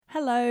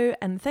Hello,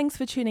 and thanks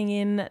for tuning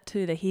in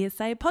to the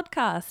Hearsay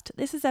podcast.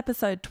 This is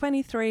episode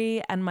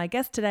 23, and my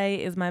guest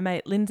today is my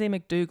mate Lindsay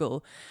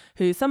McDougall,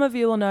 who some of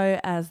you will know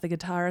as the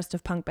guitarist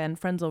of punk band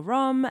Frenzal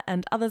Rhomb,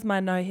 and others might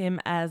know him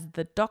as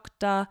the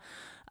Doctor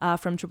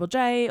from Triple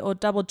J or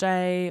Double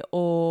J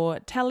or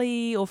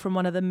Telly, or from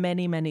one of the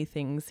many, many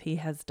things he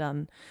has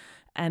done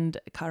and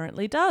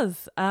currently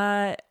does.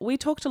 We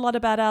talked a lot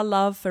about our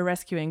love for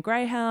rescuing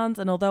greyhounds,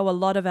 and although a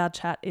lot of our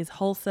chat is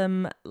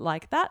wholesome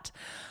like that,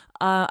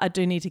 I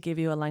do need to give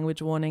you a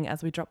language warning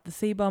as we drop the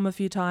C-bomb a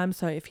few times,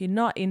 so if you're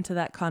not into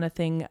that kind of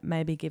thing,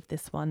 maybe give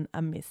this one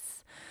a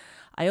miss.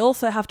 I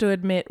also have to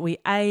admit, we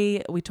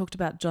talked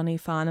about Johnny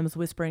Farnham's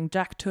Whispering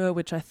Jack tour,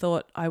 which I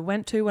thought I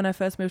went to when I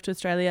first moved to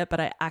Australia, but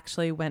I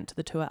actually went to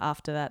the tour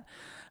after that.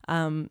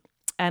 And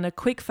a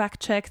quick fact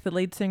check, the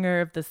lead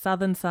singer of the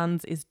Southern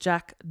Sons is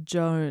Jack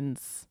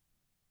Jones.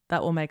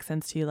 That will make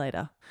sense to you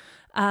later.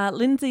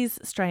 Lindsay's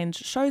strange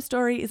show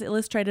story is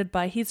illustrated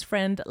by his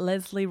friend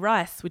Leslie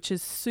Rice, which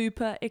is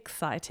super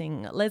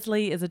exciting.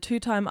 Leslie is a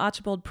 2-time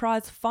Archibald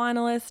Prize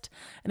finalist,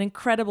 an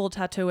incredible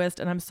tattooist,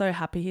 and I'm so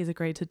happy he's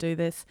agreed to do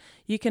this.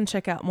 You can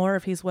check out more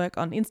of his work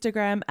on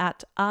Instagram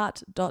at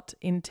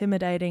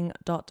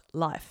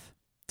art.intimidating.life.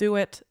 Do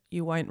it,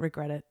 you won't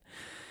regret it.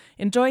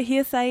 Enjoy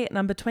Hearsay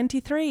number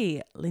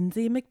 23,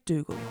 Lindsay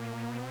McDougall.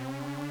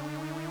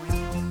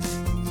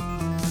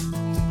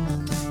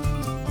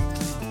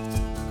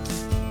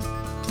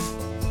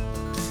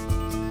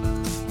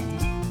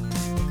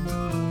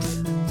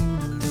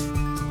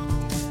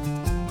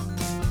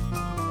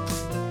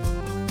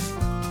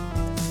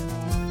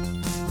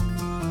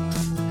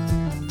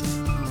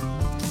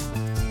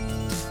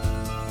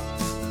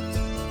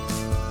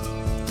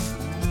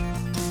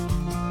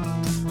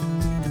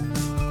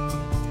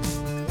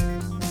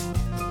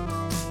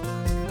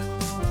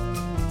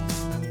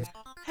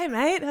 Hey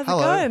mate, how's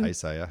Hello. it going? Hey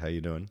Saya, how you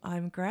doing?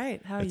 I'm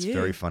great. How are It's you?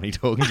 very funny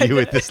talking to you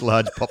with this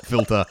large pop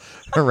filter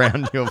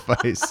around your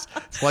face.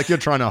 It's like you're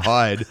trying to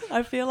hide.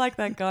 I feel like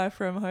that guy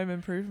from Home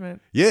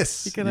Improvement.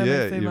 Yes. You can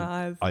only see you're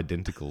my eyes.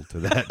 identical to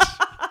that.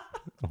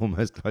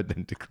 Almost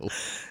identical.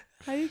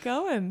 How you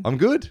going? I'm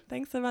good.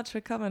 Thanks so much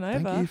for coming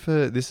over. Thank you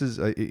for this. Is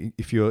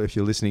if you're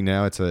listening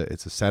now, it's a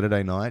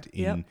Saturday night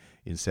in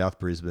South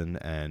Brisbane,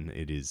 and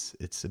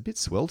it's a bit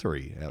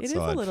sweltery outside It is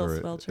a little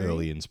for sweltery.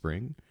 early in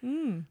spring.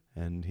 Mm.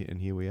 And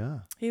here we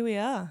are. Here we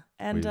are.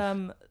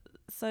 And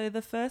so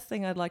the first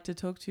thing I'd like to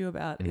talk to you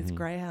about is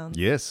greyhounds.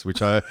 Yes, which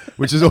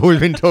has always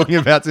been talking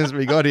about since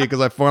we got here,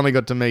 because I finally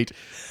got to meet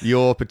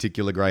your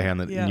particular greyhound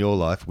that in your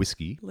life,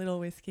 Whiskey. Little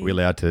Whiskey. Are we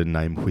allowed to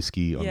name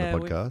Whiskey on the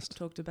podcast? We've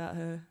talked about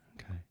her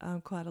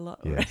quite a lot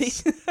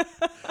Yes. already.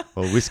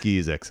 Well, Whiskey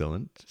is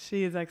excellent.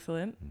 She is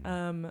excellent.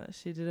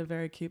 She did a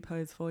very cute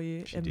pose for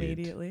you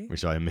immediately.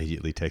 Which I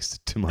immediately texted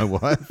to my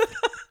wife.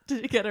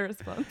 Did you get a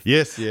response?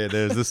 Yes,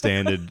 there's the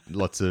standard,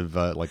 lots of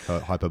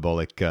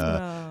hyperbolic,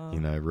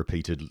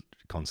 repeated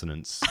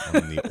consonants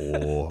on the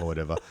or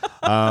whatever.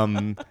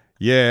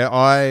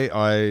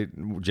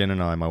 Jen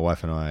and I, my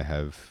wife and I,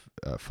 have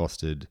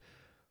fostered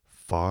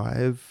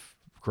 5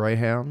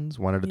 greyhounds,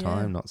 one at a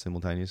time, not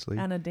simultaneously.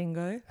 And a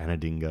dingo.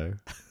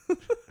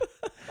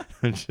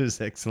 Which is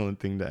an excellent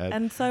thing to add.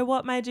 And so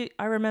what made you,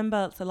 I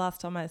remember, it's the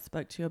last time I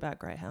spoke to you about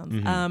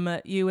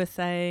greyhounds, you were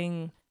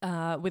saying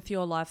with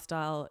your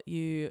lifestyle,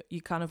 you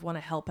kind of want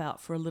to help out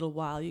for a little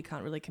while. You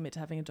can't really commit to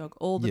having a dog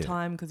all the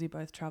time because you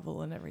both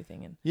travel and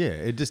everything. And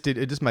it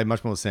just made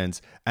much more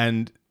sense.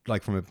 And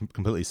like from a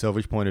completely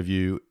selfish point of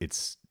view,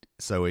 it's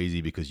so easy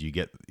because you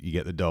get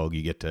the dog,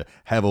 you get to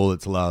have all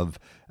its love,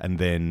 and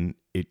then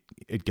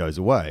it goes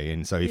away.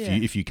 And so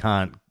if you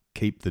can't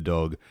keep the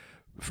dog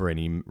for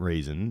any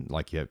reason,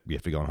 like you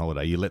have to go on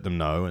holiday, you let them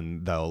know,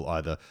 and they'll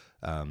either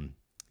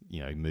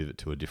move it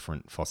to a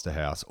different foster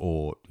house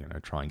or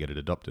try and get it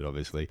adopted,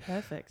 obviously.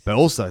 Perfect. But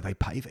also they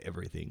pay for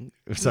everything,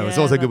 so it's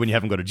also good when you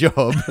haven't got a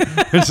job,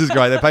 which is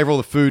great. They pay for all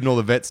the food and all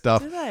the vet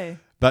stuff. Do they?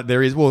 But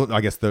there is,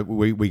 I guess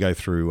we go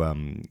through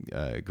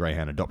a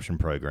Greyhound adoption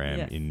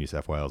program in New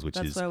South Wales,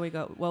 That's where we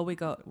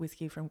got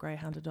Whiskey from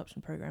Greyhound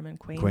Adoption Program in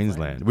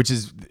Queensland, which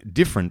is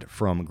different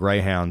from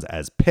Greyhounds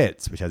as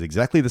Pets, which has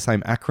exactly the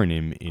same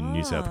acronym in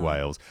New South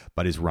Wales,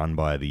 but is run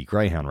by the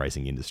greyhound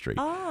racing industry.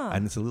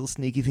 And it's a little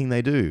sneaky thing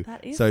they do.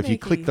 That is so if you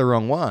click the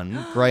wrong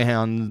one,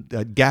 Greyhound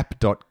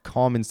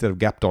gap.com instead of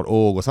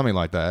gap.org or something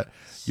like that,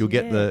 you'll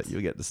get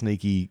the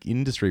sneaky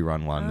industry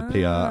run one, the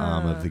PR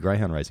arm of the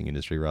greyhound racing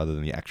industry, rather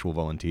than the actual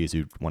volunteers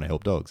who want to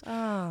help dogs.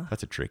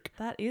 That's a trick.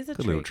 That is a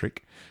Good little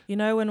trick.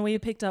 When we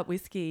picked up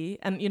Whiskey,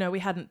 and we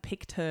hadn't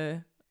picked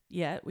her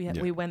yet,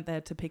 we went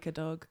there to pick a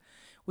dog.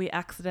 We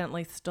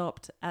accidentally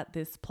stopped at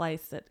this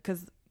place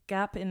because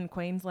Gap in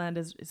Queensland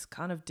is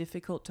kind of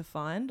difficult to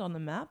find on the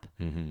map.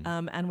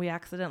 And we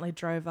accidentally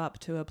drove up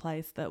to a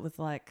place that was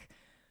like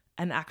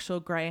an actual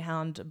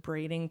greyhound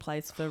breeding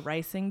place for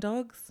racing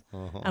dogs.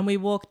 And we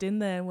walked in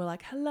there and we're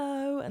like,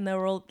 hello. And there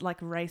were all like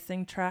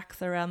racing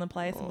tracks around the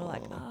place. And we're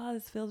like,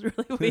 this feels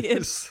really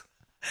weird.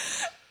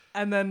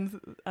 And then,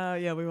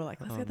 we were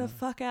like, let's get the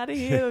fuck out of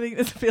here. I think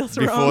this feels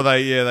wrong. Before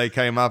they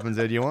came up and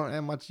said,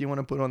 how much do you want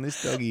to put on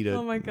this doggy?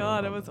 Oh my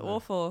God, it was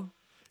awful.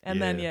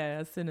 And then,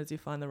 as soon as you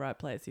find the right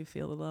place, you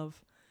feel the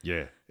love.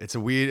 Yeah.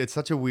 It's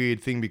such a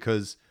weird thing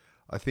because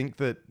I think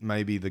that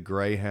maybe the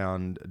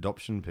greyhound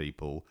adoption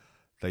people,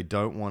 they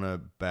don't want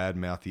to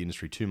badmouth the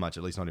industry too much,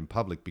 at least not in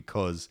public,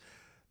 because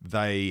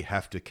they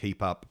have to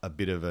keep up a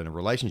bit of a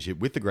relationship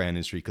with the greyhound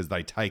industry because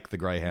they take the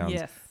greyhounds.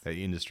 Yes.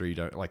 The industry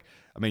don't like.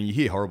 I mean, you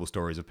hear horrible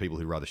stories of people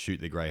who rather shoot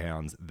their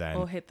greyhounds than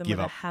or hit them give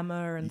with up. a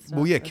hammer and stuff.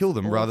 Well, yeah, kill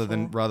them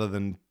awful. rather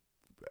than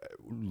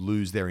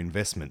lose their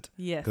investment.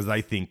 Yes. Because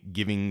they think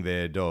giving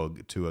their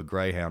dog to a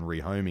greyhound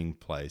rehoming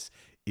place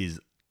is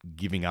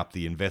giving up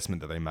the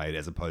investment that they made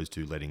as opposed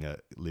to letting a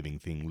living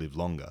thing live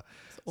longer.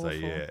 So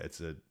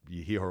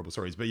you hear horrible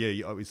stories, but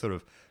we sort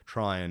of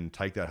try and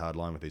take that hard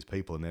line with these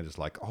people, and they're just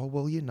like, oh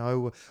well,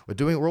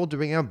 we're all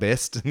doing our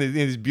best, and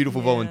these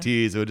beautiful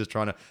volunteers who are just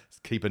trying to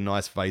keep a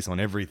nice face on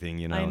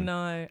everything, I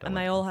know, and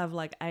they all have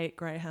like 8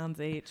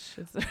 greyhounds each.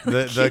 It's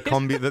the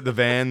combi, the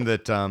van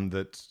that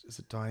is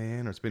it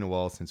Diane, or it's been a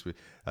while since we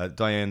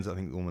Diane's, I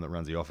think, the woman that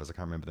runs the office. I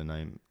can't remember the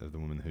name of the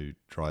woman who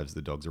drives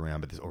the dogs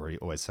around, but there's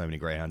always so many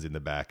greyhounds in the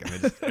back, and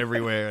they're just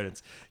everywhere, and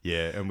it's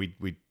and we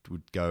would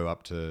go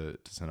up to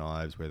St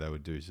Ives where they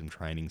would do some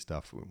training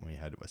stuff when we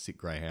had a sick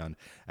greyhound,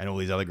 and all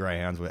these other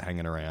greyhounds were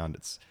hanging around.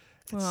 It's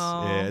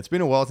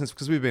been a while since,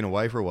 because we've been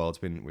away for a while.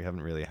 We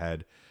haven't really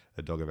had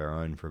a dog of our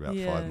own for about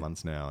 5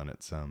 months now, and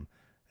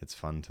it's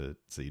fun to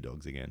see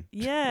dogs again.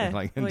 Yeah,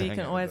 well, you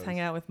can always hang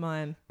out with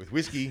mine. With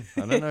Whiskey,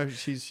 I don't know.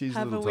 She's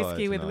have a little a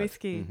whiskey with tonight.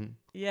 Whiskey. Mm-hmm.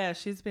 Yeah,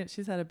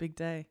 she's had a big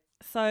day.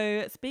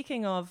 So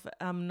speaking of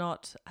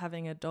not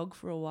having a dog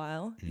for a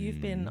while,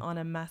 you've been on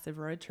a massive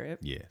road trip.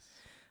 Yes.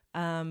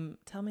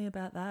 Tell me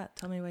about that.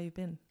 Tell me where you've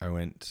been. I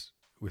went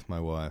with my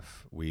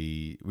wife.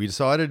 We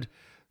decided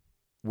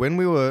when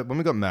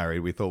we got married,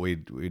 we thought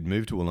we'd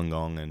move to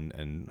Wollongong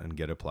and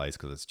get a place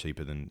because it's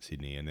cheaper than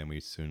Sydney, and then we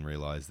soon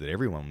realised that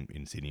everyone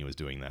in Sydney was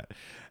doing that,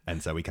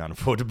 and so we can't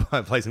afford to buy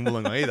a place in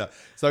Wollongong either.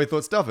 So we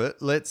thought, stuff it,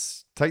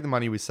 let's take the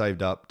money we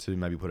saved up to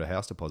maybe put a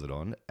house deposit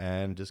on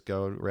and just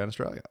go around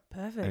Australia.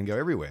 Perfect. And go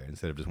everywhere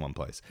instead of just one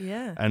place.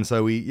 Yeah. And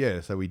so we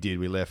did.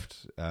 We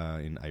left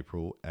in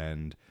April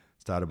and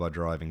started by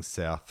driving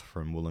south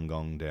from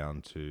Wollongong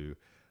down to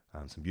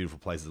some beautiful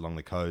places along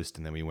the coast,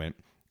 and then we went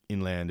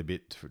inland a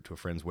bit to a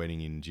friend's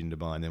wedding in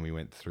Jindabyne, and then we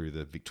went through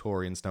the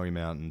Victorian snowy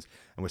mountains,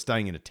 and we're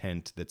staying in a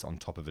tent that's on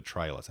top of a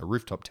trailer. So a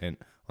rooftop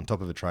tent on top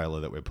of a trailer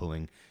that we're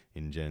pulling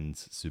in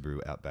Jen's Subaru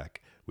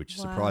Outback, which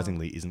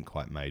surprisingly isn't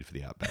quite made for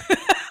the Outback.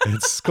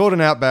 It's called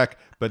an Outback,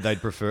 but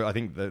they'd prefer, I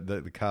think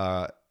the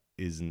car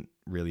isn't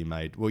really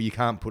made. Well, you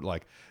can't put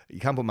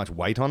much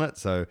weight on it,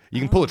 so you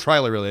can pull a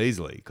trailer really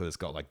easily because it's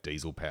got like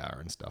diesel power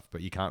and stuff,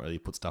 but you can't really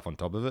put stuff on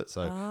top of it.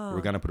 So we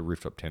were going to put a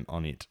rooftop tent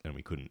on it, and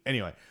we couldn't.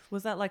 Anyway,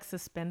 was that like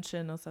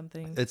suspension or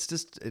something? It's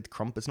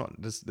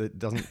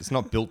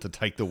not built to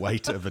take the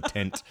weight of a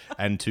tent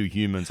and 2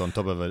 humans on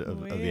top of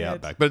the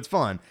Outback, but it's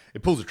fine.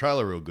 It pulls a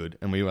trailer real good,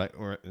 and we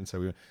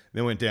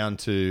then went down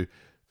to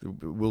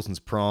Wilson's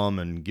Prom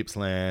and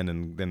Gippsland,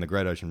 and then the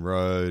Great Ocean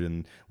Road,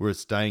 and we were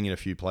staying in a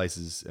few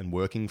places and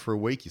working for a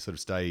week. You sort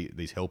of stay at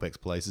these HelpX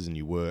places and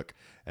you work,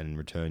 and in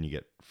return you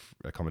get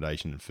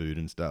accommodation and food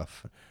and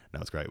stuff. And that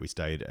was great. We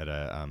stayed at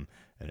an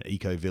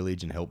eco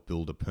village and helped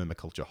build a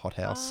permaculture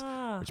hothouse,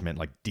 which meant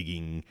like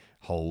digging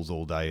holes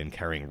all day and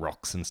carrying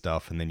rocks and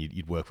stuff, and then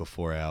you'd work for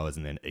 4 hours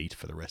and then eat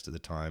for the rest of the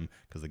time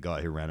because the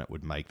guy who ran it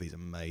would make these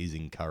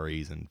amazing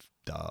curries and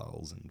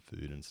dals and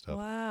food and stuff.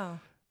 Wow.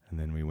 And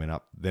then we went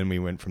up. Then we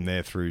went from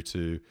there through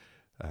to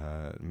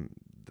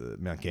the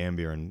Mount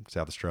Gambier in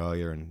South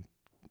Australia, and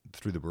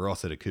through the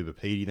Barossa to Coober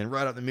Pedy. Then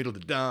right up the middle to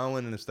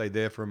Darwin, and stayed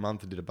there for a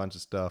month and did a bunch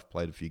of stuff.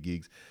 Played a few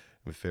gigs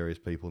with various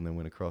people, and then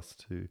went across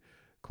to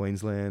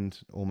Queensland,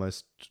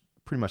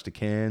 pretty much to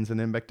Cairns, and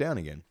then back down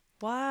again.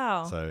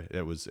 Wow. So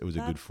it was a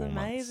good 4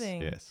 amazing.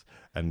 months. Yes.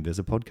 And there's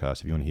a podcast.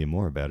 If you want to hear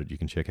more about it, you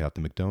can check out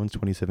the McDowans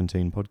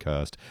 2017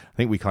 podcast. I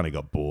think we kind of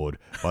got bored.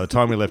 By the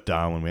time we left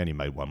Darwin, we only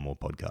made one more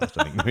podcast.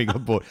 I think we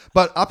got bored.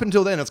 But up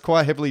until then, it's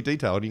quite heavily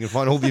detailed. You can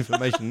find all the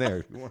information there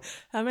if you want.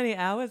 How many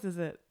hours is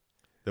it?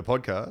 The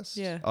podcast?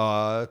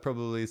 Yeah.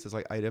 Probably it's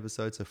like 8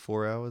 episodes, so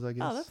 4 hours, I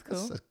guess. Oh, that's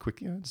cool. It's a quick,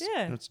 it's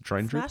a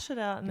train trip. Smash it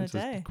out in a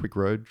day. Quick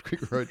road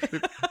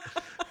trip.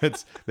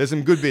 There's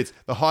some good bits.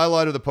 The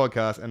highlight of the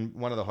podcast, and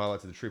one of the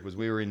highlights of the trip, was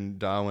we were in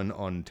Darwin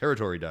on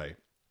Territory Day,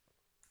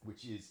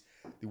 which is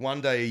the one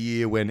day a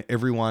year when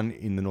everyone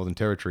in the Northern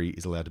Territory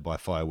is allowed to buy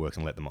fireworks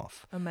and let them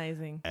off.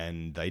 Amazing.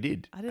 And they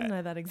did. I didn't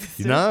know that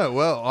existed.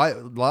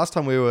 Last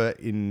time we were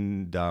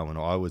in Darwin,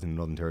 or I was in the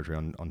Northern Territory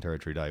on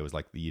Territory Day, it was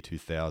like the year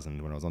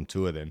 2000 when I was on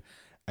tour then,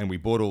 and we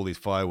bought all these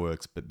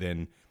fireworks, but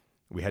then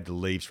we had to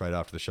leave straight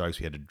after the show because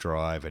we had to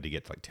drive, had to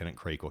get to like Tennant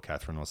Creek or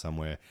Katherine or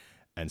somewhere.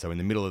 And so in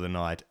the middle of the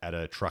night at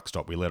a truck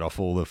stop, we let off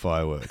all the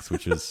fireworks,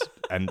 which was,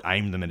 and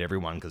aimed them at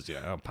everyone because,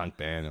 punk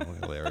band,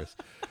 hilarious.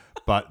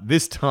 But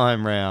this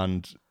time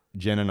round,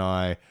 Jen and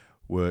I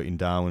were in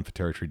Darwin for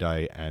Territory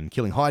Day, and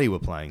Killing Heidi were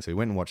playing. So we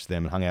went and watched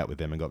them and hung out with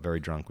them and got very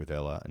drunk with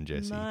Ella and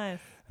Jessie. Nice.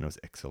 And it was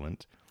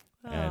excellent.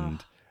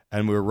 And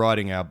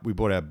we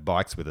bought our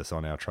bikes with us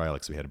on our trailer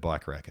because we had a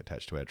bike rack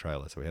attached to our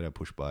trailer. So we had our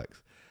push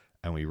bikes.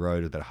 And we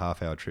rode about a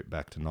half-hour trip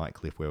back to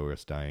Nightcliff where we were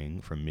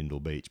staying from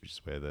Mindle Beach, which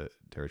is where the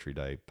Territory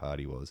Day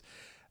party was.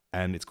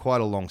 And it's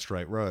quite a long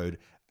straight road.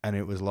 And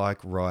it was like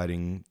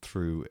riding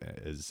through,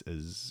 as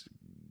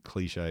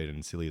cliched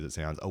and silly as it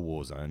sounds, a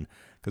war zone.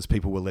 Because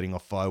people were letting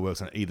off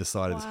fireworks on either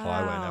side of this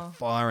highway. And they're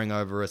firing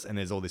over us. And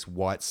there's all this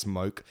white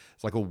smoke.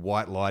 It's like a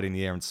white light in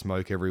the air and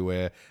smoke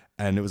everywhere.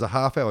 And it was a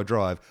half-hour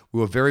drive.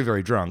 We were very,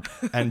 very drunk.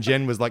 And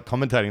Jen was like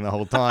commentating the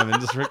whole time and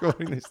just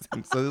recording this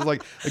thing. So there's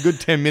like a good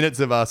 10 minutes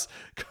of us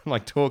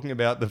like talking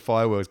about the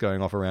fireworks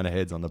going off around our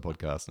heads on the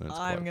podcast. And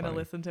I'm going to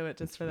listen to it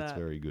just for that. It's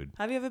very good.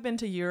 Have you ever been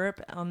to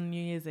Europe on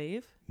New Year's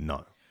Eve?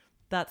 No.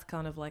 That's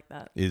kind of like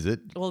that. Is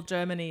it? Well,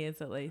 Germany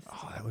is at least.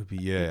 Oh, that would be,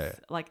 yeah. It's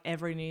like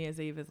every New Year's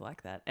Eve is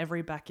like that.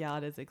 Every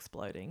backyard is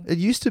exploding. It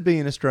used to be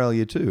in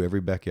Australia too. Every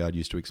backyard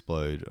used to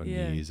explode on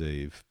New Year's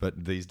Eve.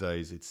 But these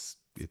days it's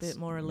a bit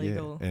more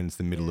illegal. Yeah. And it's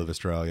the middle of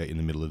Australia in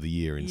the middle of the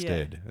year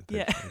instead.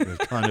 Yeah. They've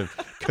kind of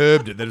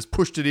curbed it. They just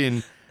pushed it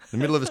in the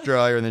middle of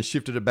Australia and then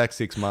shifted it back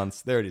 6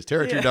 months. There it is.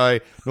 Territory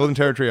Day, Northern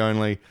Territory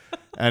only.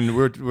 And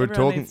we're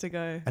talking. Needs to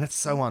go. And it's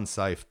so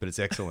unsafe, but it's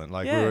excellent.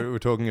 Like we're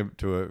talking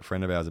to a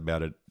friend of ours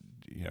about it.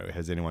 You know,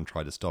 has anyone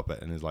tried to stop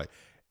it? And it's like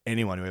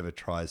anyone who ever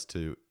tries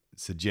to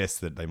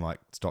suggest that they might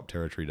stop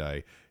Territory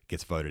Day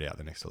gets voted out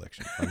the next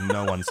election. Like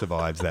no one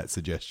survives that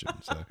suggestion.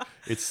 So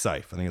it's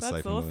safe. I think it's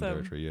safe in Northern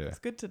Territory. Yeah, it's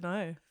good to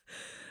know.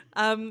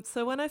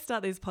 So when I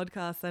start these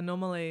podcasts,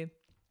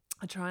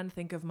 I try and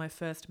think of my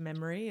first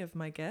memory of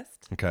my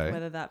guest,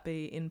 whether that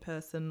be in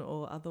person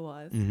or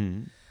otherwise.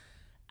 Mm-hmm.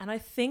 And I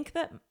think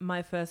that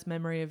my first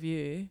memory of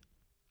you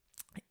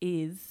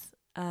is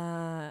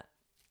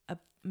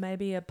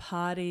maybe a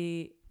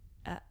party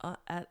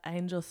at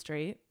Angel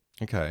Street.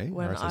 Okay,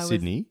 when so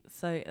Sydney.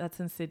 So that's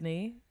in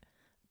Sydney.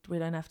 We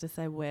don't have to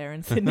say where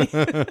in Sydney.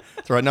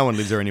 It's all right. No one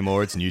lives there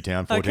anymore. It's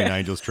Newtown, 14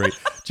 Angel Street.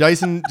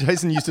 Jason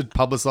used to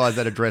publicise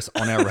that address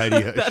on our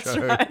radio That's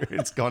show. Right.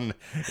 It's gone.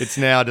 It's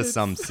now just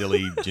some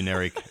silly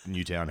generic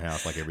Newtown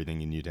house, like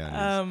everything in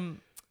Newtown is.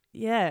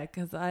 Yeah,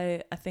 because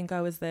I think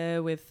I was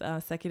there with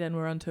Sekiden.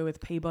 We're on tour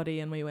with Peabody,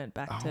 and we went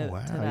back to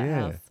that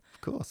house.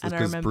 Of course, And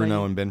because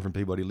Bruno and Ben from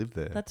Peabody lived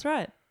there. That's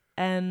right.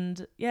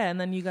 And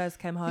then you guys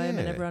came home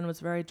and everyone was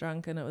very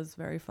drunk and it was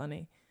very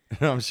funny.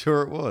 I'm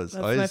sure it was.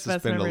 That's I used my to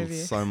first memory spend of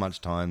you. so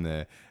much time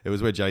there. It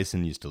was where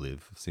Jason used to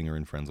live, singer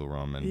in Frenzal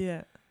Rom. And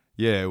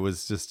yeah, it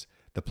was just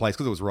the place,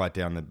 because it was right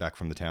down the back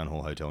from the Town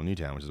Hall Hotel in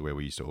Newtown, which is where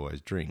we used to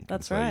always drink.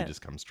 That's and so right. you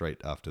just come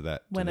straight after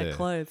that when to it there.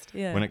 closed.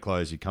 Yeah. When it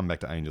closed, you come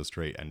back to Angel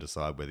Street and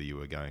decide whether you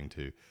were going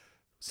to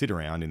sit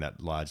around in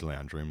that large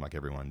lounge room like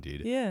everyone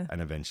did. Yeah.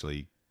 And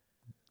eventually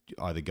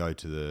either go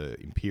to the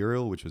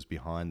Imperial, which was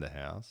behind the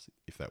house,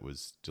 if that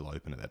was still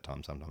open at that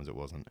time, sometimes it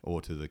wasn't,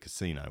 or to the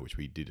casino, which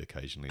we did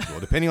occasionally as well,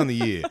 depending on the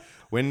year.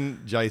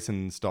 When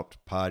Jason stopped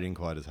partying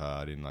quite as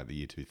hard in like the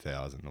year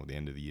 2000 or the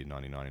end of the year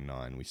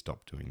 1999, we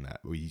stopped doing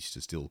that. We used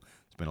to still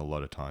spend a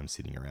lot of time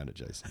sitting around at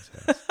Jason's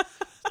house.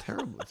 It's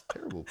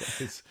terrible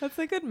place. That's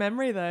a good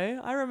memory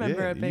though. I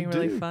remember it being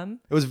really fun.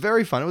 It was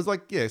very fun. It was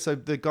like, so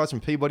the guys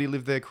from Peabody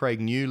lived there.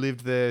 Craig New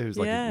lived there, who's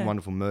like a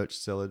wonderful merch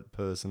seller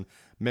person.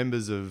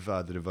 Members of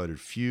the Devoted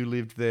Few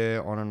lived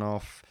there on and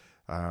off.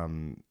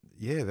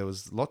 There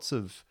was lots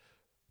of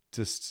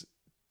just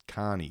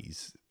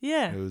carnies.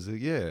 Yeah. It was,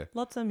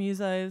 Lots of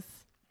musos.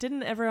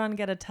 Didn't everyone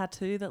get a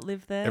tattoo that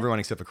lived there? Everyone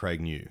except for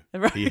Craig New.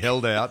 Right. He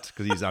held out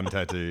because he's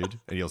untattooed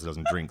and he also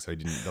doesn't drink, so he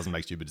doesn't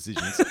make stupid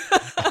decisions.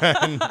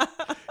 And,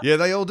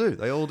 they all do.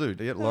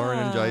 They get Lauren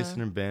and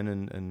Jason and Ben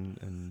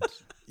and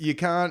you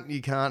can't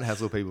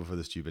hassle people for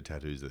the stupid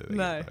tattoos that they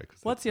No. get, though,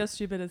 What's your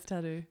stupidest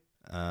tattoo?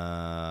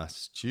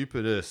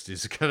 Stupidest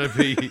is going to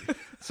be...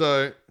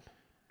 So,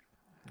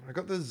 I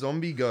got the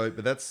zombie goat,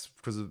 but that's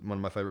because one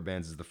of my favourite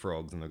bands is the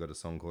Frogs, and they've got a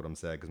song called I'm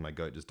Sad Because My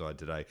Goat Just Died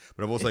Today.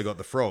 But I've also got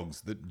the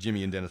Frogs that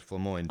Jimmy and Dennis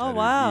Flamoyne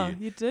tattooed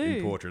here you do.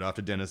 in portrait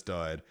after Dennis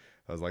died.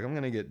 I was like, I'm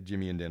going to get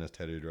Jimmy and Dennis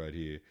tattooed right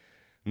here.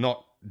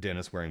 Not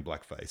Dennis wearing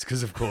blackface,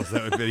 because of course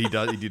that would be, he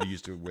did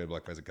used to wear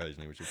blackface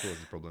occasionally, which of course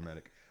is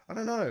problematic. I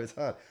don't know, it's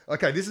hard.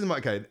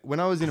 Okay, when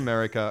I was in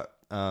America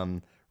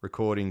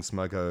recording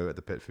Smoko at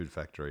the Pet Food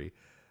Factory,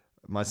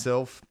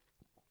 myself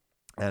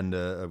and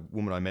a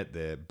woman I met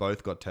there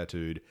both got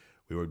tattooed.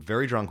 We were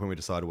very drunk when we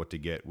decided what to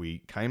get. We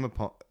came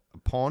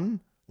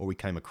upon or we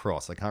came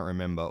across, I can't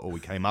remember, or we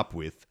came up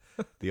with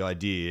the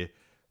idea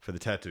for the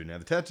tattoo. Now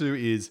the tattoo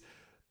is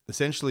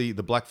essentially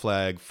the black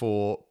flag,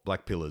 4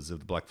 black pillars of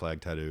the black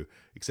flag tattoo,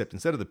 except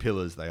instead of the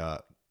pillars, they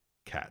are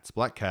cats,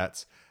 black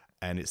cats,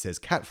 and it says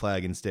cat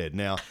flag instead.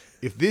 Now,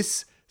 if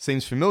this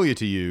seems familiar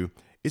to you,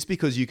 it's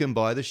because you can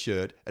buy the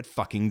shirt at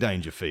fucking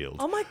Dangerfield.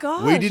 Oh my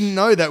God. We didn't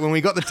know that when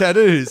we got the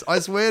tattoos. I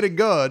swear to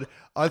God,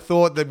 I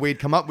thought that we'd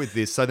come up with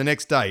this. So the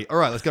next day, all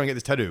right, let's go and get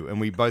this tattoo. And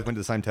we both went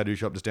to the same tattoo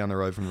shop just down the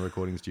road from the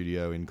recording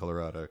studio in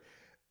Colorado.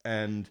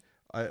 And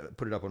I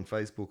put it up on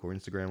Facebook or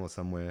Instagram or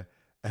somewhere.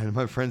 And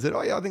my friend said,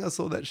 oh yeah, I think I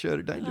saw that shirt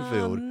at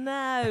Dangerfield. Oh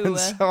no. And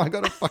so I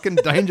got a fucking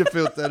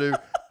Dangerfield tattoo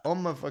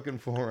on my fucking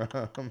forearm.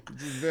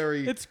 It's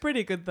very. It's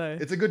pretty good though.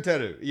 It's a good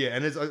tattoo. Yeah,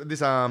 and it's,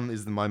 this arm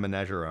is my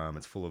menagerie arm.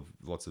 It's full of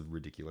lots of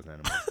ridiculous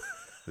animals.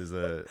 There's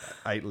a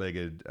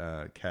 8-legged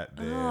cat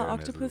there. Oh, and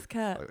octopus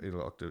cat.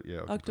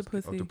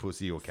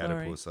 Octopussy or Sorry.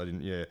 catapus. I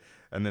didn't. Yeah,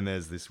 and then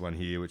there's this one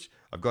here, which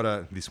I've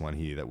got this one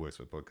here that works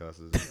for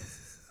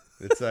podcasters.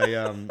 It's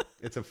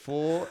a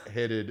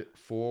 4-headed,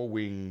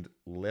 4-winged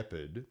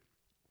leopard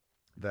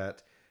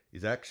that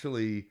is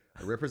actually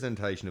a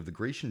representation of the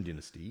Grecian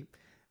dynasty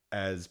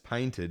as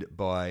painted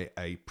by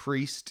a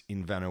priest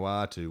in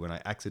Vanuatu when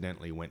I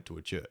accidentally went to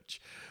a church.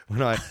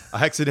 When I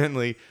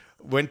accidentally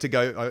went to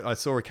go, I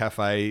saw a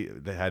cafe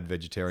that had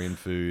vegetarian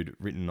food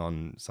written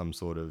on some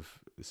sort of,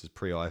 this is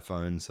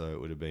pre-iPhone, so it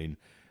would have been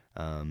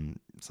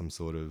some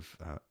sort of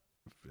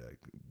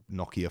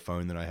Nokia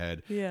phone that I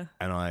had. Yeah.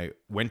 And I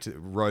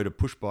rode a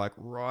push bike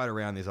right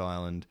around this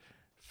island,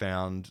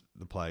 found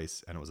the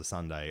place, and it was a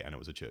Sunday and it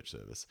was a church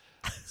service.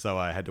 So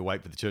I had to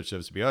wait for the church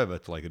service to be over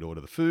till I could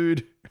order the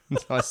food.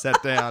 So I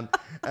sat down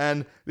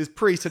and this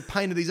priest had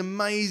painted these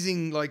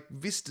amazing like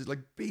vistas, like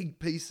big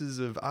pieces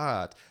of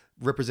art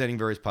representing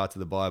various parts of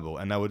the Bible.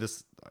 And they were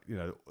just,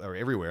 they were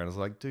everywhere. And I was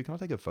like, dude, can I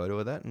take a photo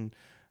of that and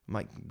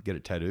get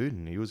it tattooed?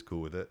 And he was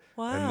cool with it.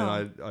 Wow.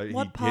 And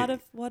then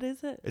what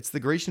is it? it's the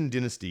Grecian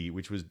dynasty,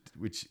 which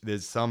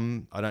there's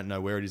some, I don't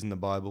know where it is in the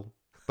Bible,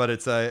 but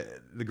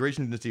the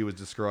Grecian dynasty was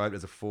described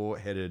as a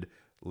 4-headed,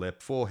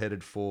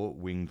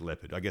 4-winged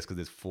leopard. I guess because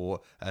there's 4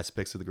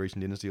 aspects of the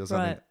Grecian dynasty or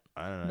something. Right.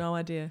 I don't know. No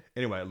idea.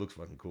 Anyway, it looks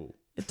fucking cool.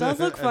 It does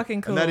look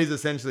fucking cool. And that is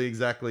essentially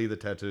exactly the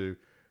tattoo,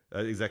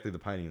 exactly the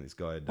painting this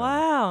guy had done.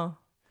 Wow.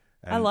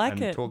 I like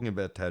it. Talking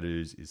about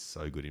tattoos is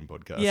so good in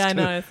podcasts. Yeah, I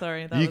know.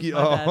 Sorry. That was my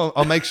bad.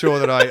 I'll make sure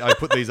that I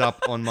put these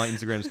up on my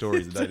Instagram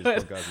stories the day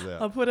this podcast is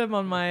out. I'll put them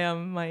on my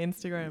my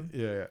Instagram.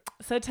 Yeah.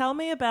 So tell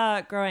me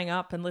about growing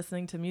up and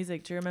listening to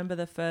music. Do you remember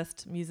the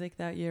first music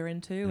that you're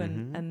into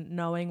and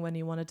knowing when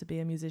you wanted to be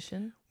a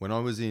musician? When I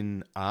was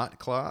in art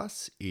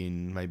class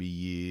in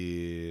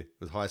it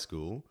was high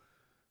school,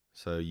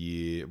 so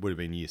it would have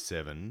been year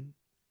 7.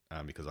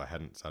 Because I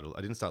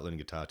didn't start learning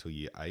guitar till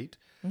year 8.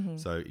 Mm-hmm.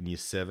 So in year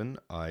 7,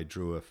 I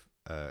drew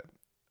a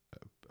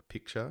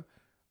picture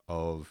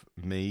of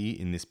me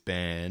in this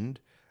band,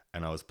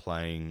 and I was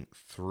playing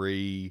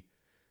three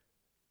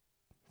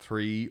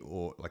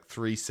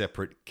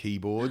separate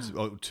keyboards.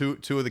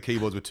 Two of the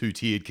keyboards were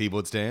 2-tiered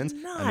keyboard stands,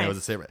 Nice. and there was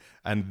a separate.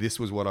 And this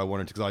was what I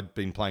wanted because I'd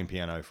been playing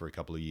piano for a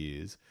couple of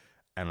years,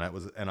 and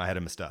I had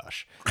a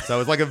moustache, so it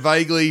was like a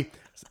vaguely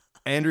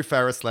Andrew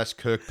Farris /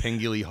 Kirk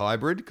Pengilly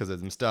hybrid because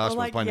his moustache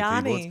was playing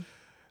the keyboards.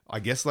 I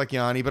guess like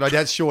Yanni, but I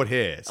had short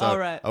hair. So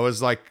right. I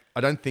was like,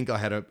 I don't think I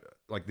had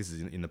this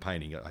is in the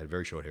painting. I had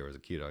very short hair as a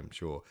kid, I'm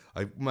sure.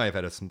 I may have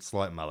had some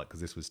slight mullet because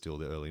this was still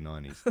the early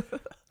 90s.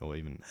 Or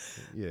even,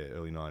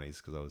 early 90s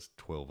because I was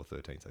 12 or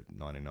 13, so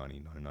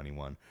 1990,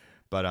 1991.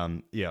 But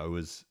I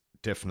was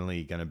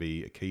definitely going to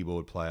be a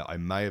keyboard player. I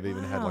may have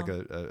even had like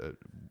a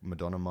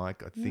Madonna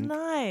mic, I think.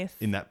 Nice.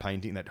 In that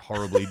painting, that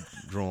horribly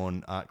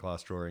drawn art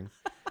class drawing.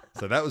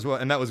 So that was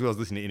what I was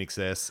listening to In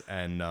Excess,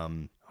 and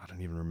I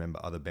don't even remember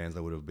other bands I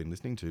would have been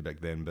listening to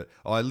back then. But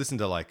I listened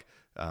to like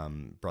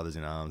Brothers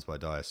in Arms by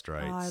Dire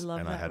Straits, I love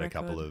and that I had record. a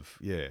couple of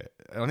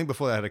I think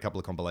before that I had a couple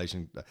of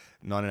compilation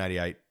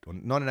 1988 or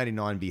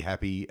 1989 Be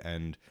Happy,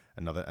 and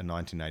a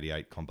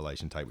 1988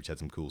 compilation tape which had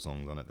some cool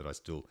songs on it that I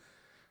still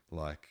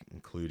like,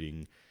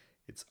 including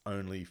It's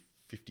Only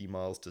 50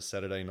 Miles to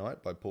Saturday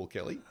Night by Paul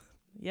Kelly.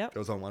 Yep. That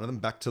was on one of them.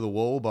 Back to the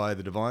Wall by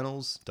the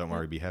Divinals. Don't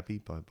Worry, Be Happy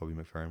by Bobby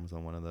McFerrin was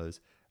on one of those.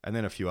 And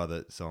then a few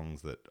other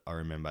songs that I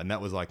remember. And that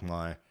was like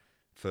my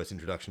first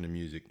introduction to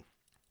music,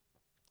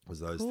 was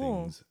those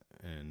things.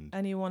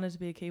 And you wanted to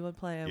be a keyboard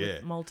player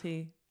with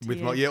multi.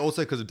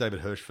 Also because of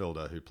David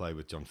Hirschfelder, who played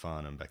with John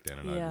Farnham back then.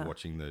 And I was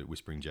watching the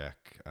Whispering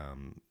Jack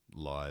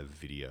live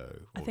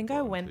video. I think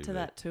I went to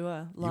that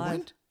tour live. You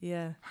went?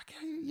 Yeah. How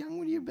young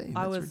would you have been?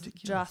 I That's was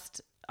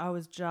ridiculous. I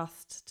was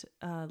just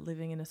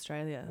living in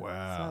Australia.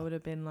 Wow. So I would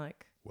have been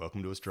like...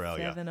 Welcome to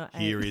Australia. 7 or 8.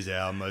 Here is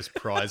our most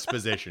prized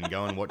possession.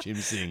 Go and watch him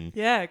sing.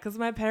 Yeah, because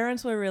my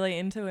parents were really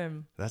into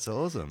him. That's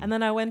awesome. And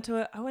then I went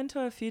to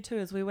a few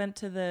tours. We went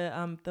to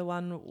the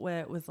one where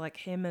it was like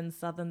him and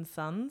Southern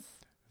Sons.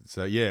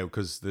 So yeah,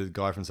 because the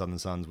guy from Southern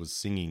Sons was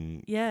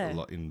singing a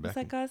lot in back.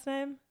 What's that guy's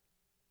name?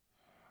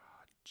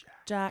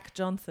 Jack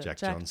Johnson. Jack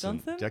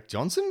Johnson. Jack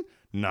Johnson?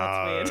 No.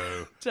 That's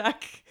weird.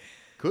 Jack.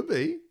 Could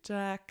be.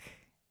 Jack.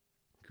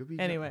 Could be.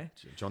 Anyway.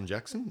 John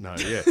Jackson? No,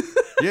 yeah.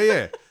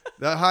 yeah.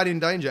 Hard in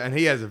Danger. And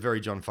he has a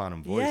very John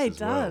Farnham voice as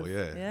well.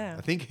 Yeah.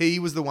 I think he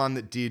was the one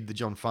that did the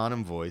John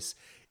Farnham voice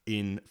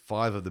in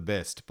Five of the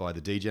Best by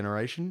the D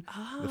Generation.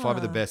 The Five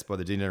of the Best by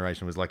the D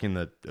Generation was like in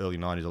the early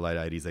 90s or late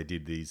 80s. They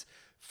did these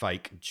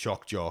fake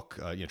shock jock,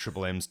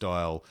 Triple M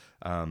style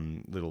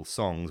little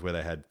songs where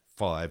they had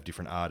 5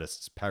 different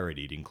artists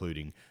parodied,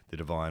 including the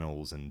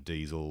Divinals and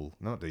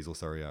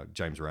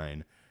James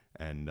Rain.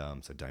 And there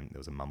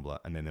was a mumbler.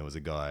 And then there was a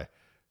guy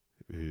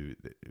who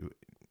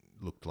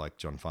looked like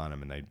John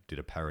Farnham, and they did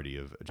a parody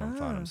of a John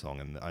Farnham song,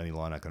 and the only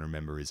line I can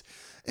remember is,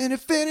 "And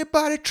if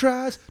anybody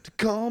tries to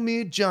call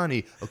me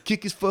Johnny, I'll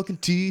kick his fucking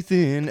teeth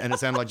in," and it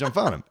sounded like John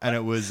Farnham, and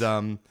it was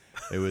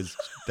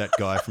that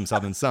guy from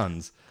Southern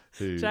Sons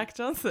who Jack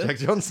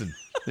Johnson,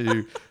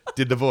 who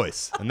did the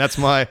voice, and that's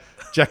my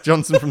Jack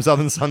Johnson from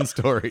Southern Sun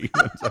story.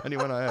 That's the only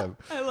one I have.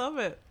 I love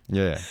it.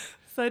 Yeah.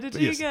 So did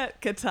you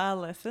get guitar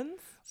lessons?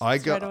 I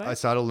away?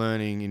 started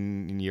learning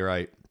in year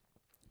 8.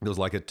 There was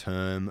like a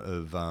term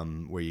of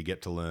where you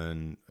get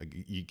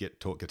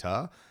taught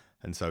guitar,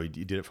 and so you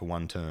did it for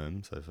one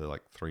term, so for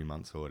like 3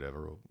 months or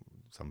whatever, or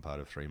some part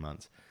of 3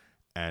 months.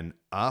 And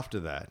after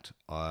that,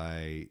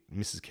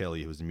 Mrs.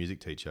 Kelly, who was the music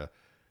teacher,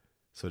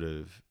 sort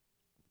of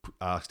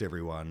asked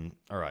everyone,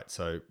 all right,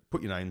 so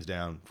put your names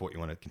down for what you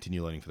want to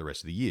continue learning for the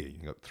rest of the year.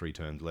 You've got 3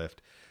 terms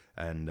left,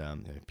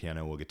 and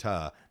piano or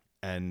guitar.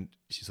 And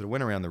she sort of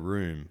went around the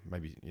room,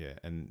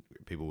 and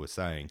people were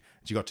saying,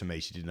 she got to me,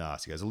 she didn't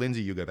ask. She goes,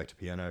 Lindsay, you go back to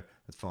piano,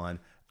 that's fine.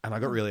 And I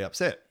got really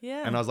upset.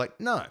 Yeah. And I was like,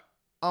 no,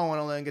 I want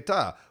to learn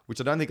guitar, which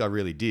I don't think I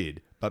really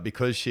did. But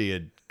because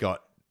she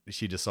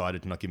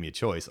decided to not give me a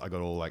choice, I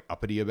got all like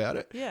uppity about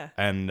it. Yeah.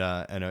 And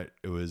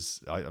it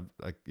was, I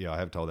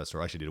have told that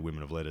story. I actually did a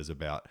Women of Letters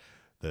about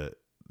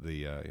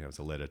it's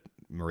a letter.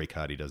 Marie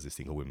Carty does this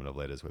thing called Women of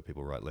Letters, where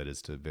people write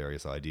letters to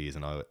various ideas,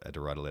 and I had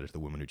to write a letter to the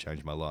woman who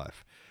changed my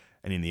life.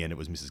 And in the end, it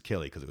was Mrs.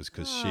 Kelly,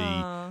 because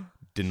she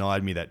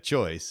denied me that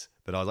choice.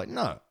 That I was like,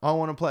 no, I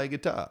want to play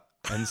guitar.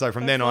 And so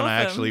from then on,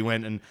 I actually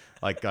went and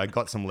I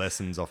got some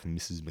lessons off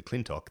Mrs.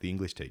 McClintock, the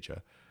English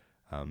teacher.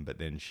 But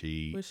then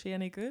was she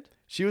any good?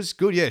 She was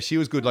good. Yeah, she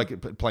was good,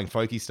 like playing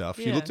folky stuff.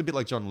 She Yeah. looked a bit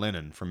like John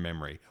Lennon from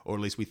memory, or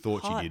at least we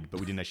thought Hot. she did, but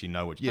we didn't actually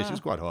know what. Yeah, she was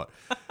quite hot.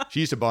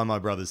 She used to buy my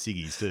brother's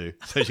ciggies too,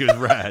 so she was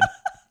rad.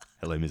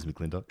 Hello, Ms.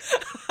 McClintock.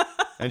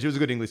 And she was a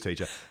good English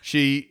teacher.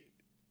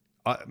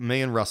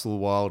 Me and Russell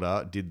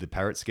Wilder did the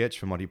parrot sketch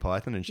for Monty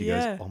Python, and she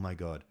goes, "Oh my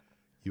God,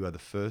 you are the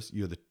first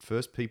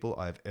people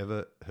I have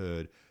ever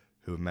heard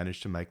who have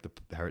managed to make the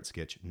parrot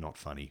sketch not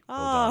funny."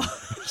 Well done.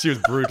 She was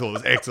brutal. It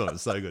was excellent. It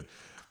was so good.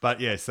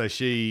 But yeah, so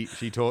she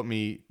taught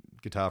me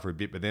guitar for a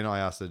bit, but then I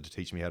asked her to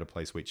teach me how to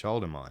play Sweet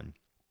Child of Mine,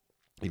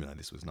 even though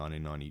this was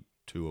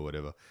 1992 or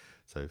whatever,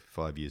 so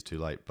 5 years too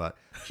late. But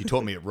she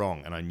taught me it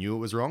wrong, and I knew it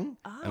was wrong,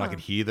 and I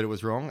could hear that it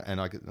was wrong, and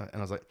I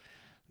was like,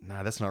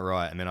 no, that's not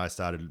right. And then I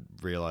started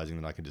realizing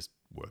that I could just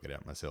work it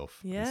out myself.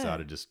 Yeah. And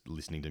started just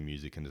listening to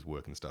music and just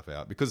working stuff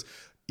out. Because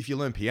if you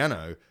learn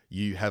piano,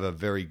 you have a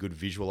very good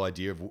visual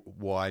idea of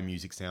why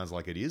music sounds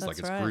like it is. That's like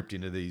it's right. grouped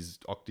into these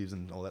octaves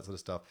and all that sort of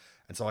stuff.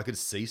 And so I could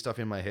see stuff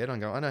in my head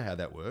and go, I know how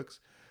that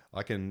works.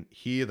 I can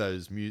hear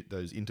those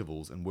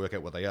intervals and work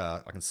out what they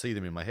are. I can see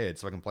them in my head,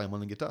 so I can play them on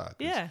the guitar.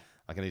 Yeah.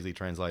 I can easily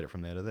translate it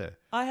from there to there.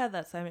 I had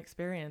that same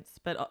experience,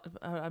 but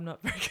I'm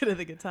not very good at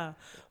the guitar.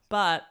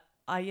 But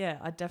I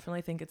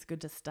definitely think it's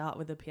good to start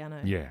with the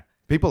piano. Yeah.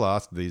 People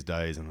ask these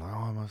days, and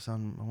I want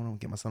to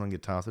get my son on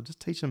guitar, so just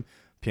teach him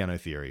piano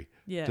theory.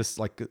 Yeah. Just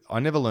like, I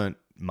never learnt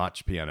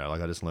much piano.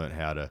 Like, I just learnt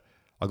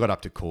I got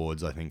up to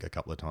chords, I think, a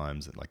couple of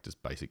times, like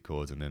just basic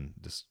chords, and then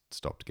just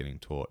stopped getting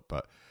taught.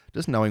 But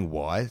just knowing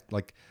why,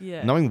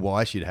 knowing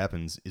why shit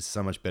happens is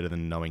so much better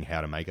than knowing how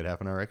to make it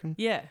happen, I reckon.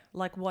 Yeah.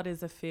 Like, what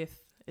is a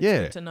fifth? It's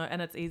good to know,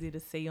 and it's easy to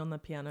see on the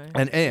piano.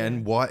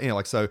 And why,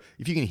 like, so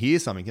if you can hear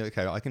something,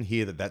 okay, I can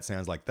hear that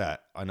sounds like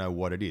that. I know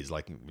what it is,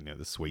 like,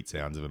 the sweet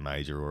sounds of a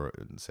major or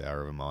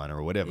sour of a minor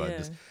or whatever,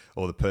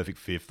 or the perfect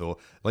fifth, or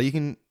like, you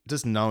can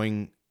just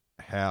knowing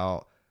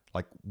how,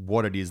 like,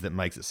 what it is that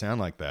makes it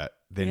sound like that,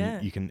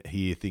 then you can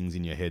hear things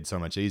in your head so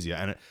much easier.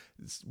 And it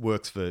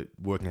works for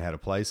working out how to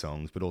play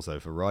songs, but also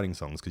for writing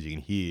songs, because you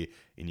can hear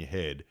in your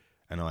head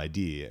an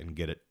idea and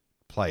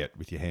play it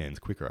with your hands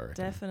quicker, I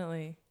reckon.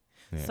 Definitely.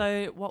 Yeah.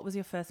 So what was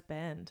your first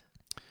band?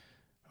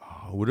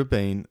 Oh, it would have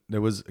been,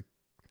 there was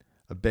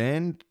a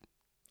band,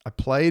 I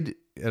played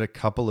at a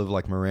couple of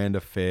like Miranda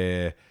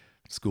Fair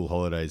school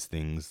holidays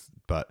things,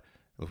 but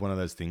it was one of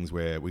those things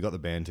where we got the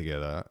band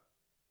together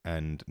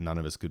and none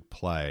of us could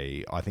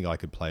play. I think I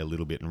could play a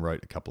little bit and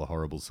wrote a couple of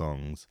horrible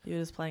songs. You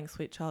were just playing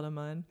Sweet Child of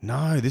Mine? No,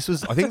 I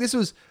think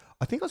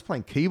I was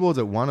playing keyboards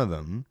at one of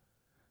them,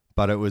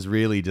 but it was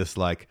really just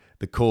like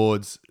the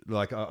chords,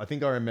 like I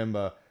think I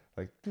remember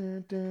like,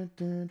 no.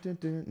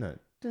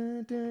 Like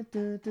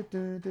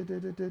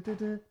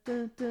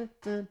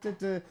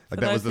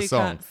that was the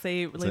song. Can't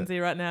see Lindsay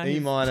right now. E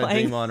minor,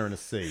 playing. D minor, and a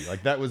C.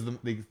 Like that was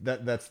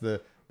that's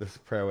the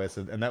prowess,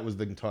 and that was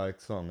the entire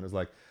song. And it was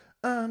like,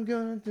 I'm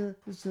gonna do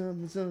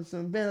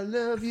something, I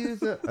love you.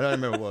 So. I don't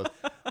remember what it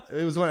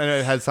was. It was one, and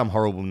it had some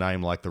horrible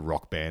name like the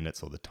Rock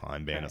Bandits or the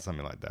Time Band or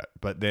something like that.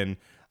 But then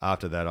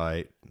after that,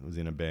 I was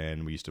in a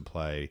band. We used to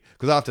play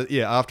because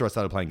after I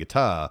started playing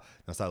guitar,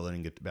 I started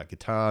learning about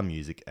guitar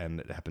music, and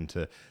it happened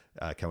to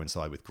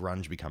coincide with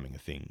grunge becoming a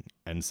thing.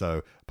 And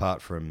so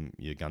apart from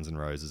your Guns N'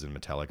 Roses and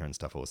Metallica and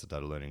stuff, I also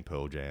started learning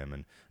Pearl Jam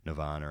and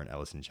Nirvana and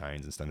Alice in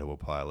Chains and Stone Temple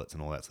Pilots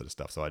and all that sort of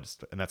stuff. So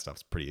and that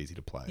stuff's pretty easy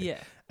to play. Yeah.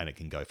 And it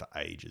can go for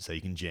ages. So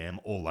you can jam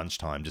all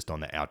lunchtime just on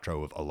the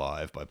outro of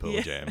Alive by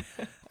Pearl Jam.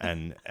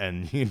 And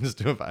you can just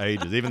do it for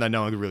ages, even though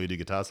no one could really do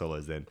guitar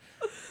solos then.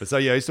 But so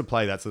yeah, I used to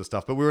play that sort of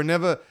stuff. But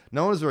no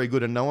one was very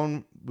good, and no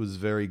one was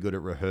very good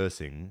at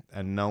rehearsing,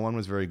 and no one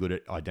was very good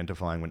at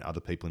identifying when other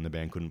people in the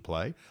band couldn't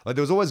play. Like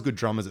there was always good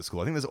drummers at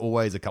school. I think there's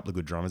always a couple of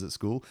good drummers at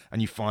school,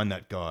 and you find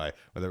that guy,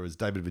 whether it was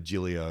David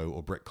Virgilio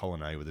or Brett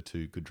Collinet were the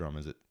two good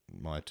drummers at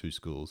my two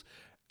schools.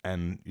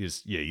 And you're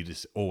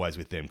just always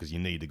with them because you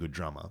need a good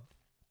drummer.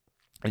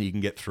 And you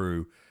can get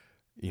through,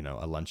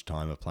 a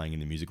lunchtime of playing in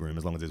the music room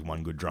as long as there's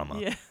one good drummer.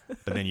 Yeah.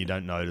 But then you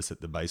don't notice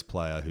that the bass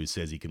player who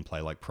says he can play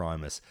like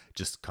Primus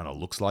just kind of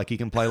looks like he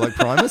can play like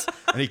Primus.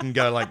 And he can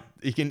go like,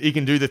 he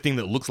can do the thing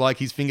that looks like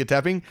he's finger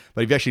tapping.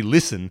 But if you actually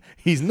listen,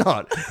 he's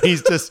not.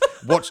 He's just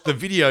watched the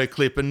video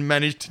clip and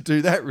managed to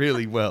do that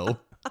really well.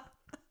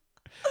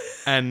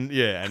 And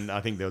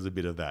I think there was a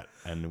bit of that.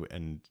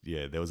 And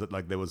there was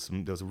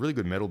a really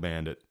good metal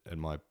band at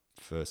my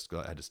first,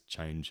 I had to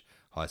change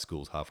high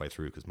schools halfway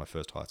through because my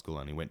first high school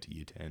only went to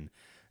year 10. And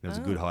there was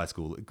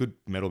a good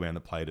metal band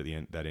that played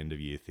at that end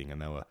of year thing,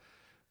 and they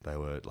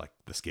were like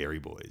the Scary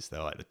Boys. They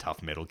were like the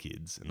tough metal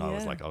kids, and I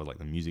was like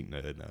the music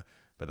nerd,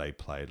 but they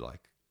played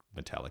like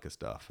Metallica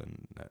stuff,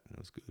 and it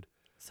was good.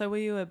 So were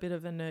you a bit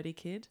of a nerdy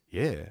kid?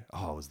 Yeah.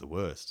 Oh, I was the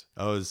worst.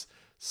 I was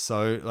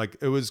so like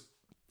it was.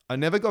 I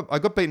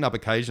got beaten up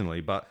occasionally,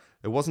 but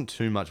there wasn't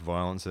too much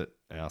violence at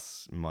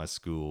my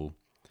school.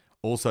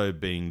 Also,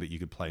 being that you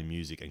could play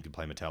music and could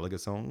play Metallica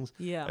songs,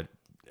 it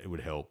would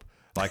help.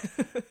 Like,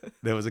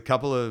 there was a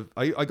couple of...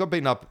 I got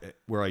beaten up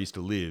where I used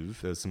to live.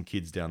 There was some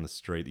kids down the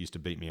street that used to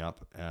beat me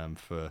up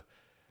for...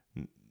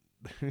 They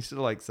used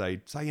to, like,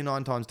 say your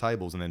 9 times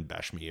tables and then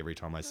bash me every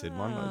time I said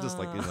one. I was just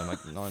like,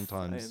 9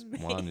 times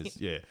 1 is...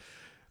 Yeah.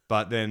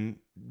 But then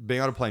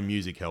being able to play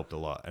music helped a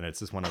lot. And it's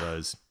just one of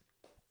those...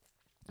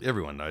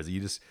 Everyone knows it. You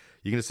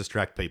can just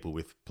distract people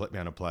with being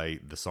able to play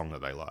the song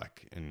that they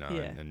like.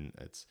 And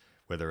it's...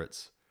 Whether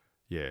it's,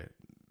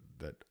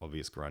 that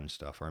obvious grunge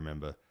stuff. I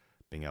remember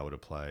being able to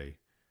play,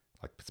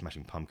 like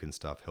Smashing Pumpkins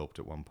stuff helped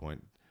at one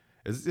point.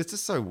 It's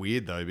just so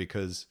weird though,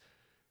 because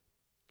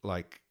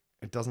like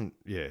it doesn't,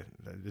 it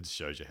just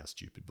shows you how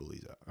stupid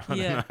bullies are. I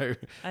don't know.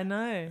 I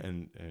know.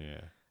 And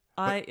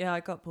I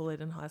got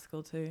bullied in high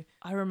school too.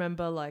 I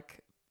remember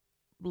like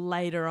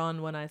later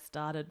on when I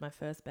started my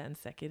first band,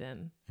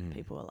 Sekiden,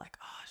 people were like,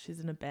 oh,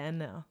 she's in a band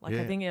now. Like,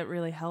 I think it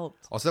really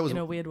helped in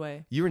a weird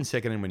way. You were in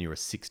Sekiden when you were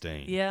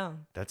 16. Yeah.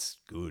 That's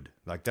good.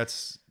 Like,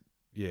 that's,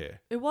 yeah.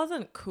 It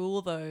wasn't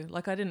cool, though.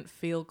 Like, I didn't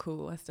feel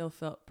cool. I still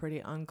felt pretty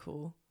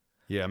uncool.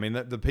 Yeah, I mean,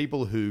 the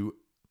people who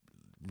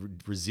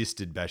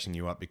resisted bashing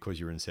you up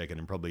because you were in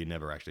Sekiden probably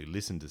never actually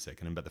listened to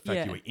Sekiden, but the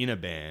fact you were in a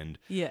band,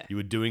 you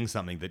were doing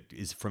something that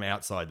is from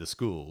outside the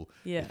school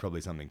is probably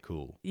something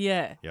cool.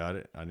 Yeah.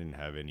 Yeah, I didn't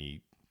have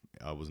any...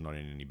 I was not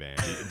in any band.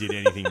 Did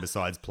anything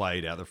besides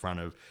played out the front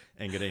of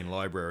Engadine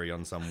Library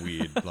on some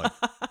weird, like,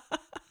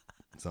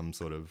 some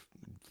sort of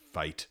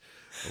fete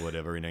or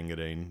whatever in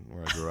Engadine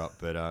where I grew up.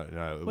 But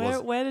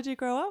no, Where did you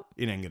grow up?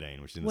 In Engadine,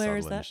 which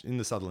is in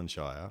the Sutherland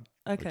Shire,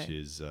 which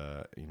is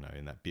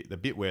in the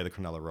bit where the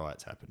Cronulla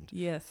riots happened.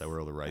 Yes, so where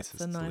all the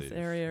racists live. It's a nice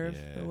area of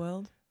the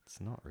world.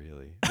 It's not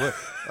really. Well,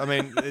 I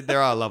mean,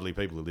 there are lovely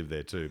people who live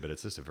there too, but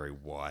it's just a very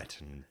white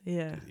and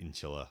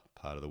insular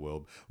part of the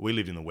world. We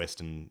lived in the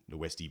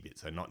westy bit,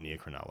 so not near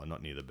Cronulla,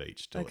 not near the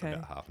beach, still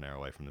about half an hour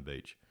away from the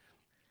beach.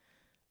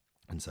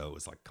 And so it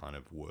was like kind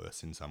of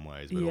worse in some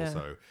ways, but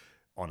also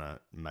on a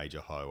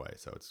major highway.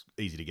 So it's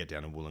easy to get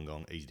down to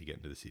Wollongong, easy to get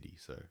into the city.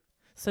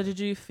 So did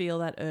you feel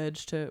that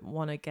urge to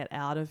want to get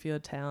out of your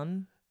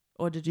town?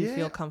 Or did you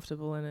feel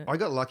comfortable in it? I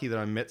got lucky that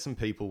I met some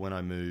people when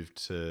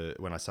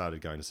I started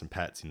going to St.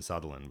 Pat's in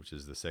Sutherland, which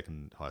is the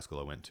second high school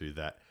I went to,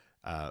 that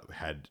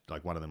had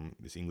like one of them,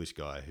 this English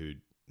guy who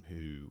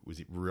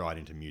was right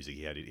into music.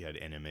 He had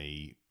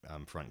NME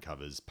front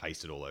covers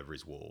pasted all over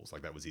his walls.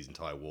 Like that was his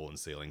entire wall and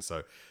ceiling.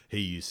 So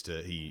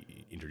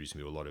he introduced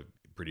me to a lot of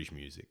British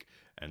music.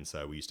 And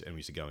so we used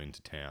to go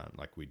into town,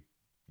 like we'd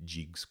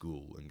jig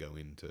school and go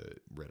into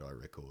Red Eye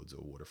Records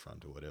or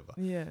Waterfront or whatever,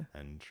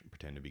 and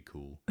pretend to be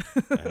cool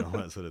and all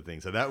that sort of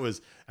thing. So that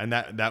was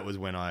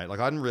when I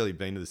hadn't really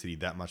been to the city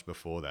that much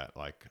before that.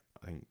 Like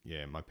I think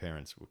my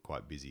parents were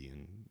quite busy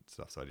and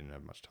stuff, so I didn't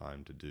have much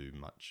time to do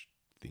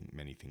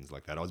many things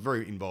like that. I was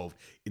very involved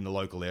in the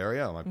local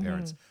area. My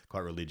parents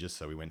quite religious,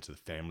 so we went to the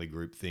family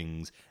group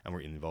things, and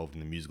we're involved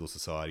in the musical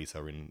society.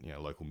 So we're in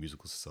local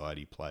musical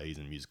society plays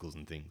and musicals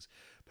and things,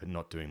 but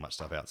not doing much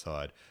stuff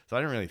outside. So I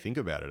didn't really think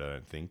about it, I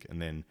don't think.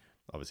 And then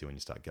obviously when you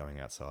start going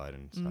outside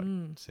and start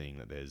seeing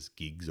that there's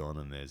gigs on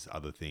and there's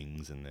other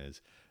things and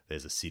there's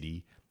a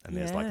city and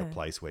there's like a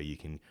place where you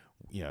can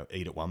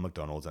eat at one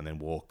McDonald's and then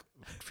walk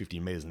 50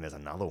 meters and there's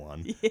another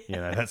one,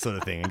 that sort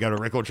of thing, and go to a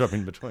record shop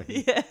in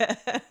between.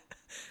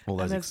 All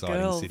those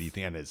exciting city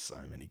things. And there's so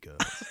many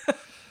girls.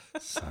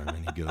 So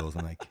many girls,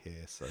 and they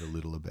care so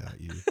little about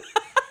you.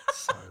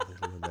 So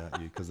little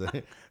about you.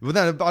 Well,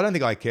 no, I don't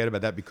think I cared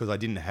about that because I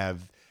didn't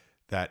have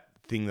that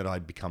thing that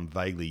I'd become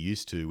vaguely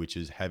used to, which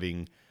is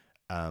having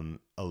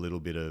a little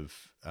bit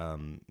of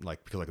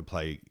because I could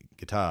play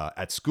guitar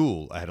at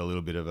school. I had a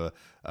little bit of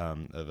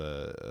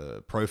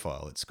a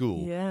profile at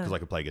school because I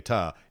could play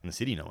guitar. In the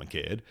city, no one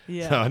cared.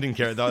 Yeah. So I didn't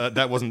care.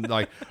 That wasn't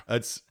like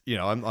it's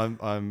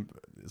I'm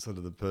sort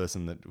of the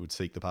person that would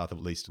seek the path of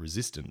least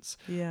resistance.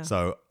 Yeah.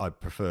 So I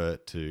prefer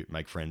to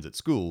make friends at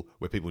school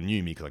where people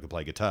knew me because I could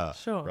play guitar,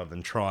 rather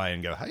than try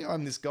and go, hey,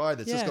 I'm this guy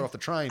that's just got off the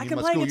train in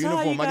my school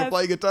uniform. I can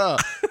play guitar,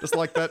 just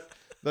like that.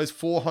 Those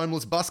 4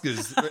 homeless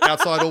buskers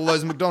outside all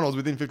those McDonald's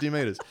within 50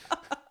 metres.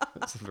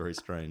 That's a very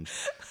strange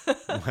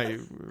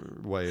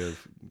way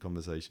of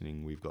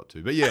conversationing we've got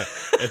to. But yeah,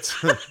 it's...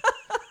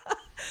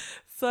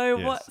 So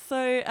yes.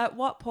 At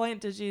what point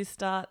did you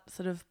start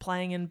sort of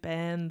playing in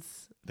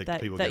bands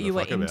that you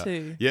were about.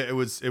 into? Yeah, it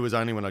was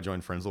only when I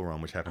joined Frenzal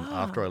Rhomb, which happened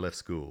after I left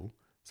school.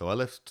 So I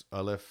left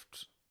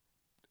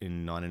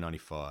in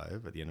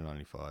 1995, at the end of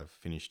 95,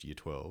 finished year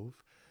 12,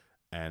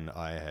 and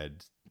I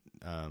had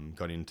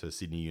got into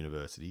Sydney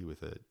University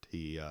with a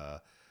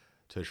TER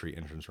tertiary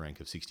entrance rank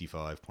of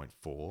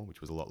 65.4,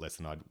 which was a lot less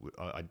than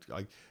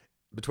I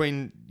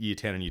between year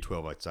 10 and year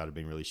 12, I started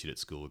being really shit at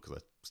school because I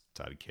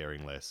started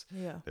caring less.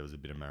 Yeah. There was a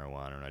bit of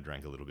marijuana and I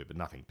drank a little bit, but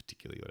nothing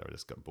particularly, whatever. I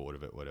just got bored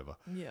of it, whatever.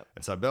 Yeah.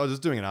 And so, but I was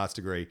just doing an arts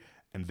degree,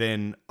 and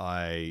then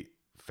I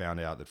found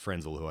out that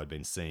Frenzal, who I'd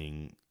been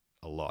seeing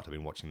a lot, I've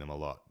been watching them a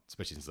lot,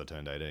 especially since I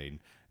turned 18,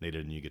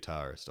 needed a new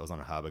guitarist. I was on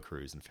a harbour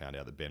cruise and found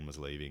out that Ben was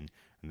leaving,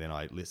 and then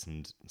I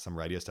listened, some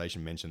radio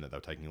station mentioned that they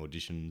were taking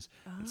auditions,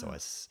 and so I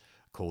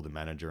called the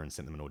manager and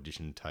sent them an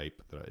audition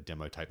tape, a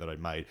demo tape that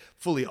I'd made,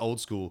 fully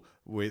old school,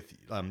 with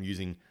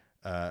using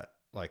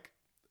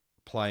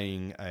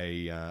playing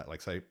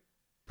say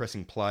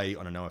pressing play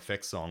on a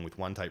NoFX song with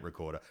one tape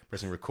recorder,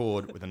 pressing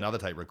record with another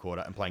tape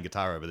recorder, and playing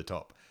guitar over the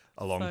top,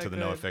 along to the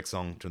NoFX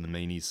song, to the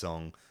Meanies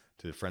song,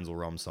 to the Frenzal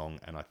Rhomb song,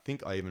 and I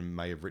think I even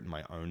may have written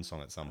my own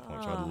song at some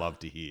point, which I'd love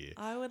to hear.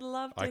 I would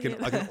love to hear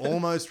that. I can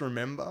almost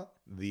remember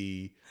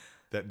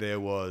that there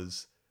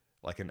was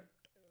like an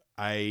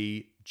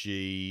A,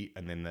 G,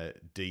 and then the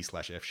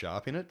D/F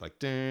sharp in it, like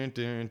dun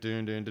dun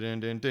dun dun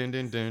dun dun dun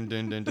dun dun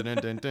dun dun dun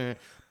dun dun.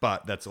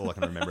 But that's all I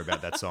can remember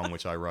about that song,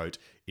 which I wrote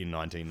in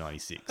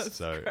 1996.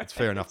 So it's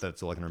fair enough that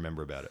that's all I can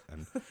remember about it.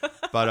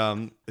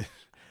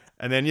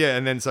 And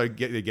then so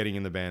getting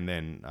in the band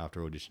then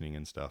after auditioning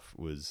and stuff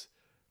was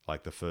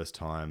like the first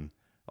time.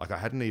 Like I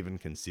hadn't even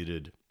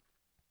considered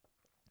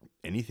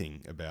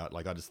anything about,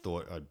 like I just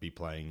thought I'd be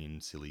playing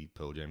in silly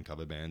Pearl Jam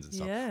cover bands and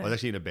stuff. Yeah. I was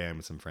actually in a band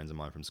with some friends of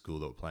mine from school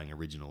that were playing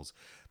originals,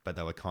 but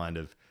they kind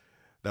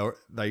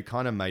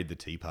of made the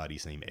Tea Party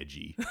seem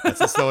edgy. That's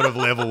the sort of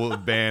level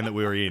of band that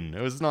we were in.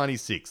 It was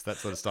 96. That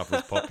sort of stuff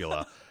was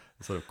popular.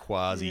 Sort of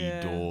quasi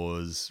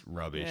Doors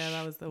rubbish. Yeah,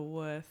 that was the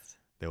worst.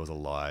 There was a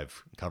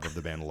live cover of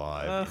the band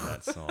live in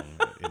that song,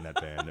 in that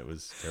band. It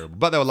was terrible.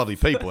 But they were lovely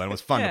people and it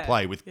was fun to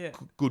play with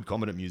good,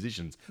 competent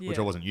musicians, which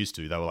I wasn't used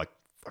to. They were like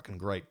fucking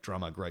great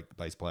drummer, great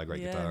bass player,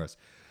 great guitarist.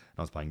 And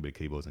I was playing a bit of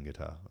keyboards and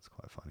guitar. That's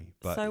quite funny.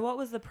 But so what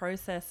was the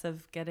process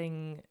of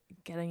getting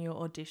your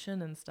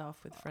audition and stuff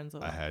with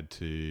Frenzal? I had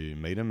to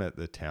meet them at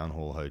the Town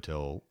Hall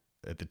Hotel,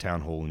 at the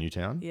Town Hall in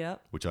Newtown,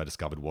 which I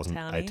discovered wasn't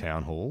a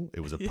town hall.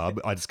 It was a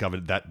pub. I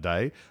discovered that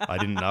day. I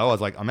didn't know. I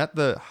was like, I'm at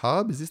the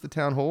hub. Is this the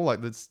town hall?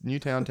 Like this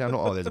Newtown Town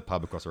Hall? Oh, there's a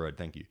pub across the road.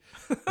 Thank you.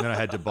 And then I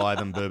had to buy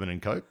them bourbon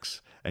and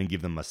cokes and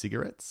give them my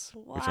cigarettes,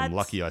 which I'm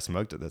lucky I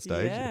smoked at that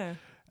stage. Yeah.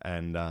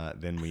 And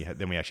then we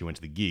actually went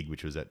to the gig,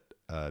 which was at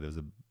there was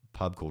a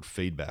pub called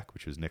Feedback,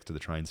 which was next to the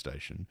train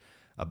station,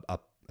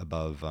 up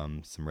above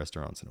some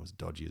restaurants, and it was a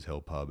dodgy as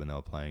hell pub, and they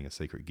were playing a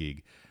secret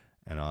gig.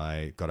 And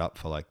I got up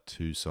for like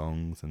 2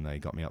 songs, and they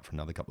got me up for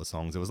another couple of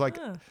songs. It was like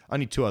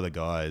only 2 other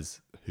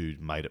guys who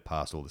made it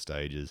past all the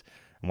stages,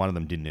 and one of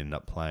them didn't end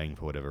up playing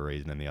for whatever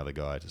reason, and the other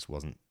guy just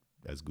wasn't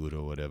as good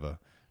or whatever.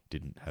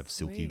 Didn't have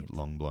silky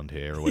long blonde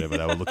hair or whatever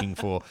they were looking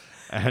for,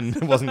 and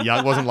wasn't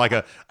young, wasn't like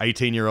a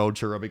 18-year-old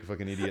cherubic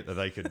fucking idiot that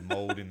they could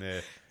mold in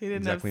their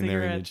exactly in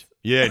their image.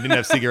 Yeah, didn't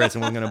have cigarettes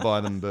and wasn't going to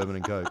buy them bourbon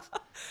and cokes.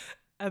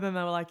 And then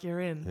they were like,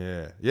 "You're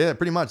in." Yeah,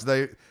 pretty much.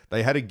 They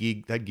had a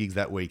gig. They had gigs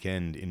that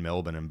weekend in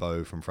Melbourne, and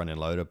Bo from Front End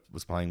Loader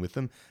was playing with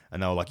them,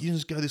 and they were like, "You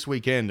just go this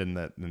weekend." And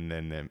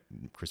then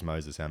Chris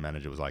Moses, our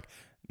manager, was like,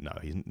 "No,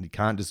 he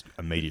can't just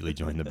immediately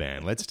join the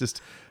band. Let's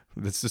just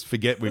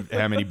forget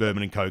how many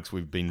bourbon and cokes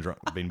we've been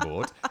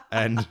bought,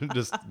 and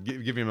just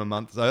give him a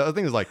month." So I think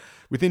it was like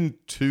within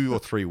 2 or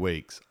 3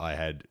 weeks,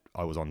 I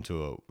was on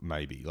tour.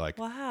 Maybe I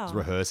was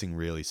rehearsing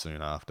really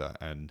soon after,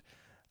 and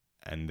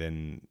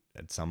then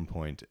at some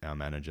point, our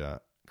manager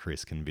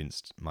Chris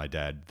convinced my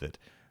dad that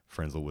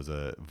Frenzal was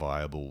a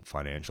viable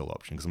financial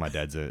option, because my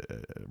dad's a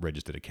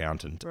registered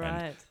accountant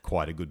and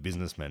quite a good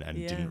businessman, and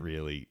didn't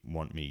really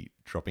want me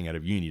dropping out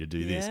of uni to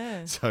do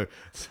this. So,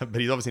 but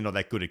he's obviously not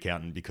that good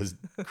accountant, because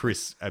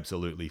Chris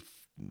absolutely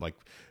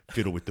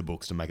fiddled with the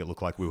books to make it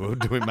look like we were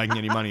making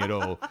any money at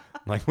all.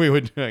 Like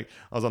I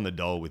was on the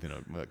dole within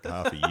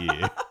half a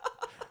year.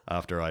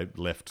 after I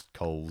left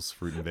Coles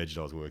Fruit and Veg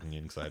I was working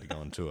in because I had to go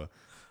on tour.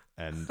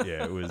 And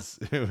yeah, it was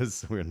we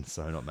were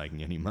so not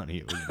making any money.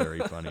 It was very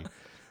funny.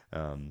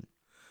 But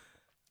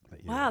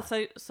yeah.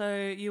 Wow, so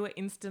you were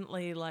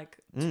instantly like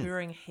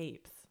touring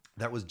heaps.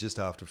 That was just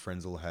after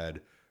Frenzal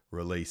had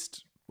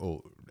released,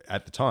 or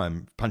at the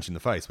time, Punch in the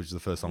Face, which is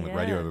the first song that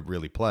radio ever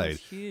really played.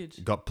 It's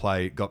huge. Got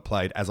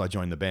played as I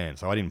joined the band.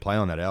 So I didn't play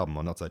on that album,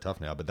 on Not So Tough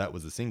Now, but that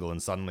was the single.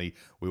 And suddenly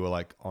we were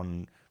like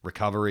on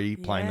Recovery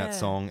playing that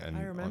song. And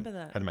I remember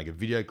that. Had to make a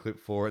video clip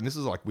for it. And this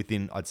was like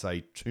within, I'd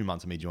say, 2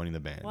 months of me joining the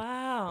band.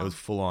 Wow. It was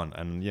full on.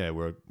 And yeah,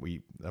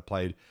 I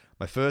played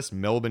my first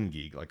Melbourne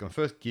gig, like my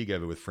first gig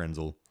ever with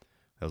Frenzal.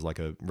 There was like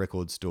a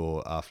record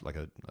store after, like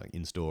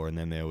in store, and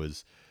then there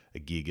was a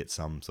gig at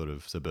some sort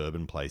of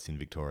suburban place in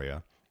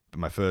Victoria. But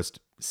my first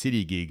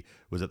city gig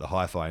was at the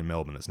Hi-Fi in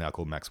Melbourne. It's now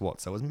called Max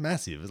Watts. So it was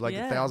massive. It was like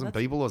 1,000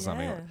 people or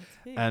something.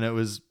 Yeah, and it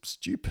was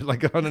stupid.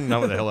 Like I didn't know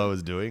what the hell I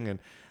was doing. And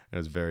it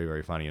was very,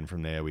 very funny. And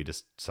from there, we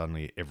just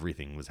suddenly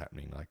everything was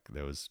happening. Like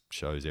there was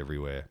shows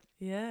everywhere.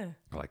 Yeah.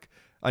 Like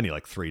only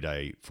like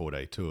 3-day,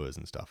 4-day tours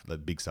and stuff. The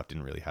big stuff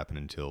didn't really happen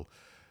until,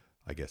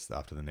 I guess,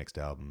 after the next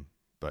album.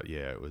 But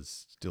yeah, it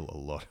was still a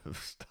lot of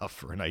stuff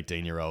for an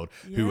 18-year-old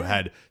who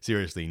had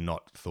seriously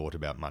not thought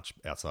about much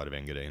outside of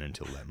Engadine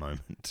until that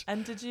moment.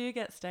 And did you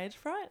get stage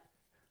fright?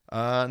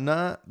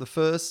 Nah, the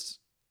first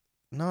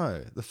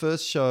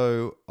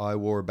show I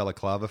wore a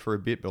balaclava for a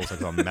bit, but also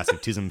because I'm a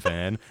massive Tism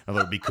fan. I thought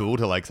it'd be cool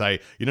to like say,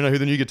 you don't know who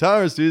the new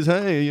guitarist is,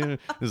 hey? You know,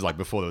 this is like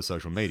before there was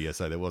social media,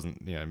 so there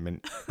wasn't,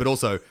 but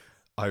also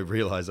I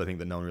realised I think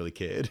that no one really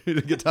cared who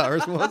the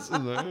guitarist was.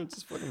 It's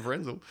just fucking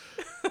Frenzal.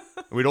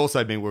 We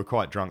were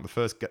quite drunk. The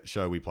first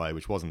show we played,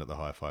 which wasn't at the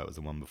Hi-Fi, it was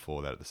the one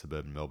before that at the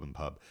suburban Melbourne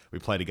pub. We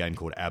played a game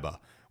called ABBA,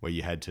 where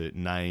you had to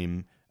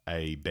name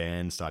a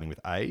band starting with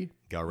A,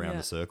 go around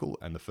the circle,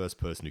 and the first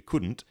person who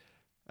couldn't,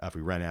 after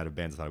we ran out of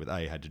bands that started with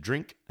A, had to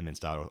drink and then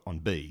start on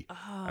B.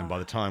 Oh. And by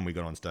the time we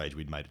got on stage,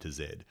 we'd made it to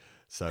Z.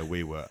 So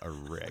we were a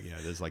wreck.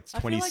 There's like 26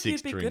 I feel like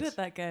you'd be drinks. good at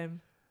that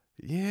game.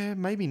 Yeah,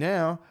 maybe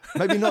now.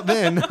 Maybe not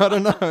then. I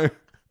don't know.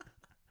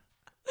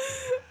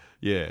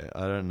 Yeah,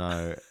 I don't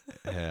know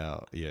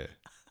how. Yeah.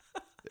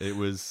 I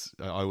was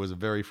a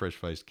very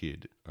fresh-faced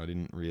kid. I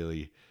didn't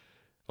really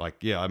I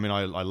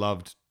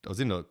was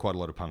into quite a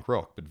lot of punk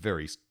rock, but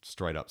very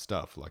straight up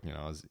stuff. Like,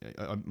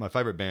 my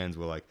favorite bands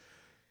were like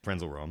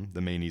Frenzal Rom,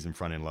 the Meanies and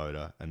Front End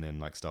Loader, and then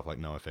like stuff like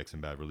NoFX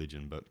and Bad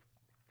Religion. But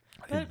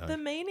the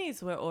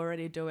Meanies were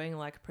already doing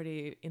like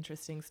pretty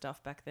interesting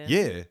stuff back then.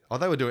 Yeah. Oh,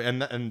 they were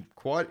doing and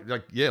quite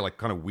like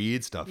kind of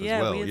weird stuff as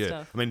well. Weird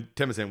stuff. I mean,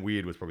 10%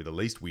 Weird was probably the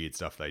least weird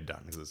stuff they'd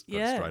done because it's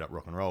straight up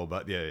rock and roll.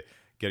 But yeah,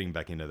 getting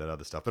back into that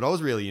other stuff. But I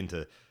was really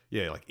into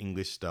like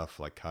English stuff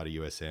like Carter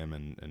USM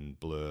and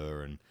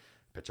Blur and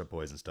Pet Shop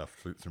Boys and stuff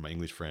through my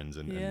English friends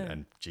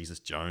and Jesus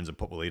Jones and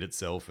Pop Will Eat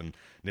Itself and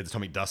Ned's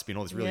Atomic Dustbin,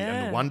 all this really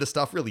and the Wonder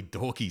stuff, really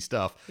dorky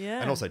stuff. Yeah.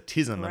 And also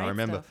Tism. Great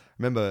and I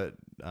remember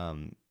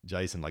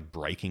Jason like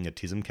breaking a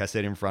Tism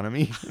cassette in front of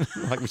me,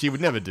 like which he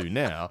would never do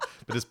now,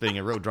 but just being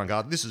a real drunk,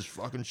 this is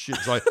fucking shit.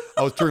 So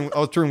I was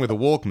touring with a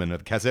Walkman, a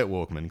cassette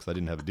Walkman, because I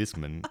didn't have a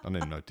Discman. I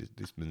didn't know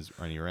Discman's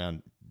only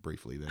around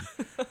briefly then.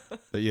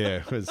 But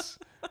yeah, it was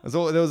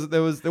all,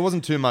 there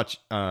wasn't too much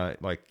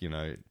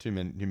too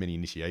many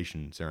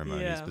initiation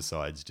ceremonies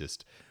besides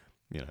just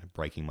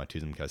breaking my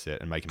Tism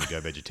cassette and making me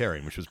go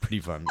vegetarian, which was pretty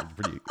fun.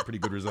 Pretty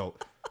good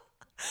result.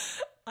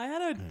 I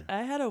had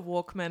a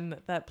Walkman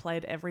that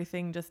played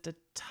everything just a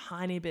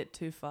tiny bit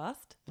too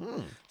fast.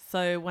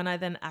 So when I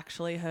then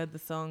actually heard the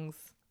songs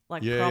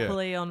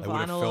properly on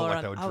vinyl, or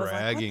like they were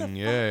dragging, I was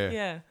like,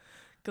 yeah.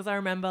 Because I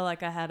remember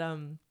like I had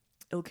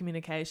ill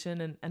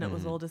communication and it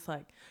was all just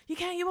like, you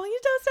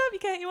don't stop, you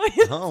can't, you want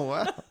you. Oh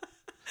wow.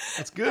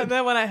 That's good. And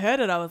then when I heard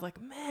it, I was like,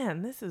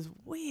 man, this is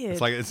weird.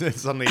 It's like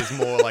suddenly it's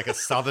more like a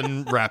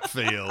southern rap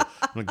feel.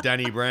 Like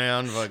Danny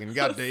Brown fucking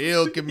got the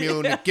ill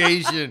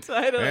communication.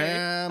 Totally.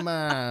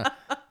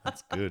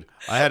 That's good.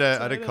 I had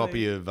a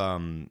copy of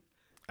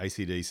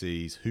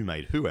AC/DC's Who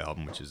Made Who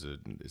album, which is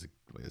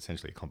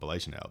essentially a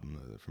compilation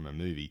album from a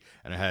movie,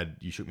 and it had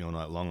You Shook Me All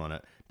Night Long on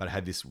it, but it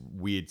had this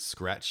weird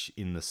scratch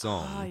in the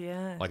song. Oh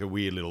yeah. Like a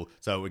weird little,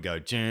 so it would go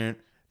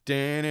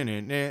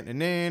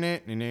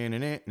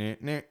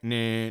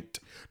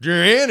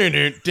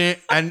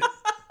and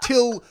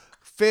till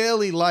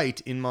fairly late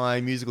in my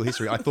musical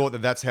history, I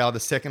thought that's how the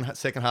second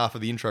half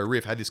of the intro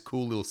riff had this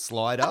cool little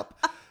slide up,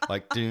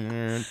 like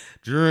and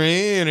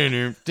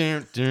it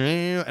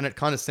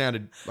kind of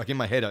sounded like in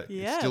my head it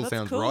still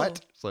sounds cool.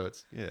 Right. So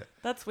it's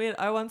That's weird.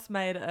 I once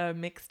made a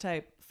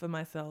mixtape for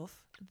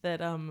myself that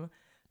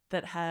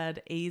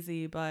had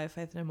Easy by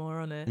Faith No More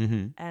on it.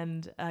 Mm-hmm.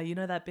 And you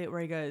know that bit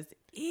where he goes,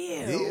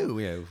 ew.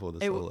 Yeah, before the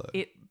solo.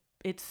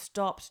 It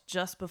stopped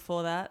just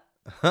before that.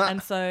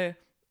 And so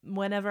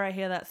whenever I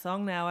hear that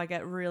song now, I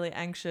get really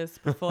anxious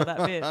before that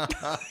bit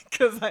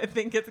because I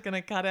think it's going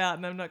to cut out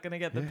and I'm not going to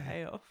get the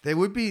payoff. There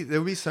would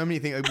be so many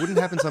things. It wouldn't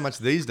happen so much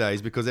these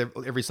days because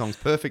every song's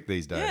perfect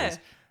these days. Yeah.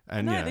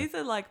 And, these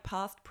are like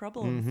past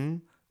problems. Mm-hmm.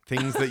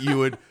 Things that you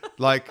would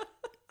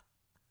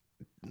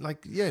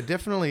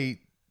definitely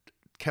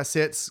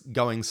cassettes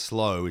going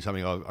slow is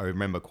something I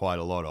remember quite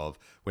a lot of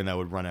when they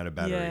would run out of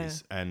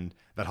batteries, and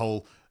that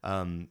whole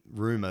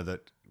rumor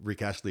that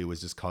Rick Astley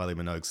was just Kylie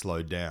Minogue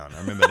slowed down.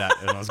 I remember that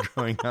when I was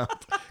growing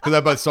up because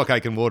they're both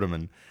Stockake and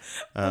Waterman.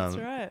 That's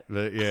right.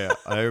 But yeah,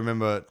 I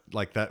remember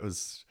like that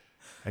was,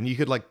 and you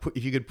could like put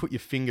your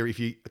finger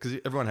because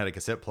everyone had a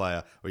cassette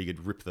player, or you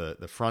could rip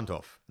the front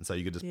off, and so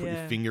you could just put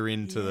your finger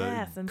into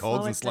the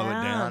cogs and slow it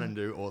down and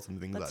do awesome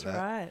things like that. That's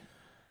right.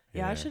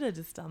 Yeah, I should have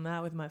just done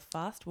that with my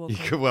fast walk.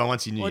 Well,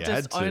 once you knew you had to.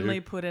 Or just only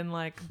put in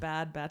like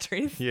bad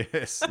batteries.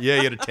 Yes. Yeah,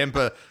 you had to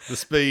temper the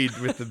speed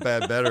with the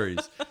bad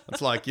batteries.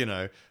 It's like,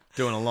 doing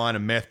a line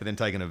of meth but then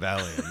taking a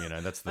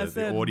Valium, that's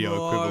the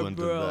audio equivalent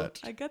of that.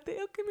 I got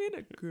the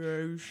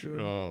communication.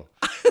 Oh,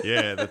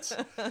 yeah,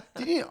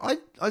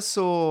 I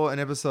saw an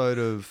episode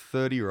of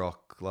 30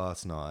 Rock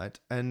last night,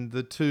 and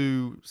the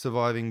two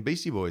surviving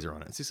Beastie Boys are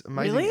on it. It's just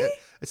amazing. Really?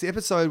 It's the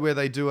episode where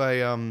they do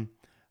a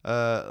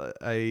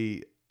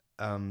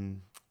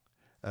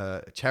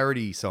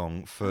charity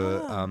song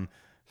for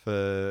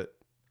Mr.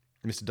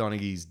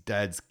 Donaghy's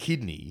dad's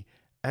kidney,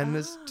 and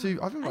there's two.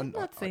 I've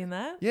not seen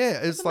that.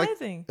 Yeah, it's like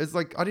amazing. It's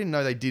like I didn't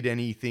know they did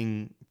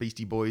anything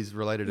Beastie Boys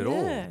related at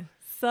all.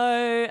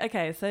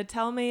 So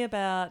tell me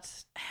about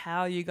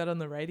how you got on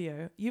the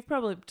radio. You've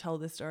probably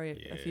told this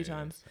story a few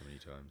times. So many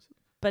times.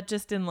 But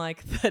just in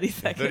like 30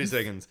 seconds. 30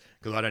 seconds,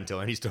 because I don't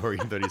tell any story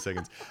in 30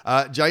 seconds.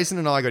 Jason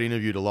and I got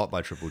interviewed a lot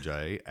by Triple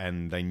J,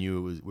 and they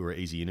knew we were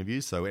easy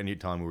interviews. So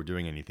anytime we were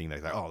doing anything,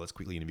 they'd say, let's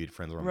quickly interview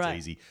Friends Around. It's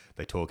easy.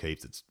 They talk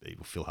heaps. It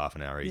will fill half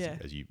an hour easy,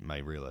 as you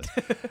may realize.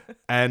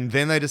 And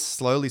then they just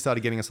slowly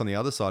started getting us on the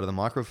other side of the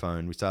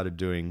microphone. We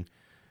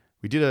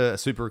did a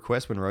super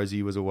request when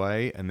Rosie was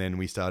away, and then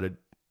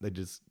they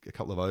did a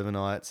couple of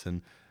overnights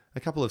and a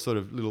couple of sort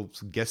of little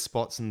guest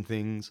spots and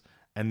things.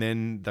 And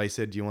then they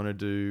said, do you want to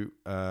do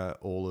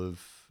all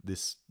of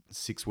this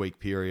 6-week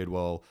period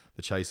while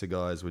the Chaser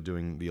guys were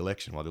doing the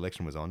election? While the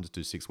election was on, just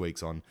do 6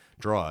 weeks on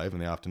Drive in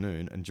the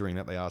afternoon. And during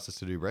that, they asked us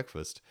to do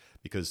breakfast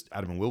because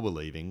Adam and Will were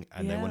leaving,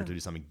 and they wanted to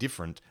do something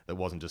different that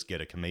wasn't just get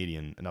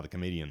another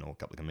comedian or a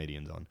couple of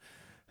comedians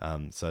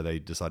on. So they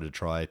decided to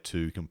try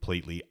two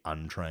completely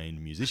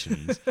untrained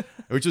musicians,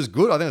 which was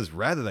good. I think it was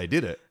rad that they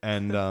did it.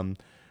 And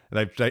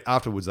They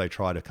afterwards they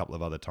tried a couple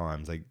of other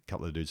times. A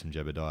couple of dudes from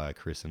Jebediah,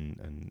 Chris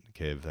and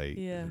Kev,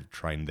 they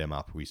trained them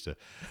up. We used to,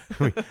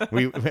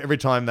 we every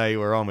time they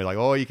were on, we're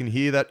like, you can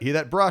hear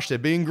that brush. They're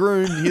being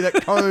groomed. You hear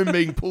that comb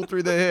being pulled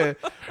through their hair.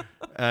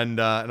 And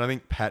I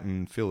think Pat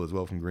and Phil as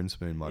well from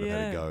Grinspoon might have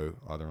had a go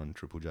either on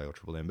Triple J or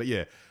Triple M. But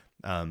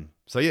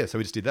so we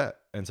just did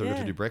that, and so we got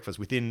to do breakfast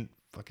within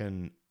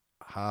fucking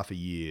half a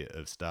year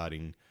of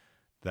starting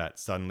that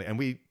suddenly, and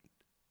we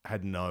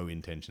had no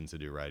intentions to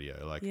do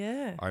radio.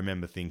 I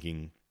remember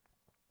thinking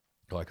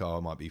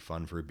it might be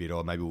fun for a bit,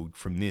 or maybe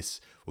from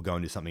this we'll go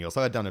and do something else.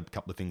 I had done a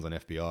couple of things on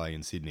FBI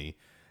in Sydney,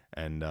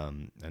 and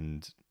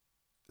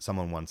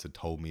someone once had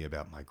told me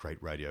about my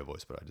great radio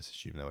voice, but I just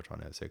assumed they were trying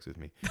to have sex with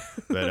me.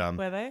 But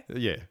were they?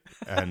 Yeah,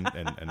 and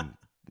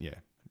yeah,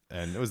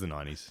 and it was the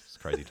 90s. It's a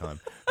crazy time.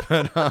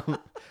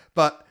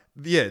 But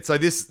yeah, so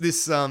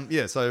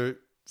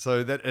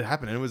so that it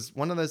happened, and it was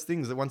one of those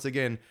things that once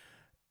again,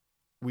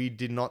 we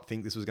did not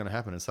think this was going to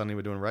happen, and suddenly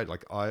we're doing radio.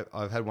 Like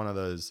I've had one of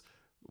those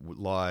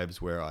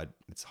lives where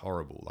it's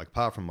horrible. Like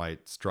apart from my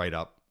straight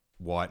up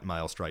white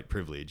male straight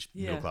privilege,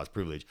 middle class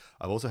privilege,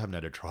 I've also haven't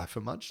had to try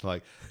for much.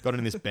 Like got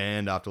in this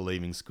band after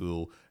leaving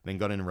school, then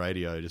got in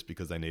radio just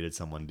because they needed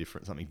something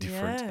different,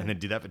 and then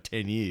did that for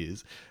 10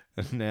 years.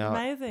 And now,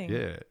 amazing.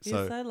 Yeah,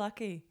 you're so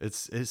lucky.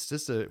 It's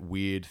just a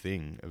weird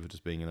thing of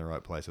just being in the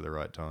right place at the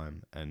right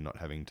time and not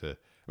having to.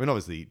 I mean,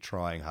 obviously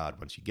trying hard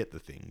once you get the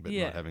thing, but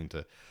not having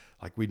to.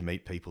 Like we'd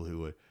meet people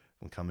who would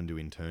come and do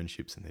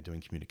internships, and they're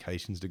doing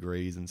communications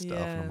degrees and stuff,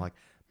 and I'm like,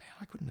 man,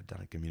 I couldn't have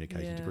done a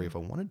communications degree if I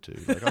wanted to.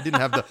 Like I didn't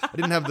have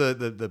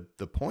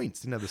the points,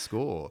 didn't have the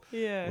score.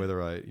 Yeah.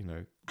 Whether I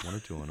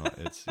wanted to or not,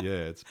 it's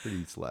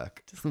pretty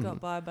slack. Just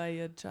got by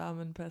your charm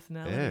and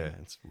personality. Yeah,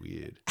 it's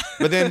weird.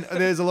 But then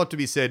there's a lot to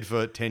be said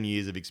for 10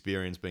 years of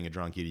experience being a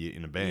drunk idiot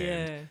in a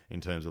band in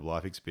terms of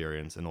life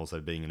experience, and also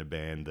being in a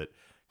band that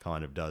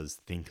kind of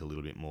does think a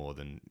little bit more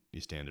than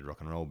your standard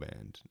rock and roll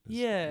band.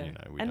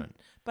 Don't.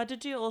 But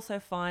did you also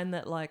find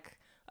that, like,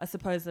 I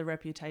suppose the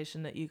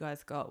reputation that you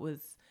guys got was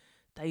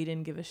that you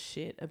didn't give a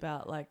shit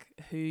about like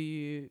who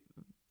you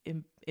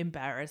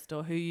embarrassed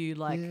or who you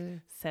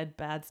said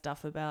bad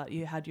stuff about?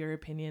 You had your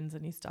opinions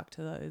and you stuck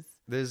to those.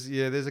 There's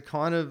a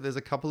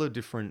couple of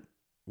different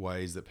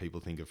ways that people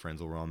think of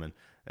Frenzal Rhomb,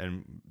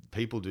 and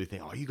people do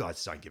think, you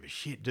guys don't give a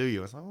shit, do you?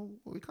 I was like,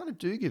 we kind of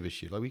do give a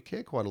shit. Like we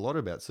care quite a lot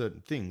about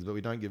certain things, but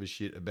we don't give a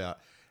shit about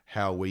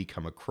how we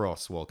come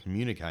across while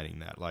communicating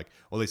that. Like,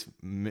 or at least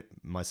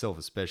myself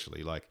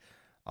especially, like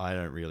I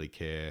don't really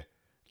care.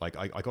 Like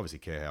I obviously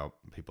care how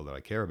people that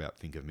I care about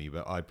think of me,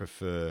 but I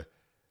prefer,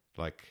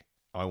 like,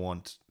 I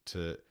want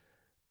to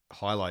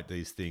highlight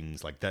these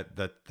things, like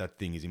that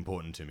thing is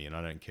important to me, and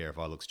I don't care if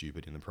I look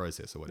stupid in the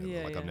process or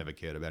whatever. I've never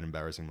cared about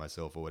embarrassing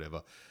myself or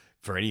whatever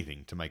for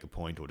anything, to make a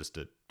point or just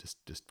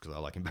because I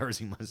like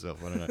embarrassing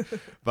myself. I don't know.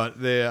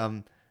 But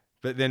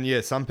But then,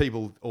 yeah, some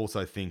people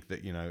also think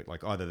that,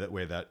 like either that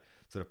we're that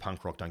sort of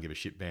punk rock don't give a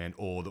shit band,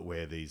 or that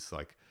we're these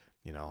like,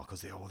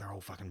 because they're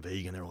all fucking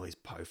vegan. They're all these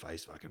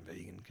po-faced fucking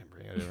vegan.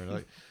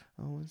 Like,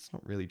 oh, it's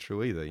not really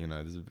true either.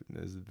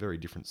 There's very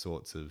different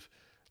sorts of,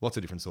 lots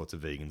of different sorts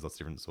of vegans, lots of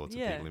different sorts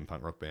of people in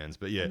punk rock bands.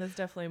 But yeah, and there's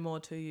definitely more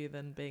to you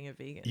than being a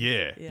vegan.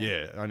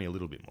 Yeah, only a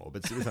little bit more.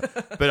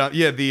 But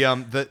yeah,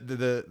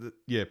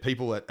 the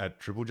people at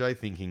Triple J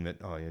thinking that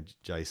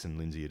Jason,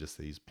 Lindsay are just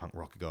these punk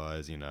rock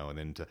guys, and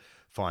then to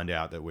find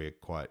out that we're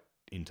quite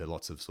into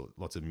lots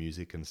of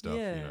music and stuff,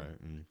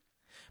 And,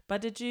 but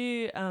did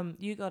you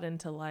you got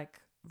into like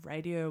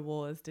Radio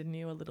Wars, didn't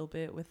you, a little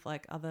bit with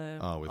like other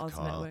with Oz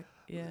Kyle. Network?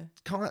 Yeah.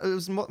 It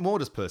was more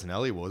just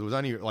personality wars. It was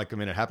only like,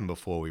 it happened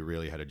before we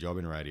really had a job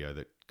in radio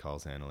that Kyle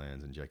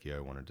Sandilands and Jackie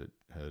O wanted to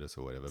hurt us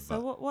or whatever.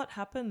 So but what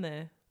happened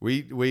there?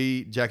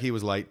 Jackie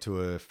was late to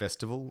a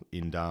festival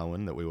in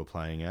Darwin that we were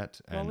playing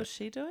at. And what was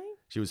she doing?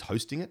 she was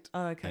hosting it.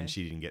 Oh, okay. And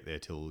she didn't get there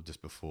till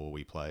just before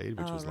we played,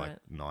 which was like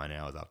 9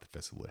 hours after the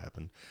festival had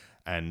happened.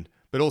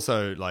 But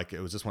also, like, it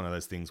was just one of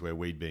those things where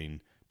we'd been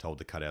told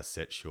to cut our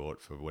set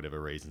short for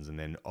whatever reasons, and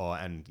then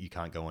and you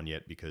can't go on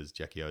yet because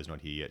Jackie O's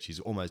not here yet. She's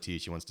almost here.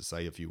 She wants to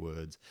say a few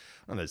words.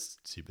 One of those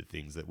stupid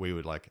things that we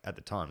would like at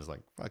the time. It's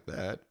like, fuck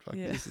that. Fuck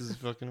this is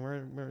fucking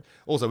where.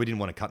 Also, we didn't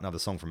want to cut another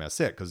song from our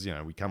set because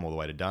we come all the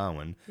way to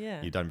Darwin.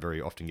 Yeah. You don't very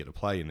often get to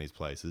play in these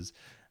places,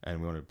 and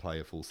we wanted to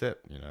play a full set.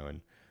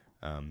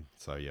 And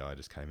so yeah, I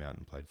just came out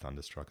and played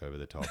Thunderstruck over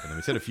the top, and then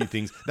we said a few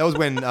things. That was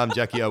when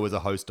Jackie O was a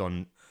host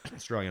on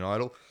Australian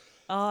Idol.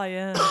 Oh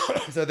yeah.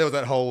 So there was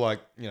that whole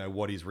like,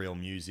 what is real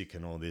music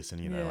and all this,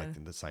 and like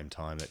at the same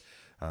time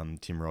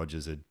that Tim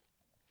Rogers had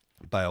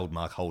bailed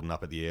Mark Holden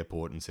up at the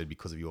airport and said,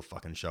 because of your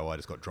fucking show, I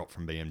just got dropped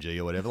from BMG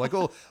or whatever. Like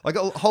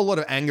a whole lot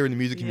of anger in the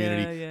music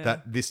community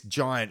that this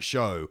giant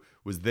show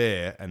was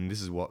there, and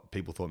this is what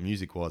people thought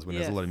music was. When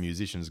there's a lot of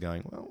musicians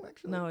going, well,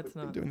 actually, no, it's we've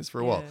been not doing this for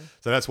a while.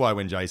 So that's why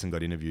when Jason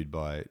got interviewed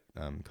by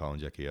Kyle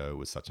and Jackie O, it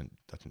was such an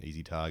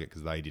easy target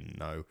because they didn't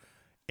know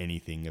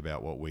anything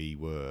about what we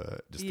were,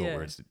 just thought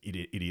we're just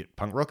idiot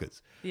punk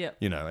rockers. Yeah.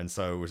 And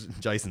so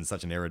Jason's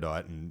such an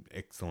erudite and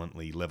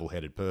excellently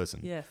level-headed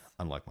person. Yes.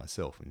 Unlike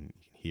myself. And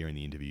you can hear in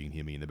the interview, you can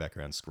hear me in the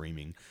background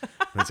screaming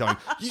and saying,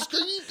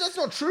 that's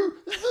not true.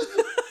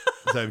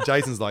 So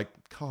Jason's like,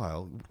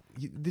 Kyle,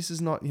 this is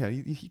not,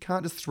 you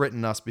can't just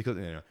threaten us because,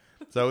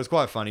 So it was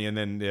quite funny. And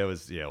then there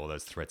was, all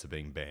those threats of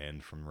being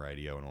banned from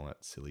radio and all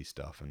that silly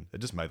stuff. And it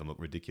just made them look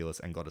ridiculous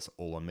and got us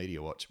all on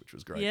Media Watch, which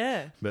was great.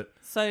 Yeah. But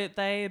so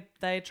they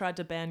tried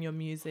to ban your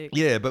music.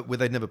 Yeah, but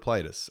they'd never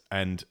played us.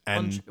 And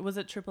was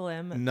it Triple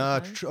M? No,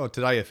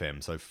 Today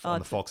FM. So on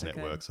the Fox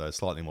network. So a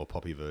slightly more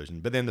poppy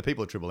version. But then the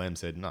people at Triple M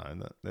said, no,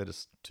 they're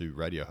just two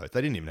radio hosts.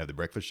 They didn't even have the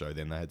breakfast show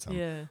then. They had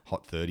some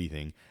Hot 30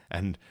 thing.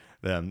 And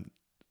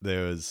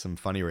there was some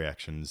funny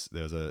reactions.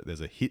 There's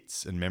a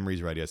hits and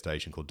memories radio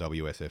station called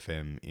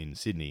WSFM in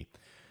Sydney.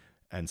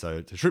 And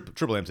so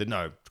Triple M said,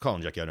 no, Kyle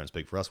and Jackie O don't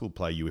speak for us. We'll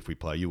play you if we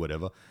play you,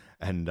 whatever.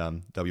 And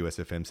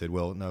WSFM said,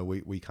 well, no,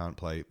 we can't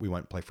play. We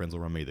won't play Frenzal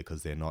Rhomb either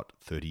because they're not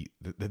 30.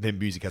 Their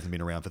music hasn't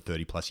been around for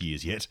 30 plus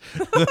years yet.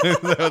 They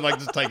were like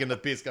just taking the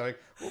piss going,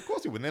 well, of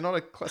course we wouldn't. They're not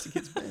a classic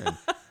hits band.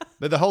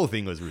 But the whole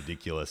thing was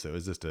ridiculous. It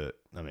was just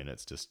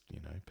it's just,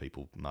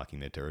 people marking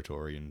their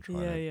territory and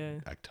trying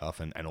to act tough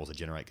and also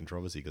generate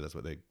controversy because that's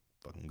what they're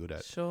fucking good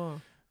at. Sure.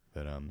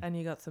 But and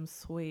you got some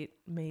sweet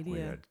media. We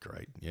had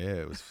great. Yeah,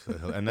 it was.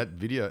 And that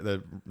video,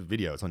 the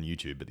video, it's on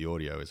YouTube, but the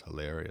audio is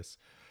hilarious.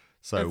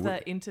 So is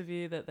that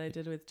interview that they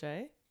did with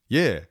Jay?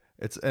 Yeah,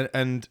 it's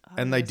and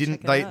they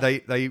didn't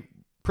they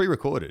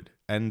pre-recorded,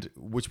 and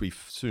which we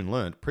soon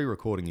learned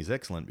pre-recording is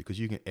excellent because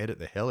you can edit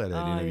the hell out of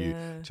that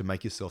interview to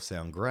make yourself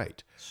sound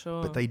great.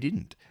 Sure. But they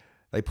didn't.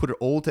 They put it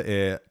all to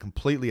air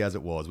completely as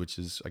it was, which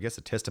is, I guess,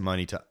 a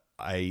testimony to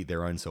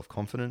their own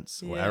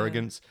self-confidence or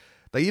arrogance.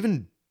 They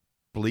even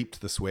bleeped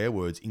the swear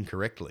words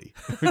incorrectly,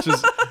 which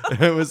is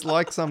it was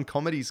like some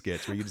comedy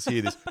sketch where you just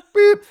hear this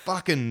beep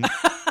fucking.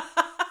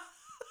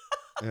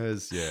 It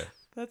was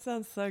That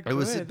sounds so good. It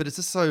was, but it's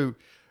just so.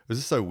 It was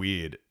just so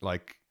weird.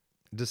 Like,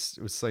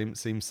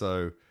 seems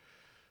so.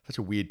 Such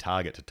a weird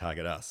target to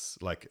target us.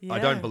 Like, I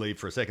don't believe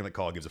for a second that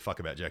Kyle gives a fuck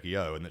about Jackie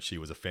O and that she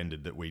was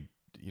offended that we,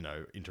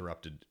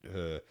 interrupted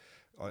her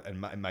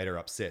and made her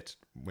upset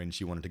when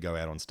she wanted to go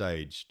out on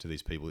stage to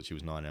these people that she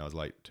was 9 hours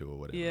late to or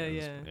whatever.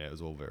 It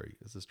was all very.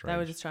 It's just strange. They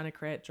were just trying to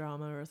create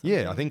drama or something.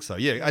 Yeah, I think so.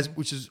 Yeah,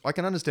 which is I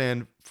can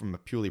understand from a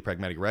purely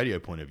pragmatic radio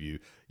point of view.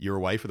 You're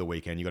away for the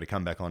weekend. You got to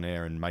come back on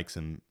air and make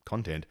some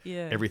content.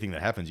 Yeah. Everything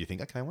that happens, you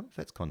think, okay, I wonder if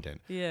that's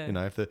content. Yeah.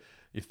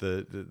 If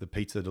the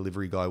pizza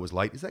delivery guy was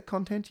late, is that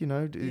content?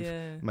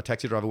 If my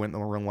taxi driver went the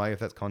wrong way, if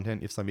that's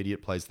content. If some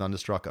idiot plays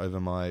Thunderstruck over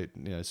my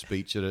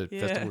speech at a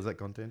festival, is that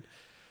content?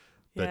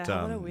 But,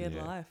 what a weird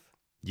life.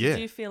 Yeah. Did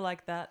you feel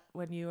like that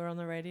when you were on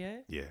the radio?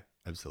 Yeah,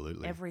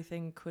 absolutely.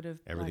 Everything could have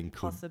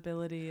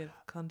possibility of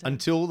content.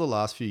 Until the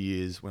last few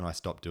years when I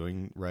stopped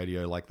doing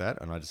radio like that,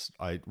 and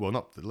when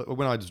I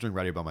was doing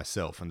radio by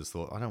myself and just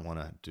thought, I don't want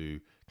to do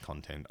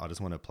content. I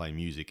just want to play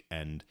music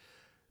and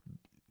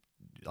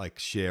like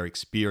share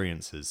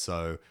experiences.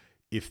 So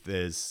if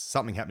there's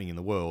something happening in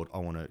the world, I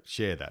want to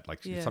share that.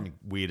 Like if something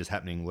weird is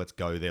happening, let's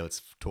go there.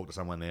 Let's talk to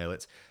someone there.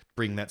 Let's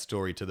bring that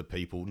story to the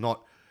people.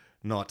 Not,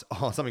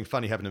 oh, something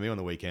funny happened to me on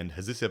the weekend.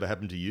 Has this ever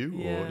happened to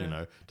you?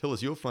 Or, tell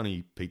us your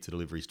funny pizza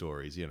delivery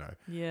stories,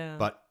 Yeah.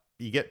 But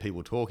you get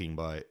people talking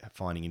by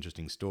finding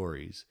interesting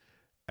stories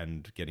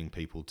and getting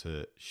people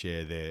to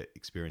share their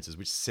experiences,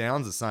 which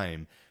sounds the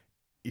same.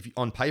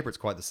 On paper, it's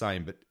quite the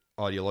same, but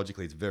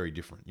ideologically, it's very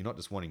different. You're not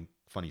just wanting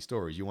funny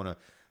stories. You want to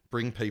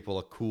bring people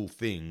a cool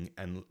thing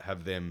and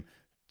have them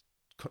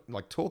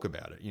like talk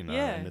about it,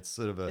 Yeah. And it's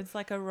sort of it's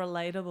like a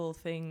relatable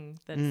thing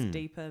that's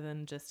deeper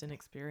than just an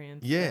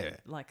experience. Yeah.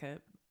 Like a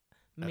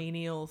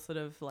menial sort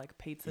of like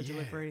pizza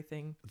delivery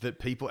thing. That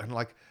people, and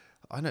like,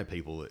 I know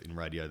people in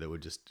radio that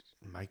would just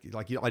make,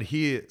 like, I'd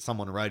hear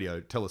someone on radio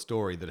tell a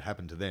story that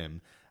happened to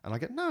them, and I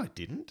go, no, it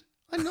didn't.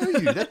 I know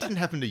you. That didn't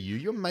happen to you.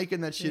 You're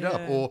making that shit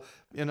up. Or,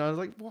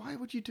 like, why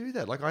would you do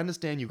that? Like, I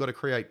understand you've got to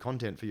create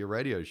content for your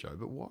radio show,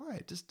 but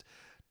why? Just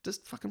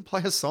fucking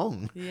play a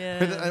song.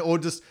 Yeah. Or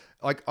just,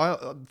 like,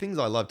 things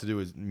I love to do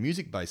is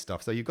music-based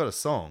stuff. So you've got a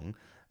song,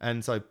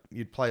 and so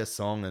you'd play a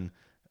song,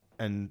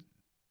 and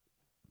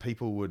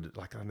people would,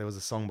 like, there was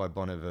a song by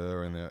Bon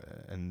Iver,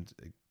 and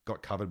it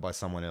got covered by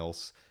someone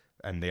else,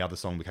 and the other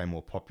song became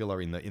more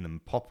popular in the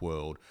pop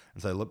world.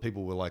 And so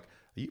people were like,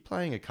 are you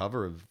playing a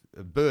cover of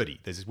Birdie?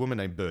 There's this woman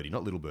named Birdie,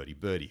 not Little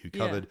Birdie, who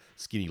covered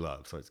Skinny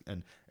Love. So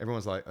and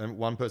everyone's like, and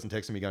one person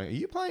texted me going, are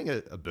you playing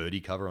a Birdie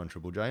cover on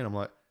Triple J? And I'm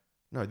like,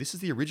 no, this is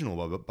the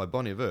original by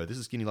Bon Iver. This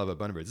is Skinny Love by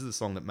Bon Iver. This is the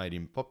song that made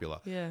him popular.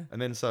 Yeah.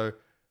 And then so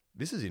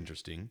this is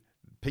interesting.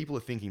 People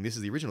are thinking this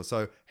is the original.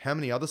 So how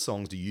many other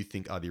songs do you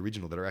think are the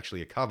original that are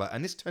actually a cover?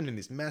 And this turned into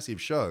this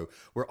massive show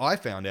where I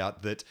found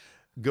out that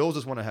Girls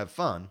Just Want to Have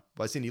Fun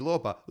by Cyndi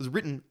Lauper was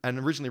written and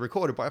originally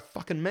recorded by a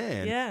fucking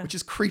man, which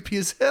is creepy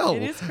as hell.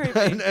 It is creepy.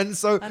 and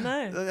so I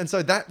know. And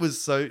so that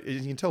was you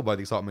can tell by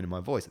the excitement in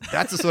my voice.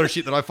 That's the sort of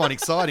shit that I find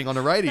exciting on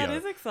the radio. That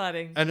is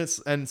exciting.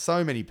 And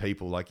so many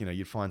people, like,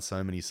 you'd find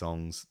so many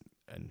songs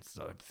and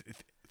so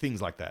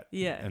things like that.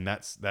 Yeah. And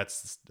that's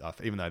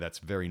stuff, even though that's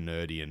very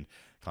nerdy and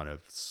kind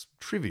of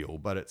trivial,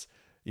 but it's,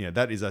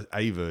 that is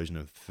a version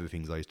of the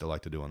things I used to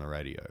like to do on the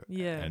radio.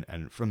 Yeah.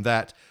 And from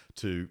that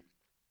to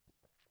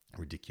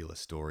ridiculous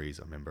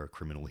stories. I remember a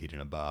criminal hid in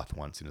a bath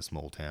once in a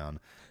small town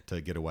to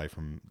get away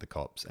from the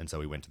cops, and so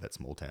we went to that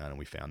small town and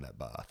we found that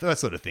bath. That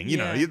sort of thing,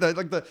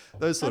 like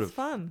those sort of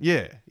fun.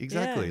 Yeah,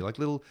 exactly. Yeah. Like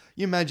little.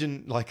 You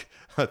imagine like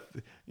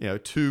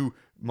two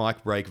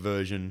mic break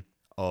version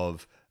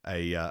of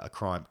a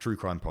true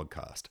crime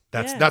podcast.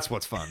 That's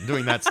what's fun,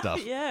 doing that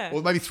stuff. Yeah.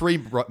 Or maybe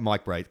 3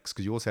 mic breaks,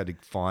 because you also had to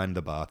find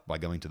the bath by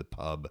going to the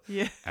pub.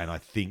 Yeah. And I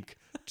think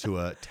to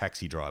a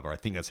taxi driver. I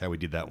think that's how we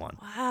did that one.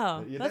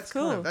 Wow. That's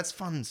cool. That's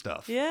fun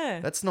stuff. Yeah.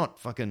 That's not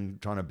fucking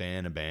trying to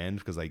ban a band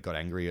because they got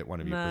angry at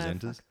one of your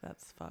presenters.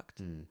 That's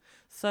fucked.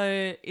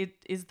 So it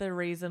is the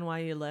reason why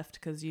you left,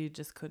 because you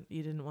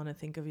didn't want to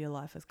think of your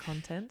life as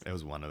content. That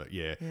was one of it.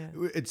 Yeah.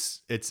 It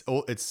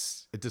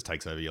just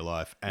takes over your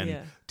life, and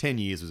 10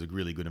 years was a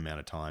really good amount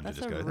of time That's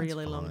to just a go.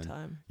 really that's long fine.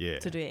 time. Yeah.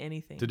 To do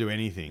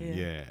anything.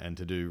 Yeah. And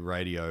to do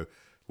radio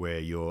where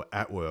you're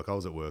at work. I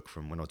was at work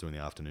from when I was doing the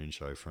afternoon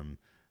show from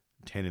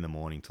 10 in the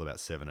morning till about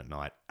 7 at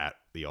night at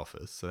the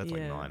office. So that's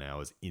like 9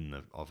 hours in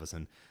the office,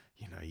 and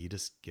you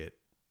just get.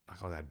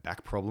 I had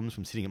back problems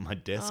from sitting at my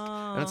desk,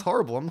 and it's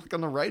horrible. I'm like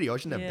on the radio. I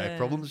shouldn't have back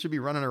problems. I should be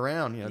running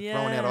around, throwing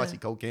out icy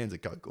cold cans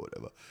of Coke or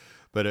whatever.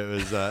 But it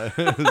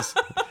was,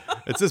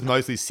 it's just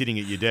mostly sitting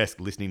at your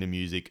desk, listening to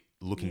music,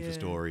 looking for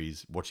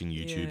stories, watching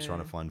YouTube, trying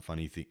to find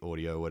funny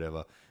audio or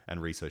whatever,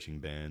 and researching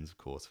bands, of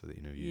course, for the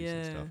interviews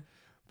and stuff.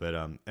 But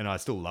and I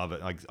still love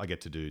it. I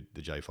get to do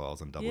the J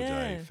Files on Double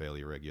J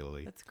fairly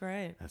regularly. That's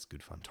great. That's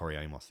good fun. Tori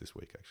Amos this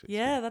week, actually.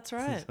 Yeah, that's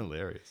right. It's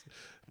hilarious.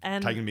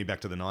 And taking me back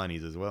to the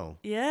 90s as well.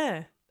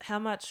 Yeah. How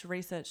much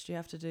research do you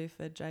have to do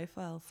for J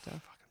File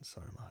stuff? Fucking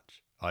so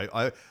much.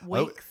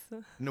 Weeks.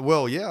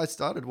 I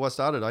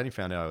started. I only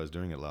found out I was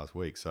doing it last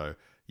week. So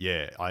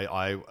yeah,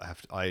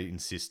 I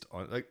insist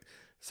on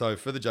so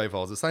for the J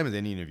Files, the same as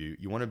any interview,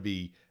 you want to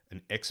be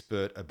an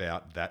expert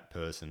about that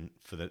person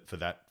for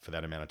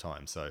that amount of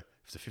time. So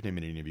if it's a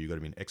 15-minute interview, you've got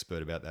to be an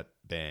expert about that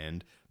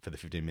band for the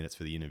 15 minutes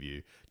for the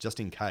interview, just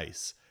in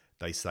case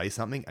they say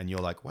something and you're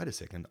like, wait a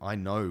second, I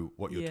know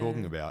what you're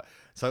talking about.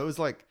 So it was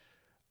like,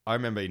 I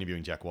remember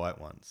interviewing Jack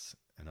White once,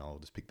 and I'll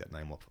just pick that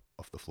name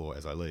off the floor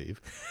as I leave.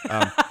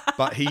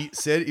 But he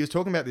said he was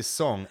talking about this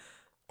song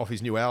off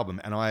his new album,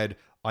 and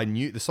I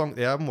knew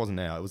the album wasn't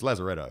out. It was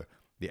Lazaretto.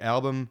 The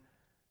album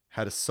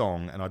had a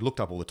song, and I'd looked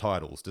up all the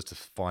titles just to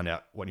find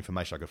out what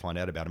information I could find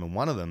out about him. And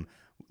one of them,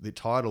 the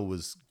title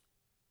was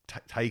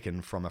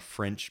taken from a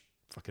French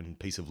fucking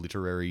piece of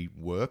literary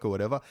work or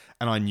whatever.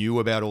 And I knew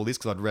about all this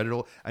because I'd read it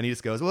all. And he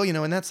just goes, well,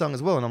 in that song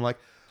as well. And I'm like,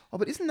 oh,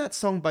 but isn't that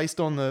song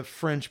based on the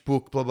French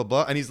book, blah, blah,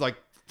 blah? And he's like,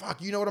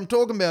 fuck, you know what I'm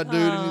talking about, dude.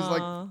 And he's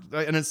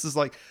like, and it's just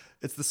like,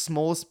 it's the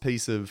smallest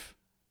piece of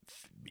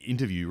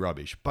interview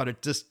rubbish, but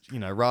it just,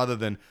 rather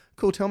than,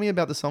 cool, tell me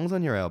about the songs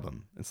on your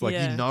album. It's like,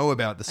 Yeah. you know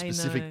about the I know.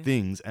 specific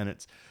things, and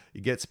it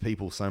gets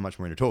people so much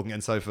more into talking.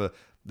 And so for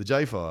the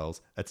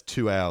J-Files, it's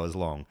 2 hours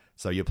long.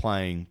 So you're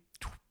playing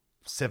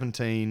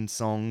 17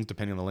 songs,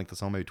 depending on the length of the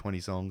song, maybe 20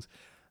 songs,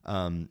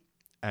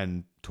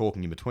 and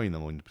talking in between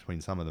them or in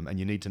between some of them. And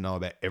you need to know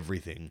about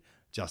everything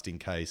just in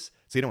case.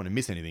 So you don't want to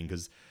miss anything,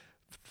 because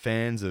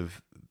fans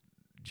of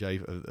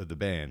the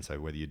band, so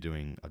whether you're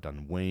doing, I've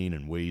done Ween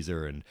and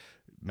Weezer and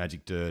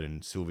Magic Dirt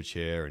and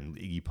Silverchair and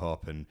Iggy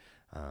Pop and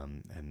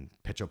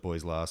Pet Shop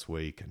Boys last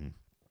week and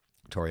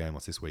Tori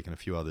Amos this week and a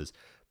few others.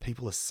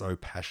 People are so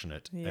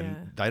passionate,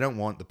 and they don't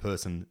want the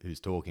person who's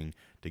talking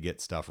to get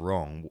stuff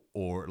wrong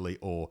or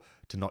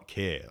to not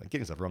care. Like,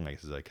 getting stuff wrong, I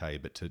guess, is okay,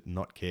 but to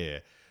not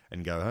care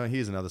and go, oh,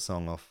 here's another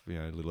song off,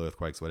 Little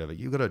Earthquakes, whatever.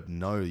 You've got to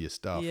know your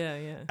stuff,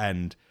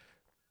 and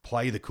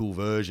play the cool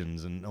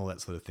versions and all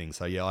that sort of thing.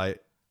 So I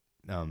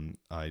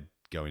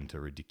go into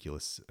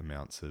ridiculous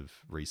amounts of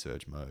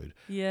research mode.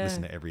 Yeah.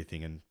 Listen to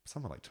everything. And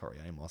someone like Tori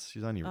Amos,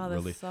 she's only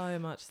there's so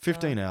much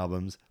 15 stuff.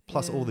 albums,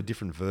 plus all the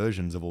different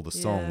versions of all the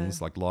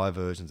songs, like live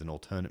versions and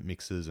alternate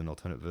mixes and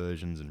alternate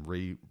versions and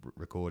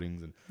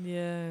re-recordings.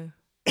 And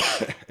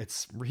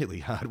it's really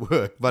hard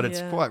work, but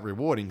it's quite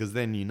rewarding, because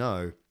then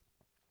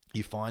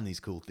you find these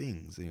cool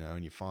things,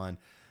 and you find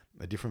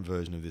a different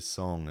version of this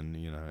song, and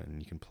and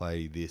you can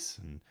play this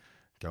and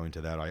go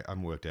into that. I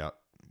haven't worked out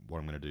what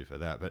I'm going to do for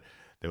that, but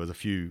there was a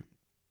few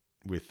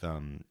with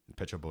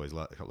Pet Shop Boys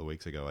a couple of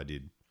weeks ago. I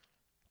did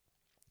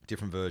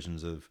different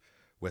versions of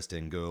West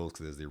End Girls,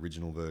 because there's the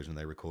original version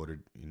they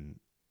recorded in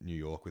New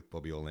York with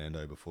Bobby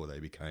Orlando before they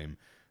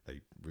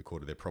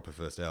recorded their proper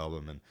first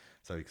album, and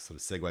so you sort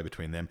of segue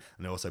between them.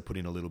 And they also put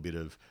in a little bit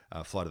of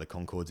Flight of the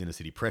Conchords' Inner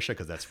City Pressure,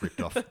 because that's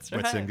ripped off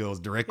West End Girls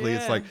directly.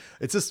 It's like,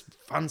 it's just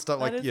fun stuff.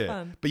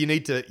 Fun. But you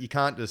need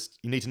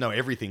to know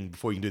everything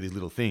before you can do these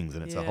little things,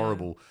 and it's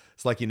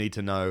it's like you need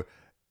to know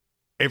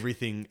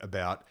everything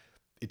about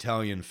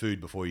Italian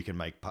food before you can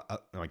make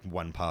like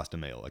one pasta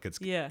meal. Like, it's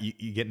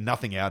you get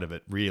nothing out of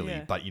it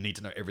really, but you need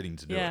to know everything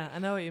to do it. Yeah, I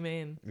know what you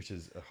mean. Which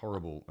is a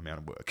horrible amount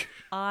of work.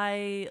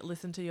 I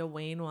listened to your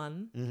Ween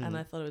one, and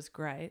I thought it was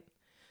great,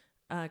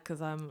 because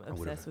I'm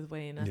obsessed with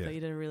Ween. I thought you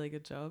did a really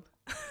good job.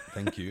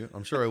 Thank you.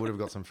 I'm sure I would have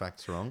got some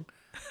facts wrong.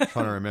 I'm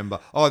trying to remember.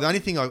 Oh, the only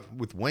thing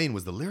with Ween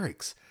was the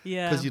lyrics.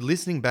 Yeah. Because you're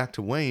listening back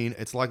to Ween,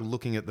 it's like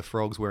looking at the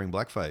frogs wearing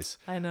blackface.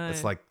 I know.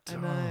 It's like,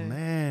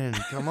 man,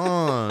 come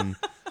on.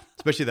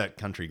 Especially that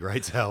Country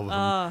Greats album.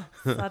 Oh,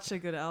 such a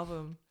good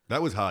album.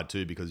 That was hard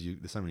too, because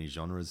there's so many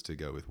genres to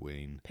go with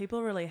Ween.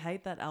 People really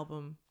hate that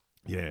album.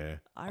 Yeah.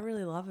 I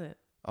really love it.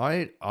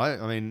 I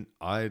mean,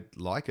 I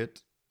like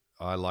it.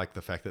 I like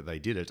the fact that they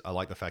did it. I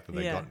like the fact that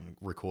they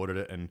recorded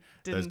it, and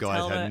those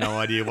guys had no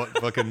idea what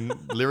fucking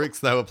lyrics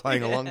they were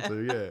playing along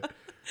to. Yeah.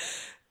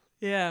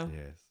 Yeah.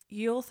 Yes.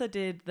 You also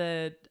did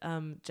the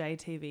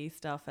JTV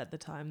stuff at the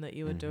time that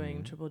you were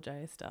doing Triple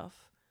J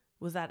stuff.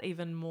 Was that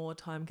even more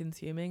time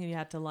consuming, and you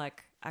had to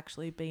like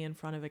actually be in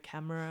front of a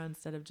camera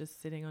instead of just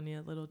sitting on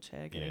your little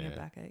chair getting a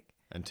backache?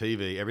 And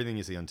TV, everything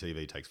you see on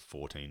TV takes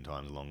 14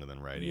 times longer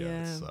than radio.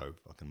 Yeah. It's so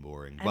fucking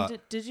boring. And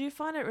did you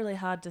find it really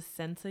hard to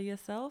censor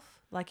yourself?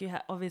 Like, you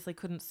obviously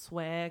couldn't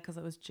swear because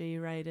it was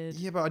G-rated.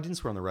 Yeah, but I didn't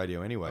swear on the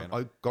radio anyway.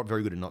 I got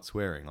very good at not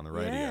swearing on the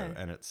radio,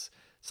 and it's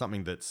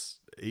something that's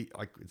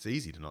it's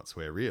easy to not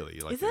swear, really.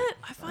 Like, is it?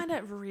 I find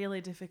it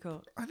really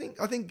difficult. I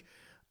think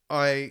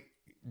I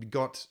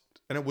got...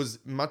 And it was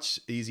much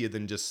easier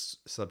than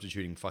just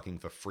substituting fucking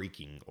for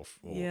freaking, or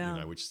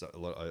which a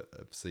lot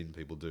I've seen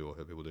people do or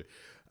heard people do.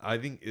 I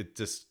think it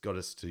just got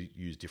us to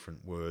use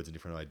different words and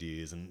different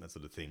ideas and that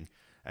sort of thing,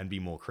 and be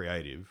more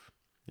creative.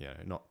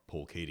 Not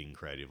Paul Keating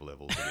creative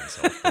levels of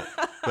insult,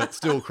 but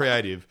still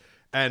creative.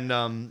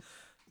 And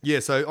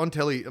so on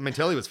telly, I mean,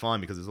 telly was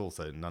fine because there's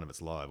also none of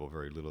it's live, or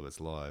very little of it's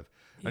live.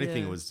 Only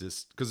thing was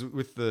just because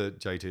with the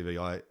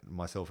JTV,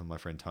 myself and my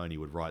friend Tony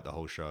would write the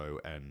whole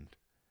show and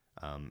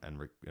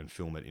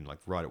film it in, like,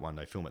 write it one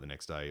day, film it the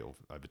next day, or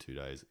over 2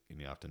 days in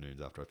the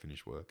afternoons after I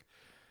finished work,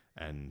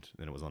 and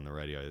then it was on the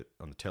radio,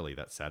 on the telly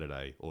that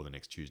Saturday or the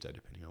next Tuesday,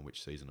 depending on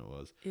which season it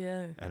was.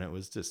 Yeah. And it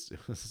was just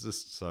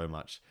so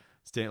much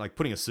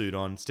putting a suit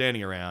on,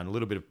 standing around, a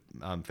little bit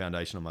of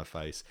foundation on my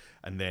face,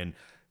 and then,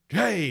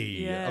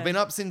 hey, I've been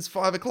up since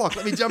 5 o'clock.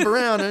 Let me jump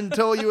around and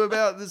tell you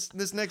about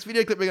this next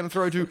video clip we're going to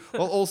throw to,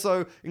 while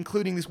also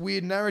including this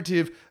weird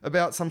narrative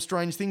about some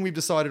strange thing we've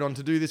decided on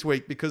to do this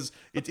week because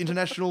it's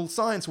International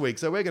Science Week.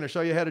 So we're going to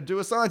show you how to do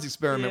a science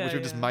experiment, which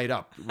we've just made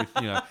up with,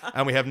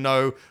 and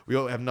we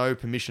all have no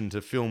permission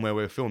to film where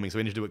we're filming. So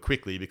we need to do it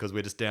quickly because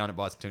we're just down at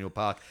Bicentennial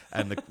Park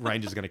and the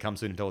rangers are going to come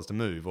soon and tell us to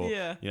move. Or,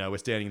 we're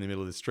standing in the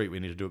middle of the street. We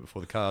need to do it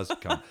before the cars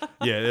come.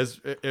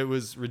 It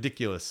was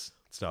ridiculous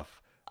stuff.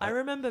 I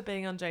remember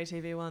being on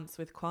JTV once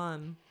with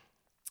Kwan,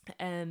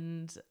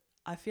 and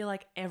I feel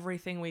like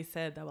everything we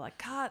said, they were like,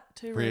 cut,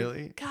 too rude.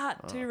 Really?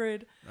 Cut, too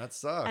rude. That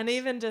sucks. And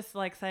even just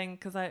like saying,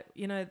 because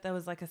there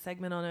was like a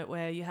segment on it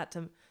where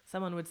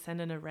someone would send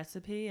in a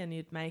recipe and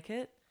you'd make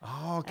it.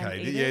 Oh, and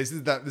okay. eat Yeah, it. this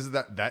is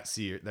that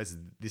series.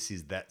 This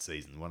is that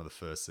season, one of the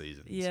first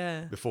seasons.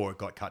 Yeah. Before it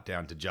got cut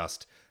down to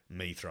just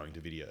me throwing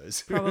to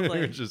videos.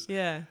 Probably. Which is,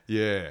 yeah.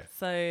 yeah.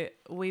 So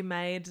we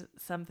made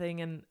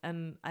something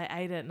and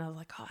I ate it and I was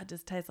like, oh, it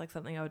just tastes like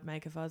something I would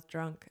make if I was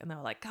drunk. And they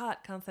were like,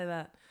 can't say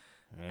that.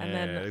 And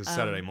then, it was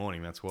Saturday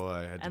morning. That's why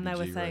I had to And be they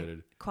were G-rated.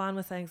 saying, Quan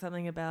was saying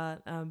something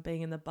about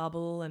being in the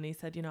bubble, and he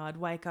said, I'd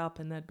wake up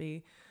and there'd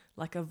be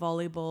like a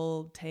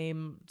volleyball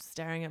team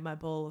staring at my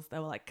balls. They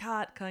were like,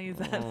 can't use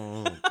that.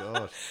 Oh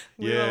gosh.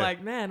 We were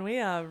like, man, we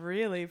are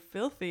really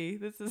filthy.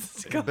 This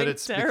is going but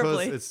it's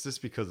terribly. because it's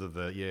just because of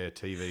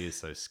TV is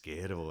so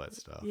scared of all that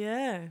stuff.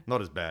 Yeah.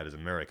 Not as bad as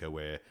America,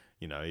 where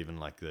even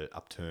like the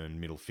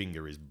upturned middle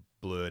finger is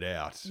blurred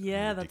out.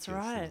 Yeah, that's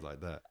Ridiculous right. things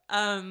like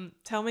that.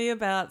 Tell me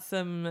about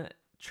some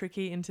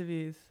tricky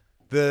interviews.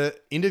 The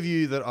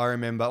interview that I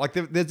remember, like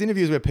there's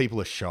interviews where people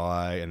are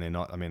shy and they're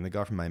not. I mean, the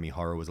guy from Mamie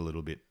Horror was a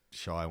little bit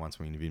shy once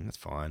we interviewed him. That's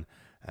fine.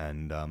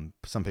 And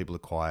some people are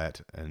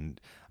quiet. And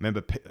I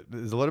remember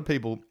there's a lot of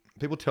people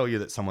tell you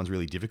that someone's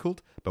really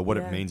difficult, but what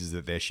it means is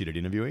that they're shit at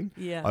interviewing.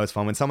 Yeah. I was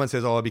fine when someone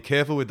says, "Oh, be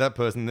careful with that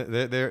person.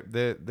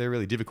 They're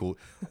really difficult."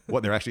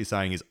 What they're actually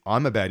saying is,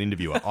 "I'm a bad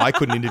interviewer. I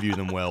couldn't interview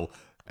them well."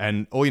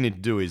 And all you need to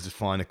do is just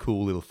find a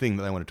cool little thing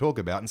that they want to talk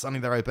about and suddenly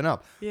they open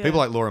up. Yeah. People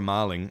like Laura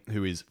Marling,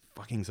 who is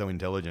fucking so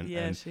intelligent. Yeah,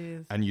 and, she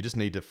is. And you just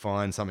need to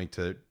find something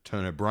to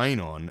turn her brain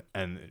on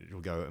and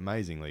it'll go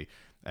amazingly.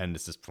 And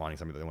it's just finding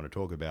something that they want to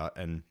talk about.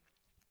 And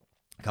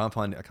I can't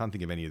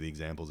think of any of the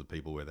examples of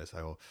people where they say,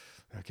 "Oh,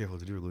 careful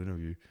to do a little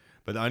interview."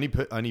 But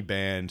the only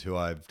band who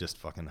I've just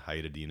fucking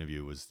hated the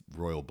interview was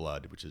Royal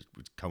Blood, which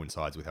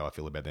coincides with how I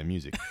feel about their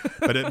music.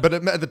 but at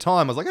the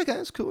time, I was like, okay,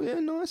 that's cool, yeah,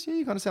 nice, yeah,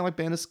 you kind of sound like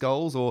Band of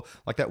Skulls or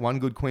like that one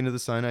good Queen of the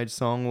Stone Age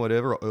song or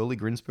whatever, or Early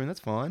Grinspoon,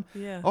 that's fine.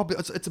 Yeah. Oh,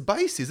 but it's a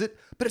bass, is it?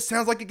 But it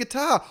sounds like a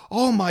guitar.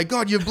 Oh my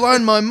God, you've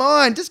blown my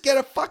mind. Just get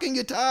a fucking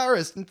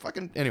guitarist and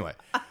fucking... Anyway.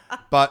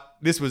 But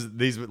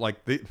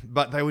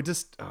but they were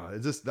just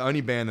the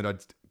only band that I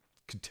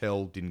could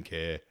tell didn't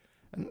care.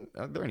 And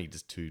they're only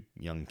just two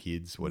young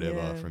kids,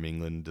 whatever, from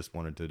England, just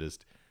wanted to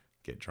just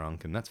get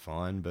drunk, and that's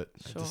fine. But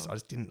Sure. I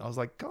just didn't. I was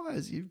like,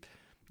 guys, you've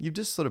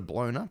just sort of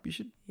blown up. You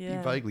should be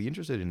vaguely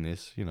interested in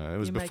this. It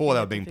was You're before they making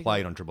were it being difficult.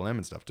 played on Triple M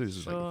and stuff too. This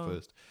is like Sure. the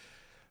first.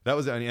 That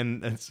was the only,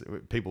 and it's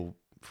people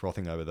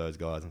frothing over those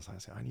guys and saying,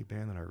 "It's the only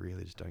band that I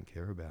really just don't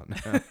care about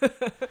now."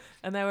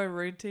 And they were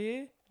rude to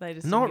you? They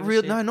just Not didn't give a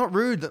real. shit? No, not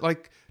rude. That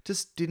like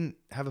just didn't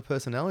have a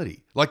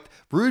personality. Like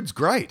Rude's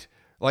great.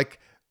 Like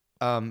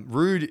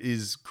Rude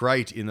is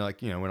great in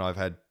like when I've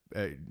had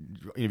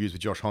interviews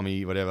with Josh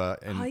Homme, whatever.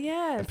 And Oh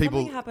yeah, and people,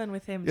 something happened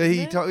with him. Yeah,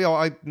 didn't it?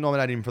 I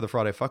nominated him for the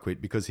Friday Fuckwit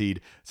because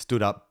he'd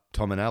stood up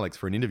Tom and Alex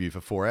for an interview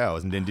for 4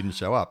 hours and then didn't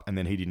show up, and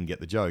then he didn't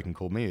get the joke and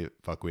called me a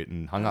fuckwit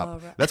and hung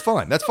up. Right. That's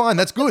fine. That's fine.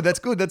 That's good. That's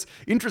good. That's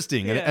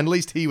interesting. And Yeah. at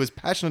least he was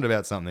passionate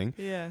about something.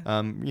 Yeah.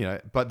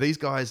 But these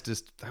guys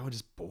they were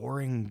just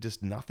boring,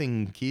 just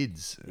nothing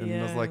kids. And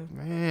I was Yeah. like,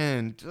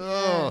 man,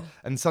 oh.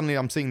 And suddenly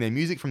I'm seeing their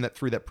music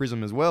through that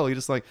prism as well. You're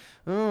just like,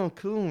 oh,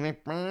 cool.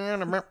 Like,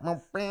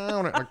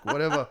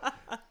 whatever.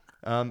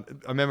 I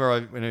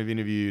remember when I've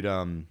interviewed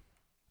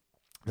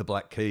the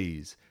Black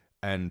Keys,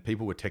 and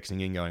people were texting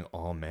in going,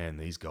 "Oh man,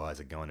 these guys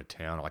are going to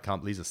town.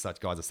 These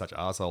guys are such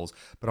assholes."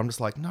 But I'm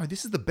just like, no,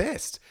 this is the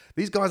best.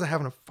 These guys are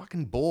having a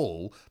fucking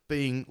ball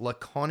being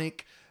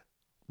laconic,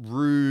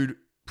 rude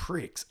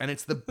pricks, and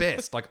it's the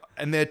best.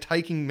 And they're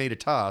taking me to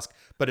task,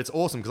 but it's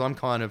awesome because I'm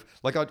kind of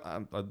like,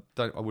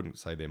 I wouldn't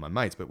say they're my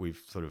mates, but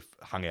we've sort of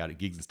hung out at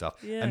gigs and stuff,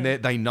 Yeah. and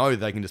they know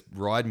they can just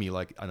ride me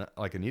like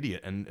an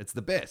idiot, and it's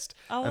the best.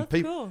 Oh, and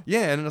that's cool.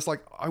 Yeah, and it's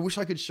like, I wish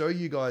I could show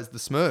you guys the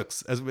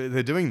smirks as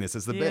they're doing this.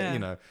 It's the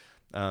best,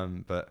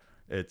 but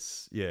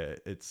it's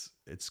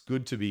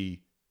good to be.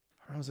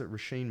 I was at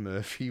Rasheen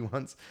Murphy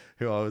once,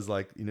 who I was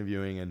like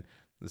interviewing and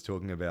was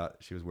talking about.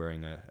 She was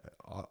wearing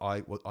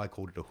what I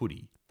called it a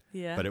hoodie,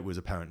 Yeah. but it was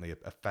apparently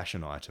a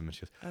fashion item. And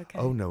she goes, Okay.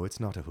 "Oh no, it's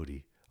not a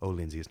hoodie. Oh,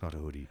 Lindsay, it's not a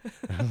hoodie."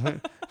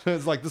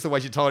 It's like, this is the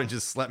way she told it and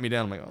just slapped me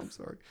down. I'm like, "Oh, I'm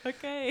sorry."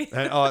 Okay.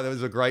 And there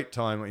was a great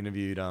time I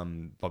interviewed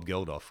Bob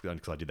Geldof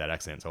because I did that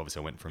accent. So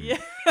obviously I went from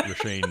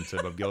Rasheen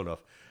to Bob Geldof,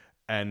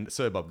 and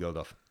Sir Bob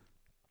Geldof.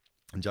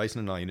 And Jason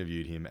and I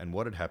interviewed him, and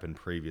what had happened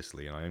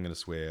previously, and I am going to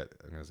swear,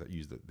 I'm going to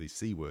use the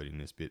C word in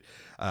this bit.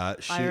 I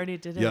already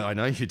did it. Yeah, I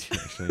know you did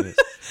actually. Yes.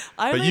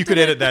 I But only you could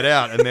did edit that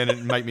out, and then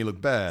it'd make me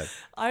look bad.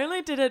 I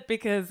only did it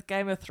because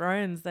Game of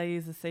Thrones, they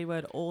use the C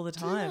word all the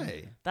time.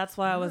 they? That's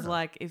why I was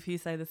like, if you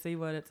say the C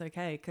word, it's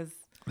okay. Because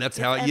That's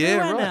it's how. Yeah,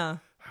 everywhere right.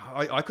 now.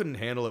 I couldn't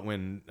handle it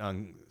when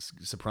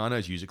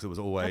Sopranos used it because it was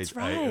always That's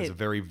right. it was a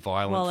very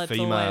violent Well, it's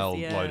female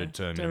always, yeah, loaded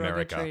term in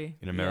America. derogatory.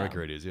 In America,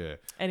 Yeah. it is, yeah.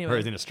 Anyway.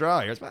 Whereas in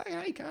Australia, it's like,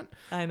 yeah, you can't.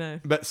 I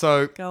know. But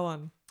so Go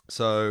on.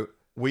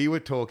 we were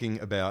talking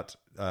about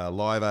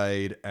Live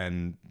Aid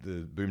and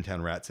the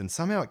Boomtown Rats, and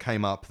somehow it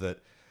came up that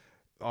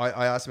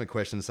I asked him a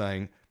question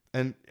saying,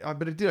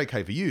 but it did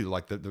okay for you,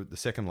 like the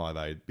second Live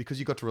Aid, because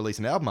you got to release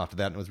an album after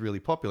that and it was really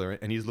popular.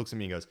 And he just looks at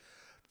me and goes,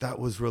 that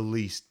was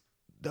released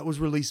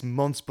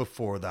months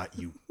before that,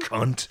 you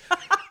cunt.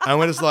 And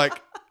we're just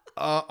like,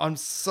 I'm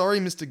sorry,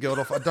 Mr.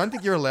 Geldof. I don't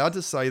think you're allowed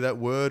to say that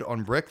word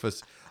on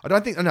breakfast. I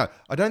don't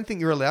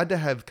think you're allowed to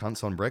have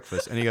cunts on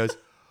breakfast. And he goes,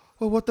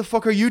 well, what the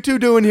fuck are you two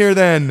doing here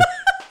then?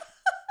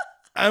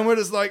 And we're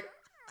just like,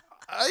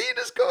 you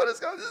just called us.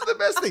 This is the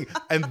best thing.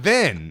 And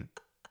then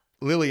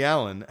Lily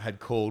Allen had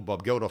called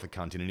Bob Geldof a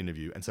cunt in an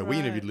interview. And so we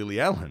interviewed Lily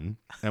Allen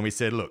and we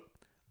said, look,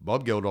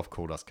 Bob Geldof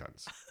called us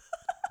cunts.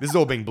 This is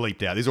all being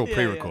bleeped out. These are all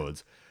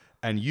pre-records.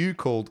 Yeah. And you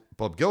called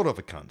Bob Geldof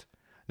a cunt.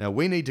 Now,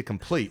 we need to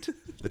complete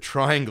the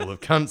triangle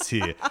of cunts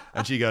here.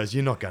 And she goes,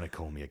 you're not going to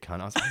call me a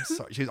cunt. I was like, I'm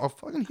sorry. She goes, I'll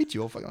fucking hit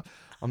you.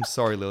 I'm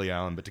sorry, Lily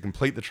Allen, but to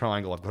complete the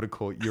triangle, I've got to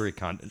call you a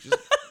cunt. And she's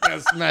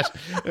smash.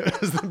 It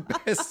was the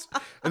best.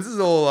 And this is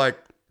all like,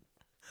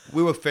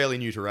 we were fairly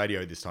new to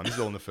radio this time. This is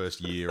all in the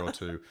first year or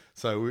two.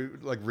 So we were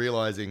like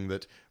realizing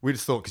that we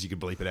just thought because you could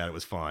bleep it out, it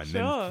was fine.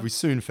 Sure. Then we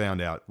soon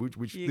found out,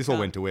 which this all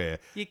went to air.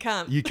 You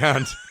can't. You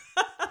can't.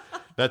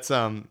 That's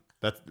how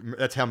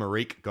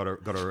Marique got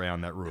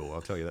around that rule.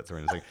 I'll tell you that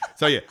story in a second.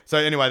 So yeah. So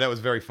anyway, that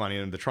was very funny,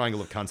 and the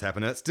triangle of cunts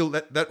happened. And it's still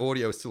that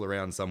audio is still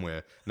around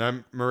somewhere.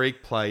 No,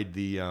 Marique played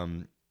the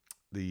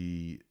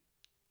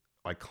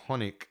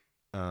iconic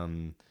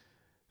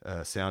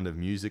Sound of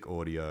Music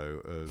audio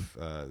of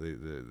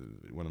the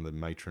one of the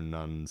matron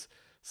nuns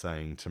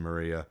saying to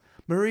Maria,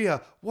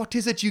 what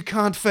is it you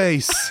can't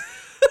face?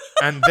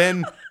 and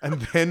then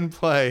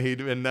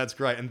played, and that's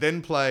great. And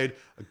then played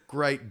a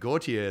great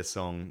Gautier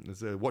song,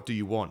 "What Do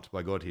You Want"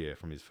 by Gautier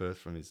from his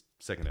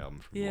second album,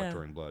 from White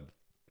Touring Blood.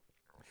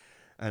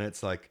 And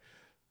it's like,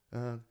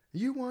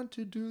 you want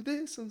to do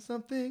this or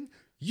something,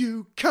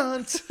 you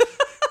can't.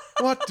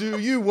 What do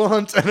you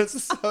want? And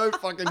it's so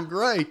fucking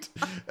great.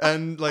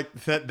 And like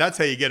that's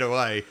how you get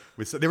away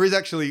with.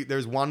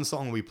 There's one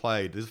song we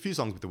played. There's a few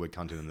songs with the word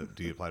cunt in them that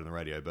do get played on the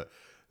radio, but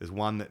there's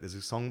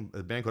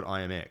a band called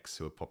IMX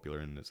who are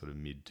popular in the sort of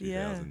mid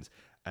 2000s,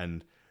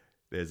 and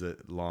there's a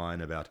line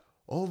about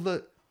all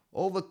the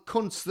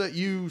cunts that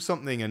you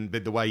something, and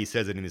the way he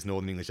says it in his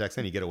Northern English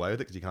accent, you get away with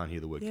it because you can't hear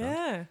the word cunt.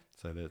 Yeah.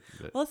 So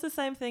well, it's the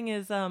same thing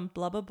as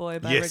Blubber Boy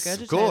by yes,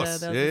 Regurgitator. Of course.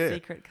 There was a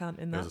secret cunt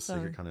in that song.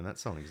 There was a secret cunt in that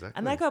song, exactly.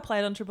 And that got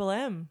played on Triple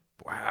M.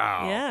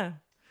 Wow. Yeah.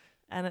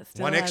 And it's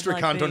still one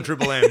extra cunt on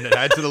Triple M to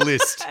add to the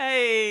list.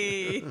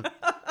 Hey.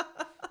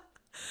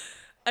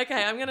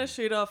 Okay, I'm going to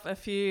shoot off a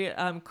few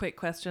quick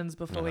questions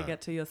before we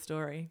get to your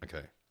story.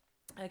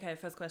 Okay,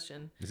 first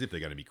question. As if they're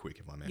going to be quick,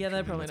 if I may. Yeah,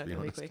 they're probably not going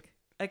to be quick.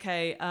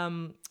 Okay,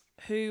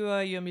 who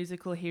are your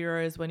musical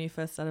heroes when you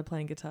first started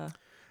playing guitar?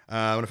 When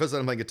I first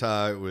started playing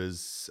guitar, it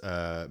was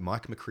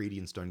Mike McCready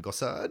and Stone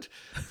Gossard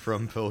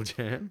from Pearl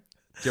Jam,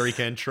 Jerry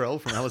Cantrell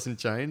from Alice in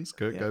Chains,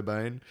 Kurt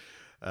Cobain,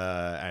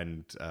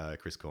 and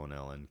Chris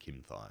Cornell and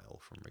Kim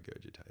Thayil from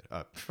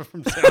Regurgitator.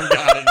 From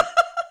Soundgarden.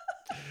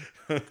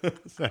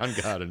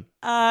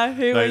 Soundgarden.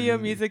 Who are your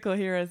musical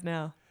heroes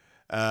now?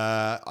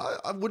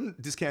 I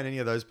wouldn't discount any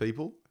of those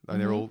people.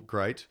 They're all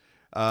great.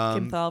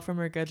 Kim Thayil from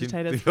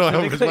Regurgitator.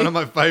 Was one of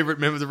my favourite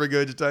members of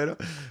Regurgitator.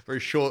 Very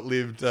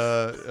short-lived,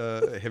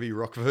 heavy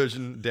rock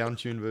version,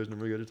 down-tuned version of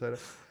Regurgitator.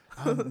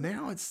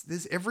 Now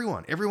there's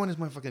everyone. Everyone is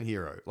my fucking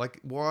hero.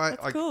 Like, why?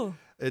 That's cool.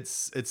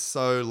 It's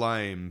so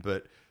lame,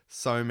 but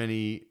so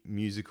many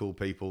musical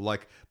people,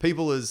 like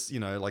people as,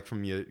 like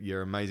from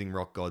your amazing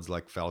rock gods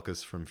like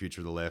Falkus from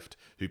Future of the Left,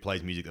 who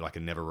plays music that I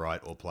can never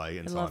write or play.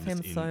 And I love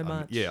him so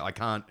much. I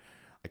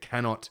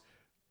cannot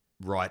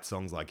write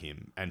songs like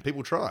him, and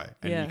people try,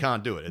 and you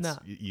can't do it.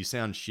 You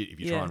sound shit if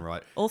you try and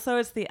write. Also,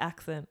 it's the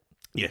accent.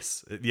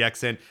 Yes, the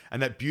accent,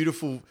 and that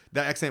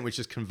accent which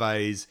just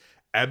conveys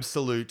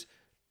absolute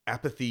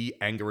apathy,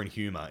 anger, and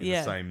humor in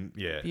the same.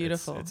 Yeah,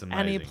 beautiful. It's amazing.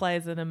 And he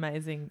plays an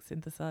amazing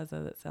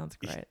synthesizer that sounds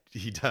great.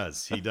 He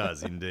does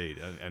indeed,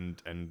 and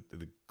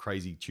the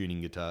crazy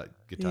tuning guitar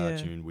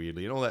tuned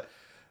weirdly and all that.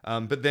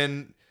 But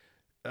then,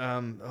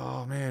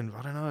 oh man,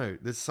 I don't know.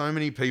 There's so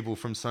many people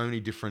from so many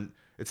different.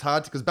 It's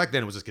hard because back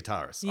then it was just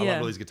guitarists. I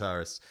love all these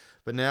guitarists,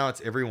 but now it's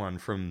everyone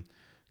from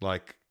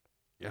like,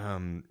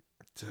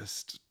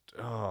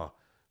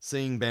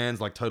 seeing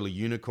bands like Totally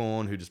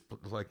Unicorn who just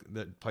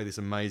that play this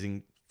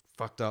amazing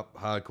fucked up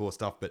hardcore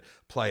stuff, but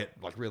play it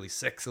like really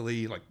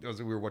sexily. Like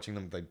we were watching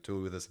them, they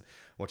toured with us,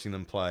 watching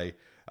them play,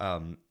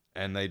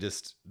 and they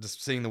just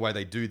seeing the way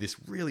they do this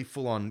really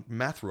full on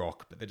math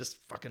rock, but they're just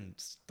fucking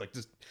like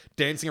just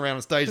dancing around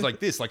on stage like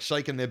this, like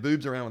shaking their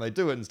boobs around when they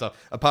do it and stuff.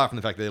 Apart from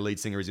the fact that their lead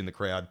singer is in the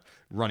crowd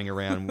running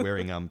around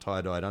wearing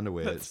tie-dyed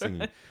underwear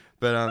singing. Right.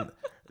 But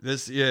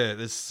there's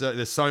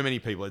so many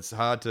people. It's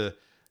hard to.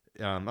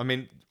 I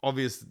mean,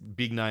 obvious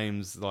big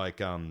names like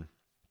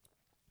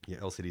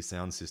LCD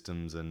Sound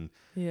Systems and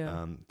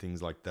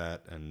things like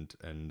that, and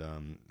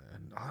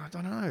I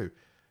don't know.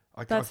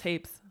 That's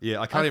heaps.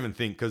 Yeah, I can't even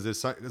think because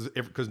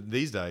because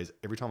these days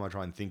every time I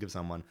try and think of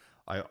someone,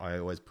 I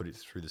always put it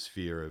through the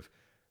sphere of,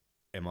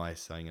 am I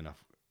saying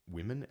enough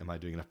women? Am I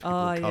doing enough people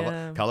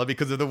of color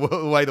because of the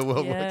way the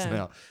world works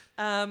now?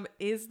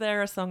 Is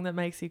there a song that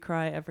makes you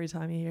cry every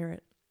time you hear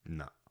it?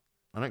 No,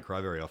 I don't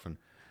cry very often,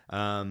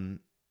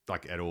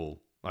 like at all.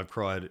 I've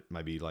cried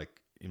maybe like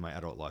in my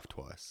adult life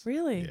twice.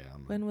 Really? Yeah.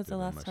 When was the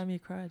last time you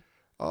cried?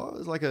 Oh, it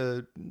was like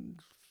a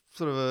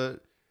sort of a.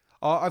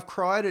 Oh, I've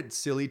cried at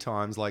silly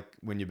times, like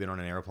when you've been on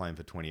an aeroplane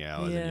for 20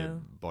 hours Yeah. and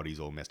your body's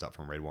all messed up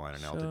from red wine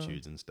and Sure.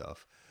 altitudes and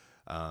stuff.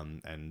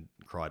 And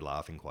cried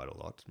laughing quite a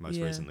lot. Most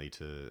Yeah. recently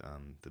to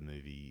the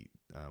movie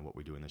What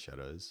We Do in the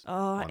Shadows. Oh,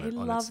 on I its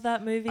love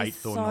that movie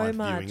 8th so or 9th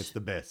much. viewing. It's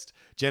the best.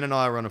 Jen and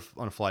I were on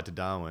a flight to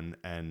Darwin,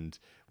 and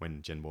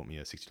when Jen bought me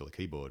a $60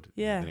 keyboard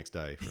Yeah. the next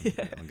day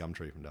on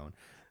Gumtree from Darwin.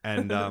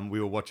 And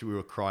we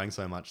were crying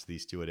so much the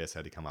stewardess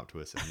had to come up to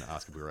us and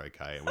ask if we were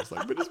okay. And we was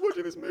like, we're just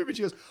watching this movie.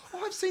 She goes,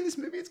 "Oh, I've seen this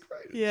movie. It's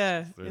great."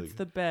 Yeah, It's really it's good.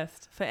 the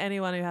best. For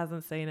anyone who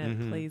hasn't seen it,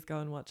 Mhm. please go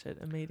and watch it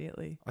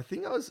immediately. I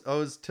think I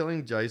was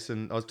telling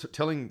Jason,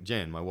 telling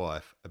Jen, my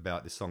wife,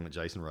 about this song that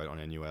Jason wrote on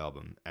our new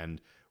album, and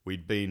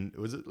it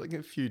was like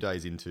a few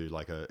days into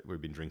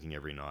we'd been drinking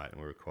every night, and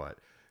we were quite,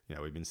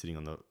 we'd been sitting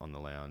on the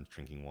lounge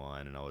drinking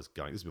wine, and I was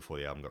going. This is before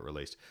the album got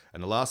released,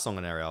 and the last song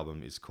on our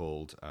album is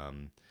called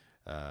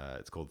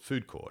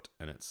Food Court,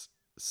 and it's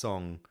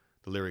song.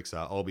 The lyrics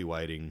are, "I'll be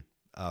waiting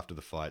after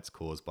the fights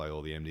caused by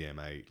all the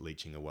MDMA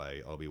leaching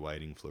away. I'll be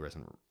waiting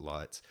fluorescent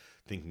lights,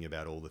 thinking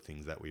about all the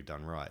things that we've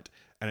done right."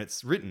 And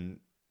it's written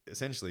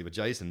essentially with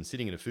Jason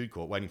sitting in a food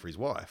court waiting for his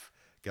wife,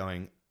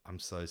 going, "I'm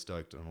so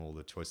stoked on all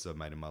the choices I've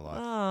made in my life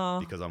Oh,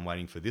 because I'm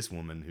waiting for this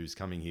woman who's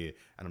coming here,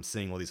 and I'm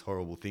seeing all these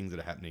horrible things that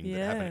are happening that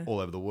Yeah. happen all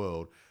over the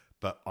world.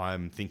 But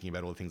I'm thinking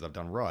about all the things I've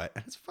done right,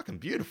 and it's fucking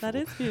beautiful. that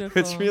is beautiful.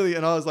 It's really,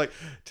 and I was like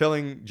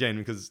telling Jen,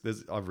 because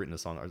I've written a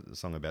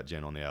song about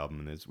Jen on the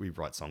album, and we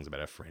write songs about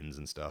our friends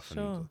and stuff.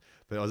 Sure.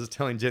 But I was just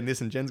telling Jen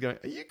this, and Jen's going,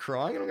 "Are you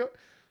crying?" And I'm going,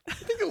 "I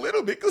think a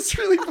little bit, because it's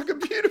really fucking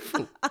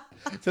beautiful."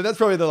 So that's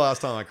probably the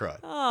last time I cried.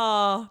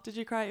 Oh, did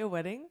you cry at your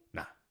wedding?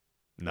 No,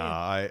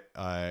 Yeah.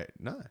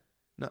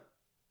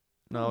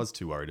 I was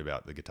too worried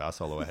about the guitar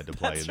solo I had to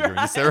play That's during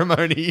the right.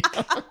 ceremony.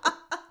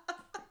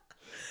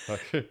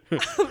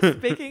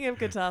 Speaking of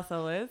guitar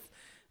solos,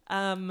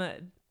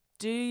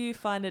 do you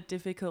find it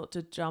difficult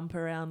to jump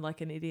around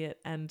like an idiot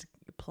and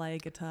play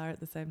guitar at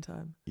the same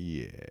time?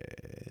 Yes,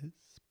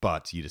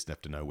 but you just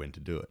have to know when to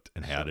do it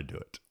and how to do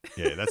it.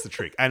 Yeah, that's the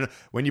trick. And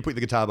when you put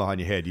the guitar behind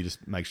your head, you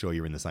just make sure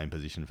you're in the same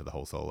position for the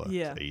whole solo.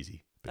 Yeah. It's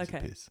easy. Piece of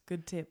Okay, piss.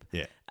 good tip.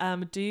 Yeah.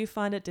 Do you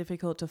find it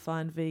difficult to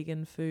find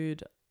vegan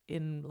food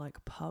in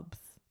like pubs?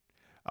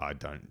 I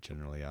don't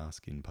generally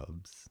ask in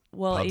pubs.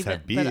 Well, Pubs even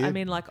have beer. but I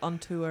mean like on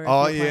tour. if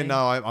Oh you're yeah, playing.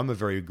 no, I'm a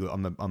very good.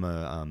 I'm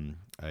a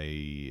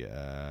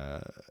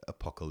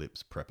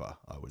apocalypse prepper,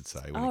 I would say,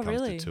 when Oh, it comes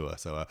really? to tour.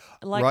 So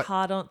Like right-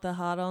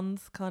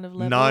 hard-ons kind of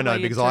level. No, where you're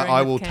because touring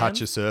I with will cans?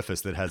 touch a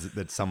surface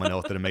that someone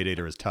else, that a meat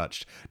eater has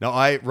touched. Now,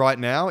 right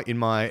now in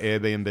my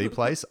Airbnb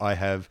place, I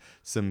have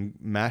some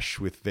mash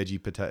with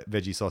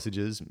veggie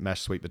sausages,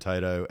 mashed sweet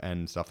potato,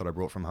 and stuff that I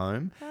brought from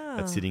home. Ah.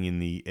 That's sitting in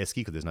the esky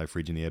because there's no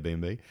fridge in the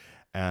Airbnb.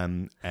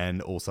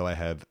 And also I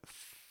have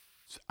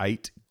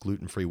 8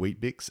 gluten-free Weet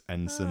Bix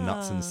and some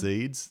nuts Ah. and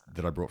seeds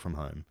that I brought from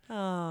home.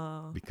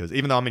 Oh, Because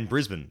even though I'm in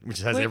Brisbane, which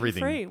has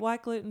everything, gluten-free. Why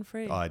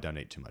gluten-free? I don't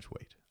eat too much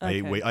wheat.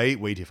 Okay. I eat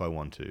wheat if I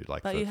want to.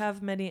 Like But for you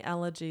have many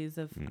allergies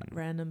of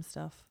random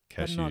stuff,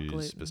 but not cashews,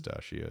 gluten.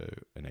 pistachio,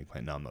 and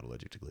eggplant. No, I'm not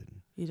allergic to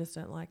gluten. You just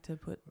don't like to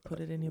put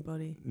it in your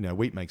body. No,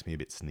 wheat makes me a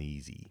bit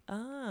sneezy.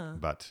 Ah.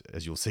 But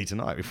as you'll see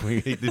tonight, if we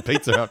eat the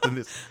pizza after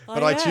this, Oh,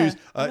 but I yeah. choose.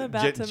 I'm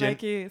about to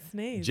make you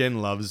sneeze.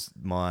 Jen loves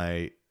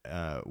my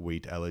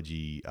wheat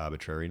allergy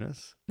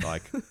arbitrariness.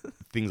 Like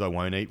things I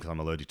won't eat because I'm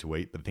allergic to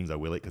wheat, but things I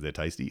will eat because they're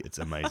tasty. It's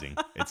amazing.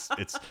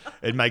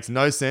 It makes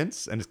no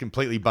sense, and it's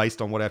completely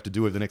based on what I have to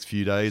do over the next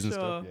few days and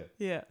stuff.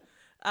 Yeah.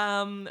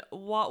 Yeah.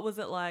 What was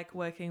it like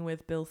working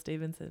with Bill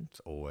Stevenson? It's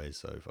always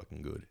so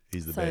fucking good.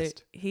 He's the so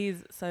best.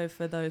 So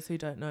for those who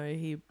don't know,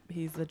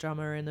 he's the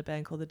drummer in a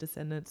band called The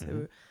Descendants,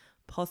 who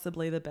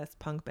possibly the best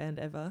punk band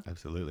ever.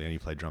 Absolutely, and he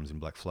played drums in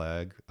Black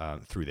Flag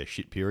through their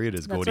shit period,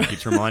 as That's Gordy right.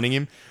 keeps reminding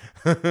him.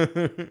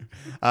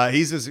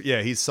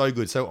 He's so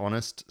good, so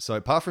honest. So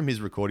apart from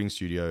his recording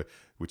studio,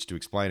 which to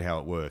explain how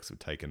it works would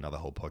take another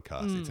whole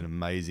podcast. It's an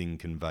amazing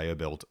conveyor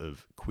belt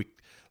of quick,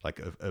 like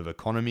of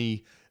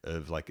economy,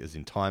 of like as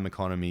in time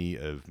economy,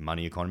 of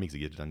money economy, because he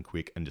gets it done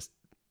quick and just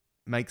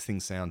makes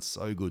things sound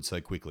so good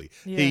so quickly.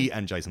 Yeah. He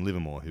and Jason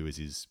Livermore, who is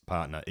his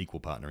partner, equal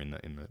partner in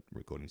the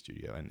recording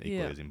studio, and equally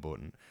Yeah. as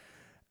important.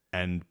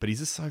 But he's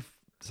just so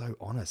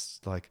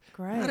honest. Like,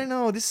 Great. I don't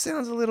know, this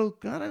sounds a little,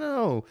 I don't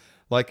know.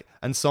 Like,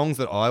 and songs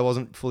that I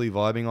wasn't fully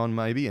vibing on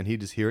maybe, and he'd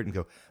just hear it and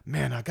go,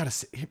 man, I gotta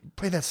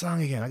play that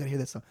song again. I gotta hear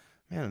that song.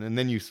 Man, and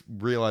then you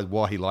realize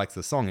why he likes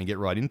the song and get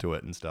right into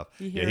it and stuff.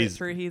 You hear it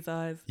through his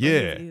eyes. or Yeah,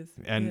 his ears.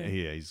 and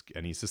Yeah.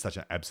 he's just such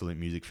an absolute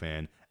music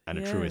fan and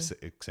a true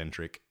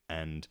eccentric.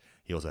 And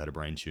he also had a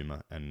brain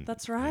tumor, and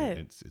That's right.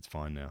 It's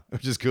fine now,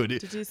 which is good.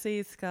 Did you see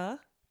his scar?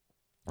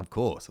 Of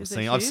course, Is it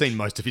I've huge? seen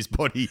most of his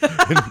body,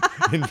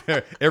 and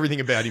everything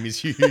about him is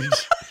huge.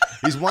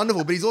 He's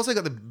wonderful, but he's also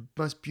got the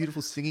most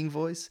beautiful singing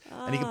voice,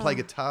 and he can play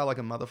guitar like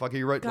a motherfucker.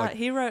 He wrote God,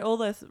 he wrote all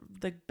the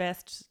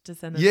best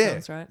Descendants Yeah,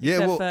 songs, right? yeah,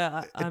 Except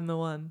well, for I'm the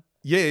One.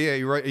 Yeah.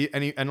 He wrote,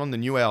 and on the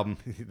new album,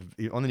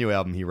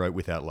 he wrote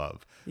 "Without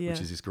Love," Yeah.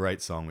 which is this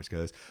great song, which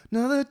goes,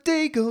 "Another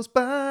day goes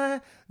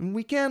by, and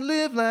we can't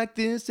live like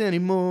this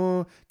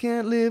anymore.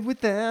 Can't live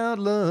without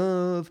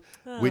love,"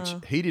 which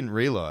he didn't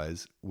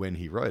realize when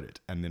he wrote it,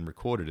 and then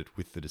recorded it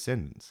with the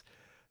Descendants.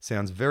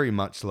 Sounds very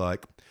much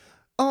like,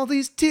 "All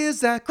these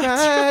tears I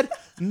cried,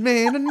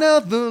 made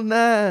another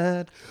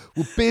night.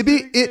 Well,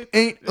 baby, it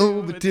ain't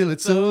over till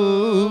it's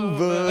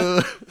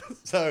over."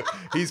 So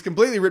he's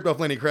completely ripped off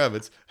Lenny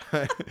Kravitz,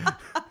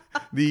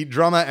 the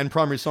drummer and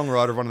primary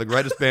songwriter of one of the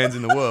greatest bands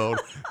in the world.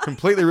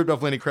 Completely ripped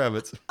off Lenny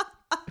Kravitz,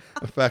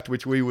 a fact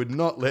which we would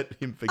not let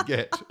him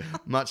forget,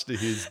 much to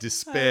his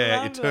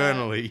despair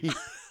eternally.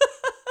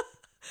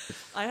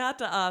 I had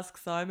to ask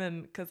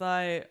Simon because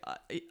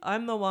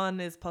I'm the One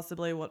is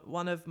possibly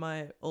one of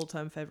my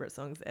all-time favorite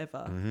songs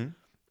ever.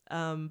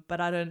 Mm-hmm.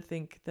 But I don't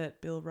think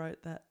that Bill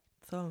wrote that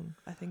song.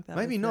 I think that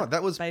Maybe was not. the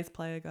That was bass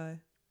player guy.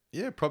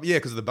 Yeah, probably. Yeah,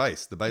 because of the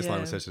bass. The bass line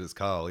Yeah. was such that it's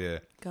Carl. Yeah,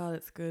 God,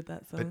 it's good,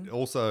 that song. but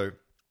also,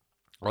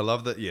 I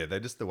love that. Yeah, they're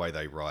just the way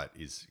they write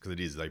is because it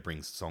is they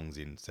bring songs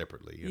in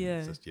separately. And Yeah.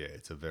 it's just,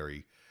 it's a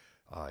very.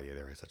 Oh yeah,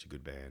 they're such a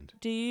good band.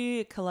 Do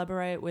you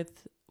collaborate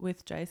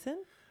with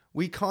Jason?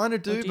 We kind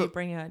of Or do, do you but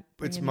bring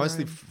it's in your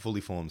mostly own? fully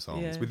formed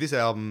songs. Yeah. With this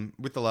album,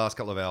 with the last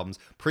couple of albums,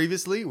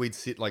 previously we'd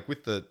sit like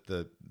with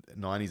the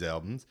 90s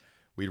albums,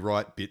 we'd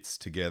write bits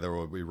together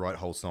or we'd write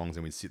whole songs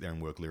and we'd sit there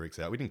and work lyrics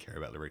out. We didn't care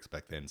about lyrics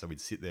back then. So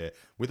we'd sit there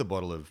with a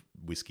bottle of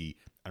whiskey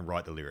and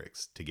write the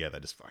lyrics together.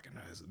 Just fucking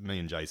me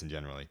and Jason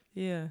generally.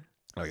 Yeah.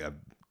 Like a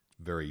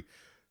very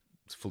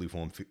fully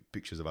formed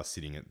pictures of us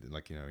sitting at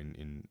like,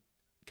 in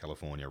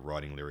California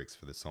writing lyrics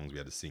for the songs we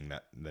had to sing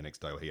that the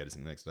next day or he had to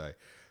sing the next day.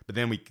 But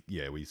then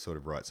we sort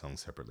of write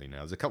songs separately now.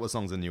 There's a couple of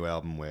songs in the new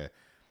album where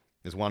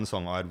there's one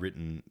song I'd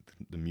written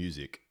the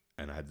music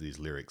and I had these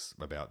lyrics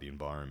about the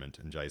environment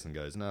and Jason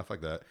goes, "No, fuck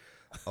that.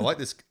 I like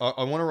this.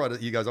 I want to write it."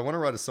 He goes, "I want to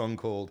write a song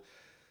called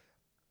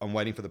I'm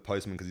Waiting for the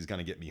Postman because he's going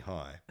to get me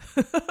high,"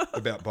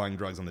 about buying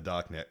drugs on the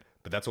darknet,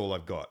 but that's all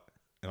I've got.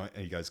 And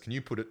he goes, "Can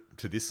you put it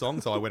to this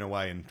song?" So I went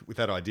away and with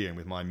that idea and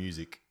with my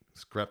music,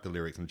 scrapped the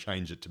lyrics and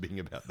changed it to being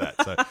about that.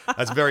 So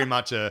that's very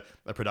much a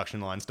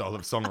production line style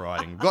of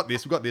songwriting. We've got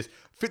this.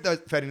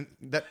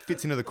 That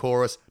fits into the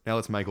chorus. Now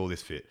let's make all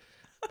this fit.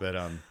 But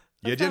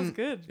That sounds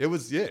good. It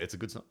was it's a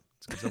good song.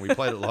 It's a good song. We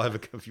played it live.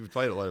 You've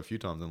played it live a few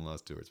times in the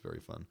last tour. It's very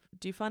fun.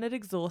 Do you find it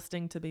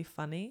exhausting to be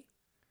funny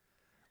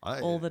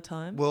all the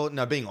time? Well,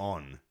 no, being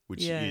on,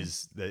 which Yeah.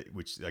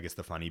 which I guess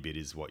the funny bit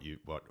is what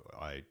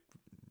I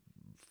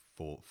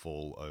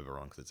fall over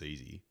on because it's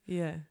easy.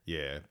 Yeah.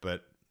 Yeah,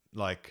 but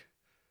like.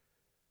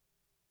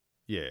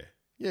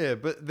 Yeah,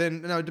 but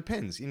then no, it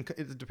depends.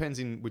 It depends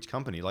in which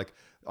company. Like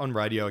on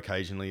radio,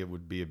 occasionally it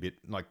would be a bit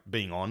like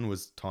being on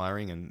was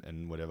tiring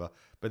and whatever.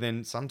 But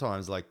then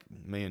sometimes, like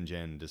me and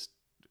Jen, just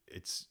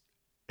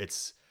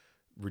it's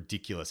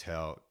ridiculous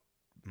how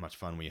much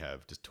fun we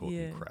have just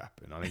talking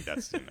crap. And I think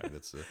that's that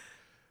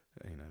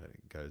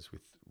goes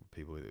with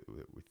people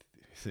with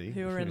see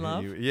Who are in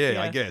love.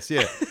 I guess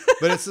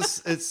But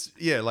it's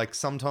like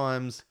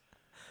sometimes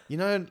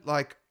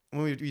like.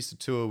 When we used to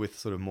tour with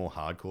sort of more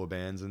hardcore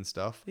bands and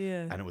stuff,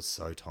 and it was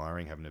so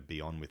tiring having to be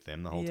on with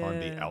them the whole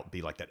time,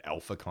 be like that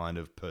alpha kind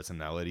of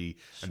personality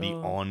and be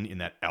on in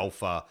that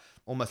alpha,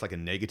 almost like a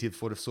negative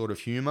sort of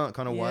humor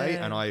kind of way.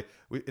 And at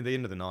the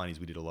end of the 90s,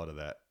 we did a lot of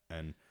that,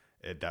 and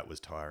that was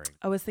tiring.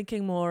 I was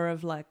thinking more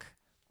of like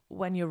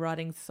when you're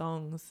writing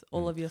songs,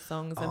 all of your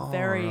songs are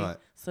very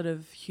sort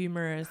of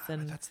humorous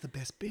and that's the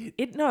best bit.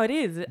 It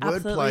is. It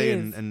absolutely Wordplay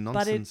is. and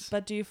nonsense.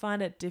 But do you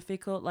find it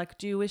difficult? Like,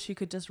 do you wish you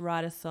could just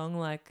write a song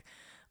like,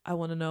 "I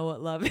want to know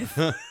what love is"?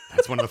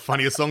 That's one of the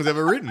funniest songs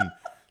ever written.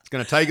 It's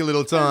going to take a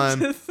little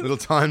time,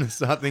 to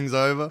start things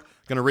over.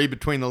 Going to read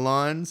between the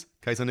lines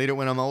in case I need it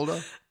when I'm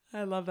older.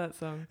 I love that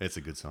song. It's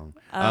a good song.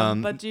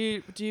 But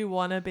do you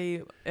want to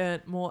be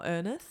more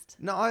earnest?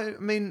 No, I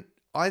mean,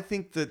 I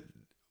think that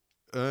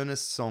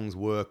earnest songs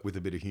work with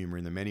a bit of humor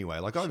in them anyway.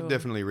 Like I've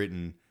definitely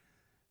written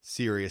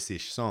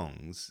serious-ish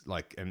songs,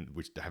 like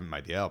which haven't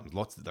made the albums.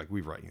 Like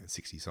we've written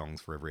 60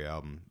 songs for every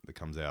album that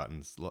comes out,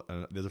 and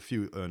there's a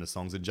few earnest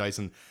songs. And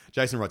Jason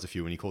writes a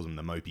few, and he calls them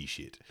the mopey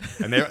shit.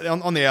 And they're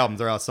on the albums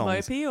there are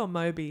songs. Mopey or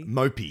Moby?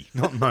 Mopey,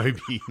 not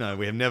Moby. No,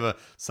 we have never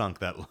sunk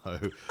that low.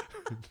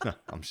 No,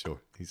 I'm sure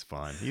he's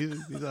fine. He's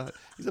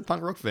a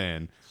punk rock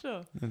fan.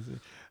 Sure.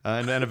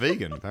 And a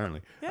vegan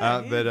apparently.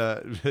 Yeah,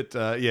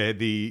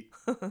 the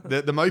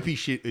mopey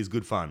shit is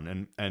good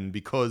fun, and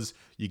because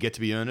you get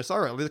to be earnest.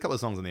 There's a couple of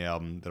songs on the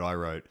album that I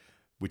wrote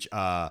which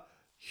are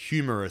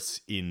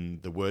humorous in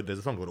the word. There's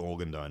a song called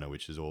Organ Donor,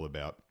 which is all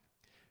about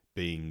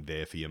being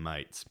there for your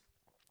mates,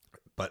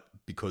 but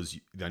because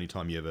the only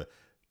time you ever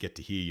get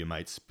to hear your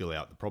mates spill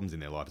out the problems in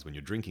their life is when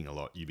you're drinking a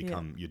lot. You're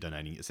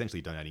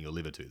essentially donating your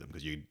liver to them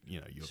because you're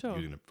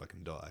going to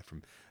fucking die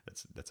from.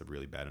 That's a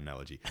really bad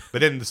analogy.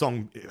 But then the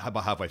song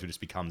about halfway through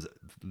just becomes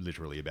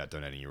literally about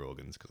donating your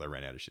organs because I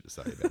ran out of shit to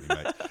say about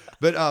my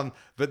mates.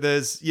 But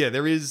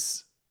there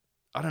is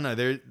I don't know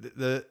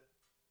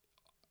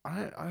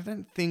I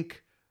don't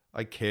think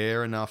I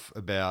care enough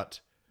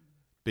about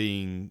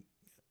being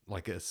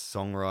like a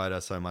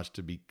songwriter so much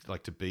to be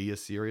a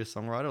serious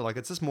songwriter. Like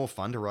it's just more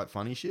fun to write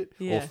funny shit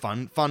or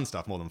fun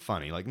stuff more than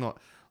funny. Like not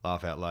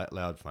laugh out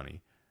loud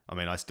funny. I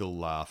mean, I still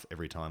laugh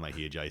every time I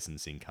hear Jason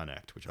sing "Cunt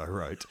Act," which I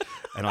wrote,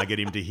 and I get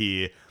him to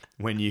hear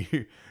when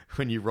you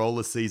roll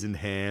a seasoned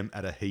ham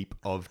at a heap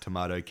of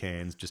tomato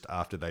cans just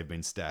after they've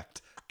been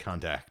stacked.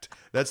 Cunt Act.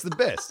 That's the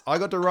best. I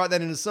got to write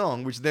that in a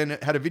song, which then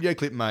had a video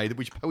clip made,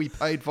 which we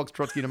paid Fox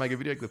Trotsky to make a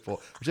video clip for,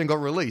 which then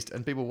got released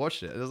and people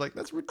watched it. And I was like,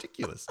 that's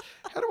ridiculous.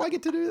 How do I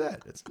get to do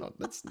that? It's not,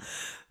 that's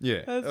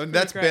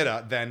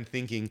better than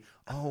thinking,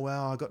 oh,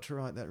 wow, I got to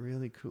write that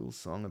really cool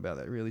song about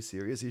that really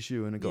serious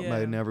issue and it got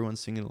made and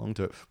everyone's singing along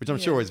to it, which I'm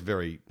sure is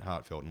very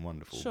heartfelt and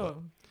wonderful. Sure.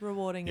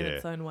 Rewarding in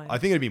its own way. I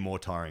think it'd be more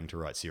tiring to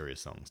write serious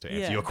songs, to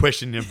answer your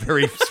question in a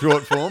very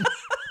short form.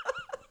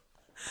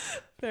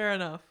 Fair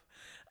enough.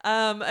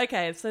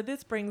 Okay, so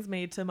this brings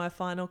me to my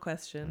final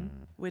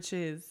question, which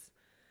is,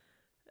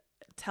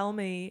 tell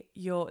me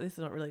this is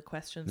not really a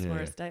question, it's more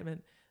a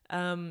statement.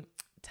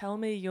 Tell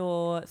me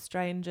your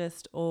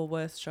strangest or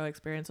worst show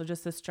experience, or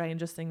just the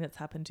strangest thing that's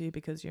happened to you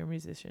because you're a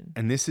musician.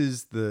 And this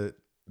is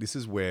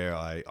where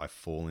I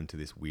fall into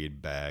this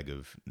weird bag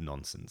of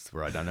nonsense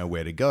where I don't know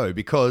where to go,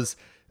 because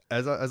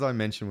as I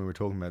mentioned when we were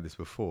talking about this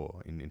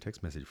before in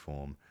text message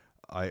form,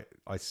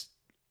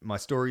 my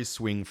stories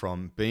swing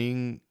from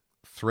being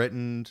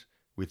threatened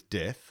with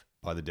death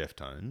by the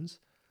Deftones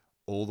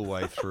all the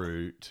way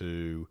through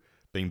to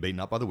being beaten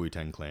up by the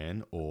Wu-Tang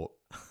Clan or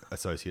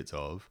associates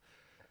of,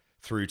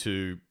 through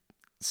to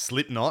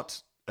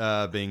Slipknot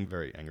being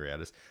very angry at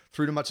us,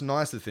 through to much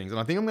nicer things. And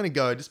I think I'm going to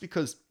go just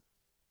because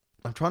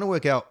I'm trying to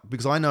work out,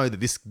 because I know that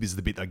this is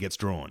the bit that gets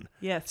drawn.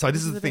 Yes. So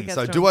this is the thing.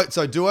 So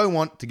do I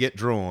want to get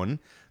drawn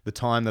the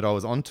time that I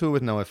was on tour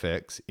with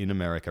NoFX in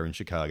America, in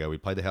Chicago? We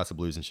played the House of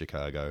Blues in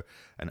Chicago.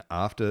 And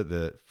after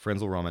the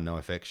Frenzal Rhomb and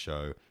NoFX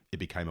show, it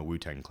became a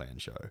Wu-Tang Clan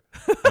show.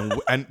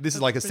 And this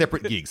is like a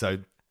separate gig. So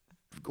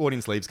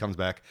Audience Leaves comes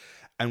back.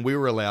 And we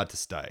were allowed to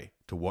stay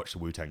to watch the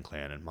Wu-Tang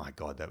Clan. And my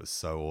God, that was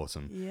so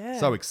awesome. Yeah.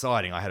 So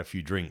exciting. I had a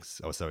few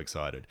drinks. I was so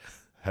excited.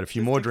 Had a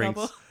few more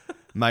drinks.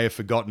 May have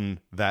forgotten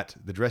that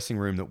the dressing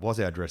room that was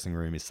our dressing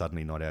room is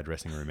suddenly not our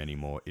dressing room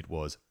anymore. It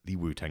was the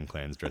Wu-Tang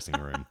Clan's dressing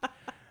room.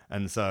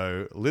 And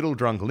so little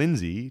drunk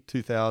Lindsay,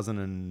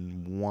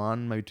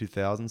 2001, maybe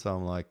 2000, so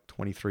I'm like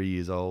 23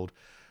 years old,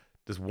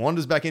 just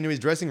wanders back into his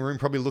dressing room,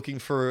 probably looking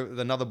for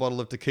another bottle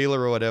of tequila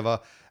or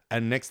whatever.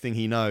 And next thing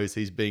he knows,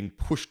 he's being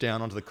pushed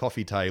down onto the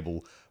coffee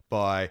table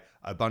by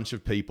a bunch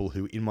of people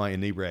who, in my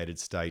inebriated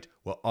state,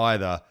 were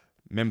either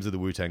members of the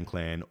Wu-Tang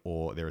Clan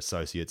or their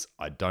associates.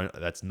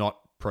 That's not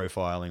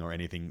profiling or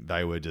anything.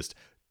 They were just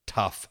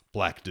tough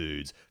black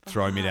dudes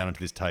throwing me down onto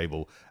this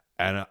table.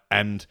 And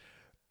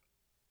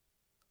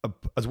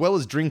as well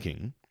as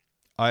drinking,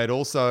 I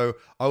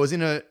was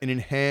in an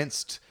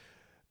enhanced,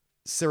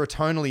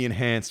 serotonally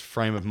enhanced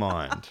frame of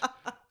mind.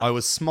 I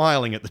was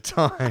smiling at the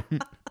time.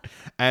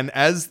 And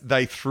as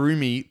they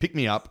picked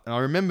me up, and I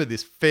remember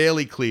this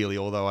fairly clearly,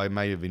 although I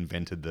may have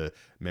invented the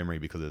memory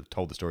because I've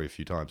told the story a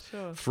few times,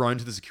 thrown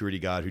to the security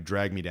guard who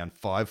dragged me down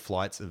 5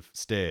 flights of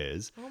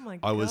stairs. Oh my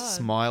God. I was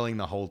smiling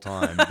the whole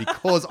time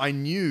because I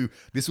knew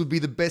this would be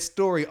the best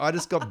story. I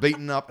just got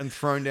beaten up and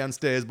thrown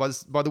downstairs by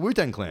the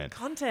Wu-Tang Clan.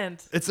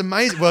 Content. It's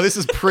amazing. Well, this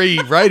is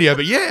pre-radio,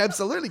 but yeah,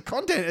 absolutely.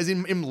 Content, as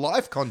in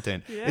life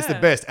content. Yeah. It's the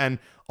best. And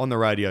on the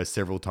radio,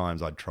 several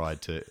times I'd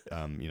tried to,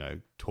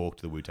 talk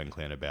to the Wu-Tang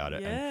Clan about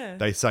it. Yeah. And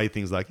they say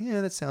things like,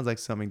 yeah, that sounds like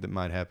something that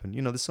might happen.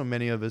 There's so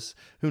many of us.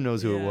 Who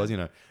knows who it was,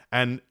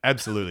 And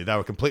absolutely, they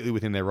were completely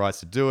within their rights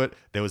to do it.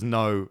 There was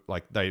no,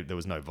 there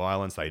was no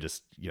violence. They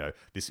just,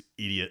 this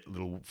idiot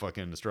little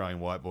fucking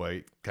Australian white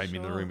boy came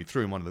in the room. We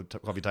threw him onto the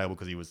coffee table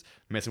because he was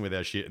messing with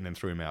our shit and then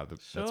threw him out.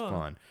 That's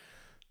fine.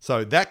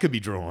 So that could be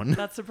drawn.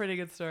 That's a pretty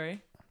good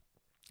story.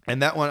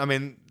 And that one, I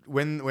mean,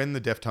 when the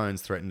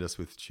Deftones threatened us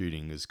with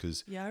shooting is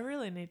because... Yeah, I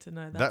really need to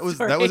know that That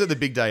was at the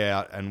big day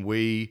out, and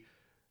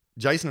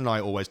Jason and I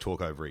always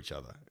talk over each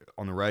other.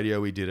 On the radio,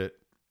 we did it.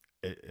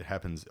 It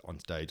happens on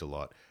stage a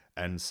lot.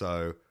 And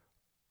so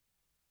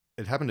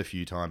it happened a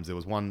few times. There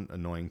was one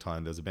annoying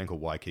time. There was a band called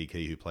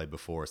Waikiki who played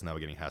before us, and they were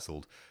getting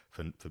hassled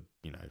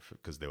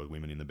because there were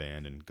women in the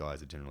band and guys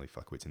are generally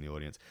fuckwits in the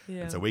audience.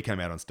 Yeah. And so we came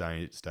out on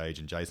stage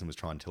and Jason was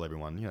trying to tell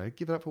everyone,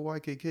 give it up for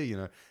Waikiki,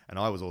 And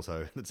I was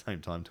also at the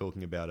same time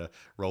talking about a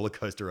roller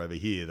coaster over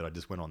here that I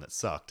just went on that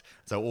sucked.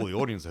 So all the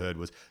audience heard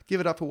was, give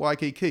it up for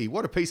Waikiki.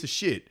 What a piece of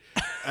shit.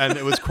 And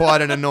it was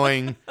quite an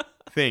annoying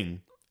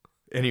thing.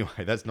 Anyway,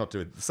 that's not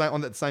to it.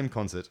 On that same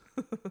concert,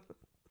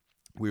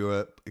 we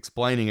were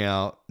explaining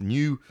our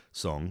new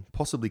song,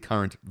 possibly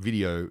current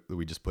video that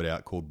we just put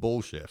out called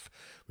Ball Chef,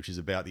 which is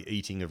about the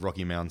eating of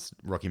Rocky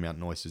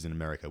Mountain oysters in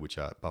America, which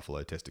are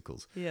buffalo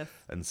testicles. Yeah.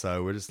 And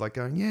so we're just like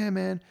going, yeah,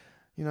 man,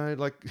 you know,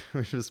 like we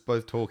were just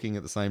both talking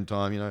at the same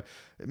time, you know,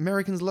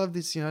 Americans love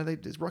this, you know,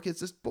 it's Rocky, it's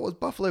just balls,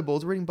 buffalo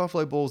balls, we're eating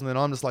buffalo balls. And then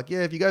I'm just like,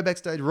 yeah, if you go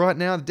backstage right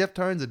now, the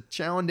Deftones are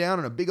chowing down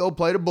on a big old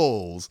plate of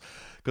balls,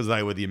 because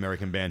they were the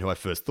American band who I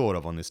first thought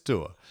of on this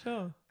tour.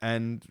 Sure.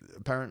 And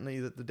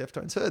apparently the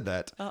Deftones heard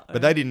that. Uh-oh.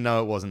 But they didn't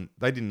know it was the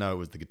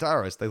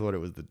guitarist. They thought it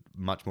was the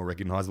much more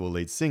recognizable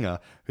lead singer,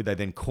 who they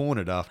then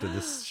cornered after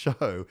this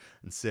show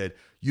and said,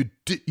 you're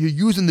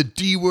using the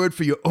D word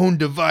for your own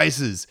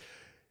devices.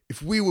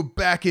 If we were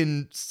back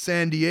in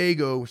San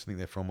Diego, which I think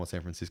they're from, or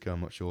San Francisco,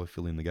 I'm not sure,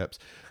 fill in the gaps.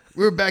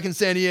 We were back in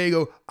San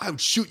Diego, I would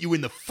shoot you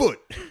in the foot.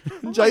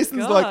 Oh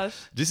Jason's like,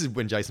 this is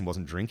when Jason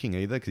wasn't drinking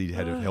either, because he'd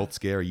had a health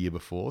scare a year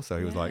before. So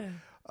he was like,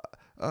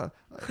 I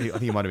think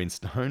he might have been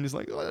stoned. He's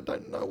like, oh, I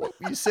don't know what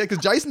you said,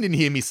 because Jason didn't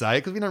hear me say it,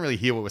 because we don't really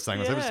hear what we're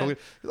saying. So I was talking,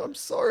 I'm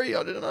sorry,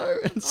 I don't know.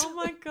 Oh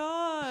my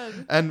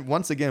God. And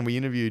once again, we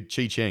interviewed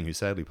Chi Cheng, who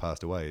sadly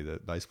passed away, the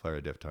bass player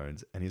of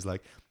Deftones, and he's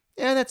like,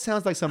 yeah, that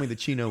sounds like something that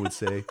Chino would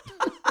say.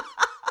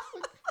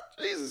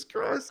 Jesus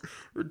Christ,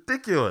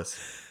 ridiculous.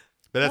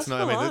 But that's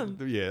not. I mean,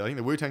 I think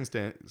the Wu-Tang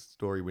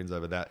story wins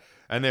over that.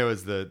 And there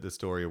was the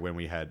story of when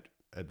we had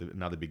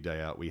another big day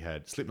out. We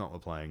had Slipknot were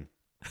playing,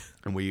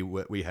 and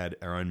we had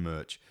our own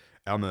merch.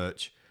 Our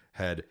merch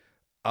had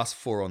us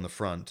four on the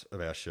front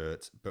of our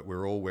shirts, but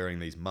we're all wearing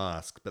these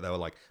masks. But they were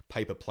like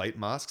paper plate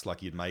masks,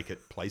 like you'd make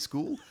at play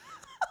school,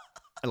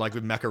 and like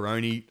with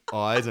macaroni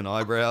eyes and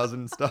eyebrows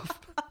and stuff.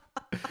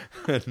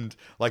 And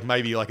like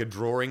maybe like a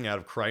drawing out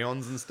of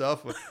crayons and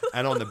stuff,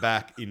 and on the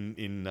back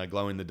in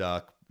glow in the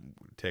dark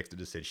text it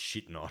just said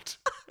shit not.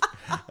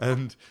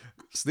 And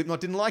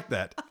Slipknot didn't like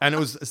that, and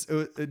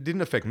it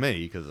didn't affect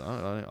me, because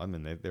I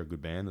mean they're a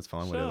good band, that's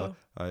fine, whatever.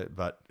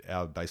 But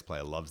our bass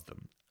player loves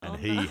them, and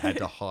he had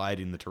to hide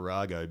in the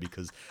Tarago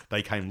because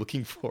they came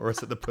looking for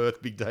us at the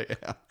Perth big day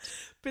out.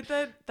 But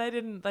they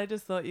didn't. They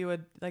just thought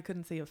they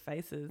couldn't see your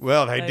faces.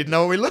 Well, they didn't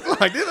know what we looked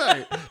like, did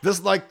they?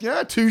 Just like,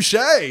 yeah, touche,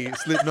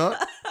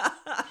 Slipknot.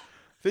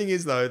 Thing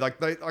is though,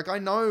 I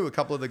know a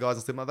couple of the guys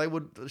in Slipknot, they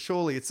would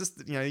surely. It's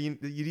just, you know,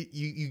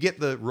 you get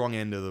the wrong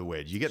end of the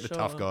wedge. You get the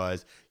tough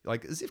guys.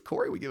 Like, as if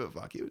Corey would give a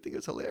fuck, he would think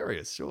it's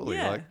hilarious. Surely,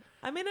 yeah. Like,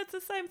 I mean, it's the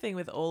same thing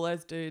with all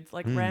those dudes.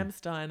 Like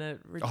Rammstein are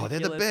ridiculous,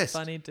 they're the best.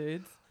 funny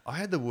dudes. I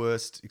had the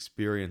worst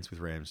experience with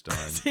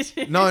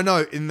Rammstein.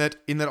 No, in that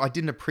I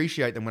didn't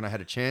appreciate them when I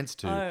had a chance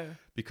to,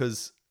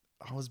 because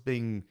I was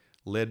being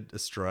led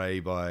astray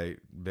by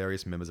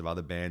various members of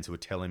other bands who were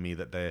telling me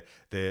that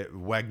their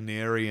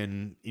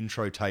Wagnerian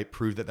intro tape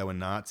proved that they were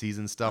Nazis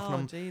and stuff. Oh,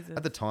 and Jesus.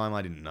 At the time,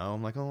 I didn't know.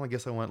 I'm like, I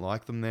guess I won't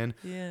like them then.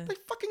 Yeah.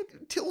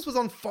 Tills was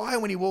on fire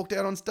when he walked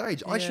out on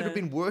stage. I should have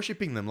been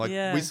worshipping them.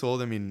 Like, we saw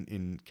them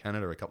in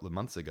Canada a couple of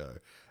months ago,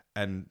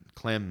 and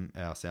Clem,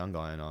 our sound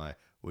guy, and I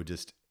were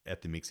just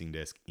at the mixing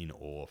desk in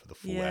awe for the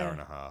full hour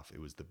and a half.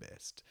 It was the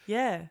best.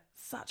 Yeah.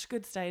 Such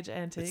good stage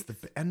antics.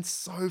 And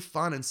so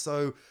fun and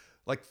so...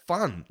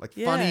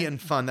 funny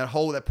and fun.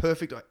 That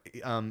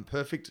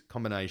perfect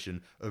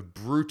combination of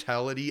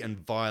brutality and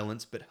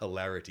violence, but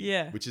hilarity.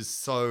 Yeah, which is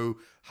so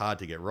hard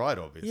to get right,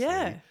 obviously.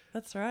 Yeah,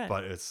 that's right.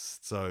 But it's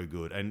so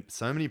good, and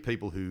so many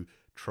people who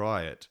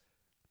try it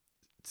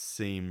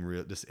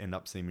just end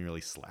up seeming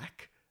really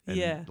slack.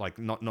 And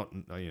not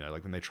you know,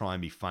 like when they try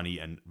and be funny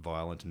and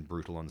violent and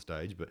brutal on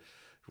stage, but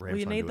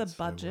you need the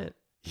budget.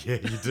 Yeah,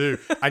 you do.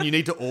 And you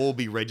need to all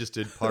be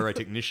registered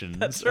pyrotechnicians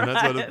and that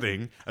sort of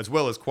thing, as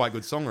well as quite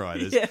good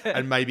songwriters. Yeah.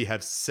 And maybe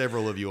have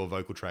several of your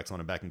vocal tracks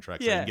on a backing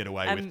track so you can get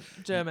away with.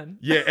 And German.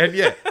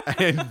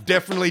 And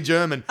definitely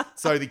German.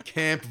 So the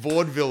camp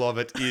vaudeville of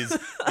it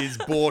is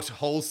bought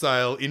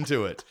wholesale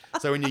into it.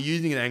 So when you're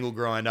using an angle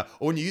grinder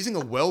or when you're using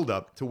a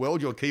welder to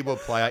weld your keyboard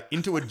player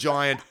into a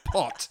giant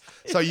pot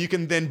so you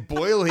can then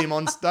boil him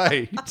on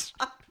stage.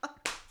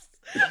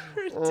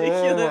 Ridiculous.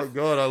 Oh my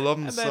God, I love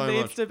them so much.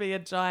 There needs to be a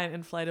giant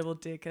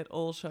inflatable dick at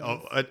all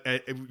shows.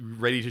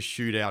 Ready to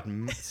shoot out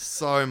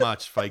so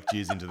much fake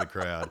jizz into the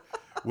crowd.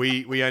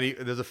 We only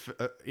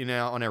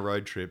on our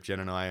road trip, Jen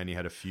and I only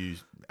had a few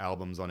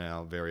albums on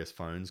our various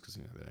phones because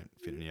they don't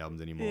fit any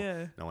albums anymore.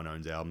 Yeah. No one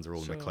owns albums; they're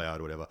all in the cloud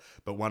or whatever.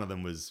 But one of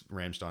them was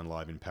Rammstein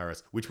live in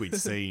Paris, which we'd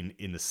seen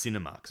in the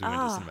cinema because we went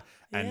to the cinema,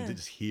 and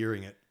just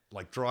hearing it.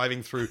 Like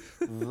driving through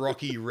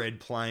rocky red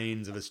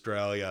plains of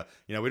Australia.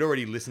 You know, we'd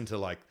already listened to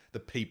like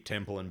the Peep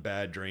Temple and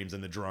Bad Dreams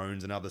and the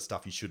Drones and other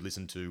stuff you should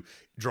listen to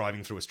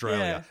driving through Australia.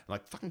 Yeah.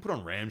 Like, fucking put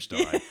on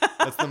Rammstein. Yeah.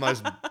 That's the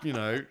most,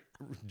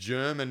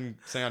 German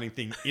sounding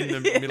thing in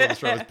the middle of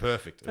Australia. It was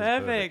perfect.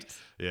 Perfect.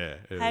 Yeah.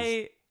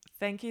 Hey,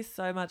 thank you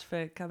so much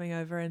for coming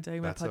over and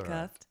doing my podcast.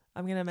 Right.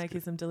 I'm going to make you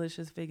some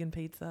delicious vegan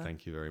pizza.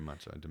 Thank you very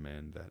much. I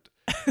demand that.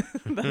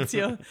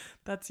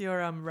 that's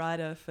your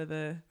rider for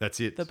the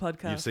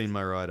podcast. You've seen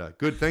my rider.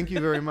 Good. Thank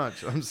you very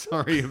much. I'm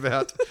sorry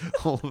about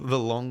all of the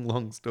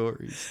long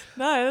stories.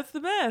 No, that's the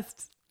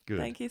best. Good.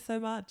 Thank you so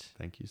much.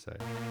 Thank you so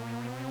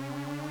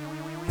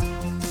much.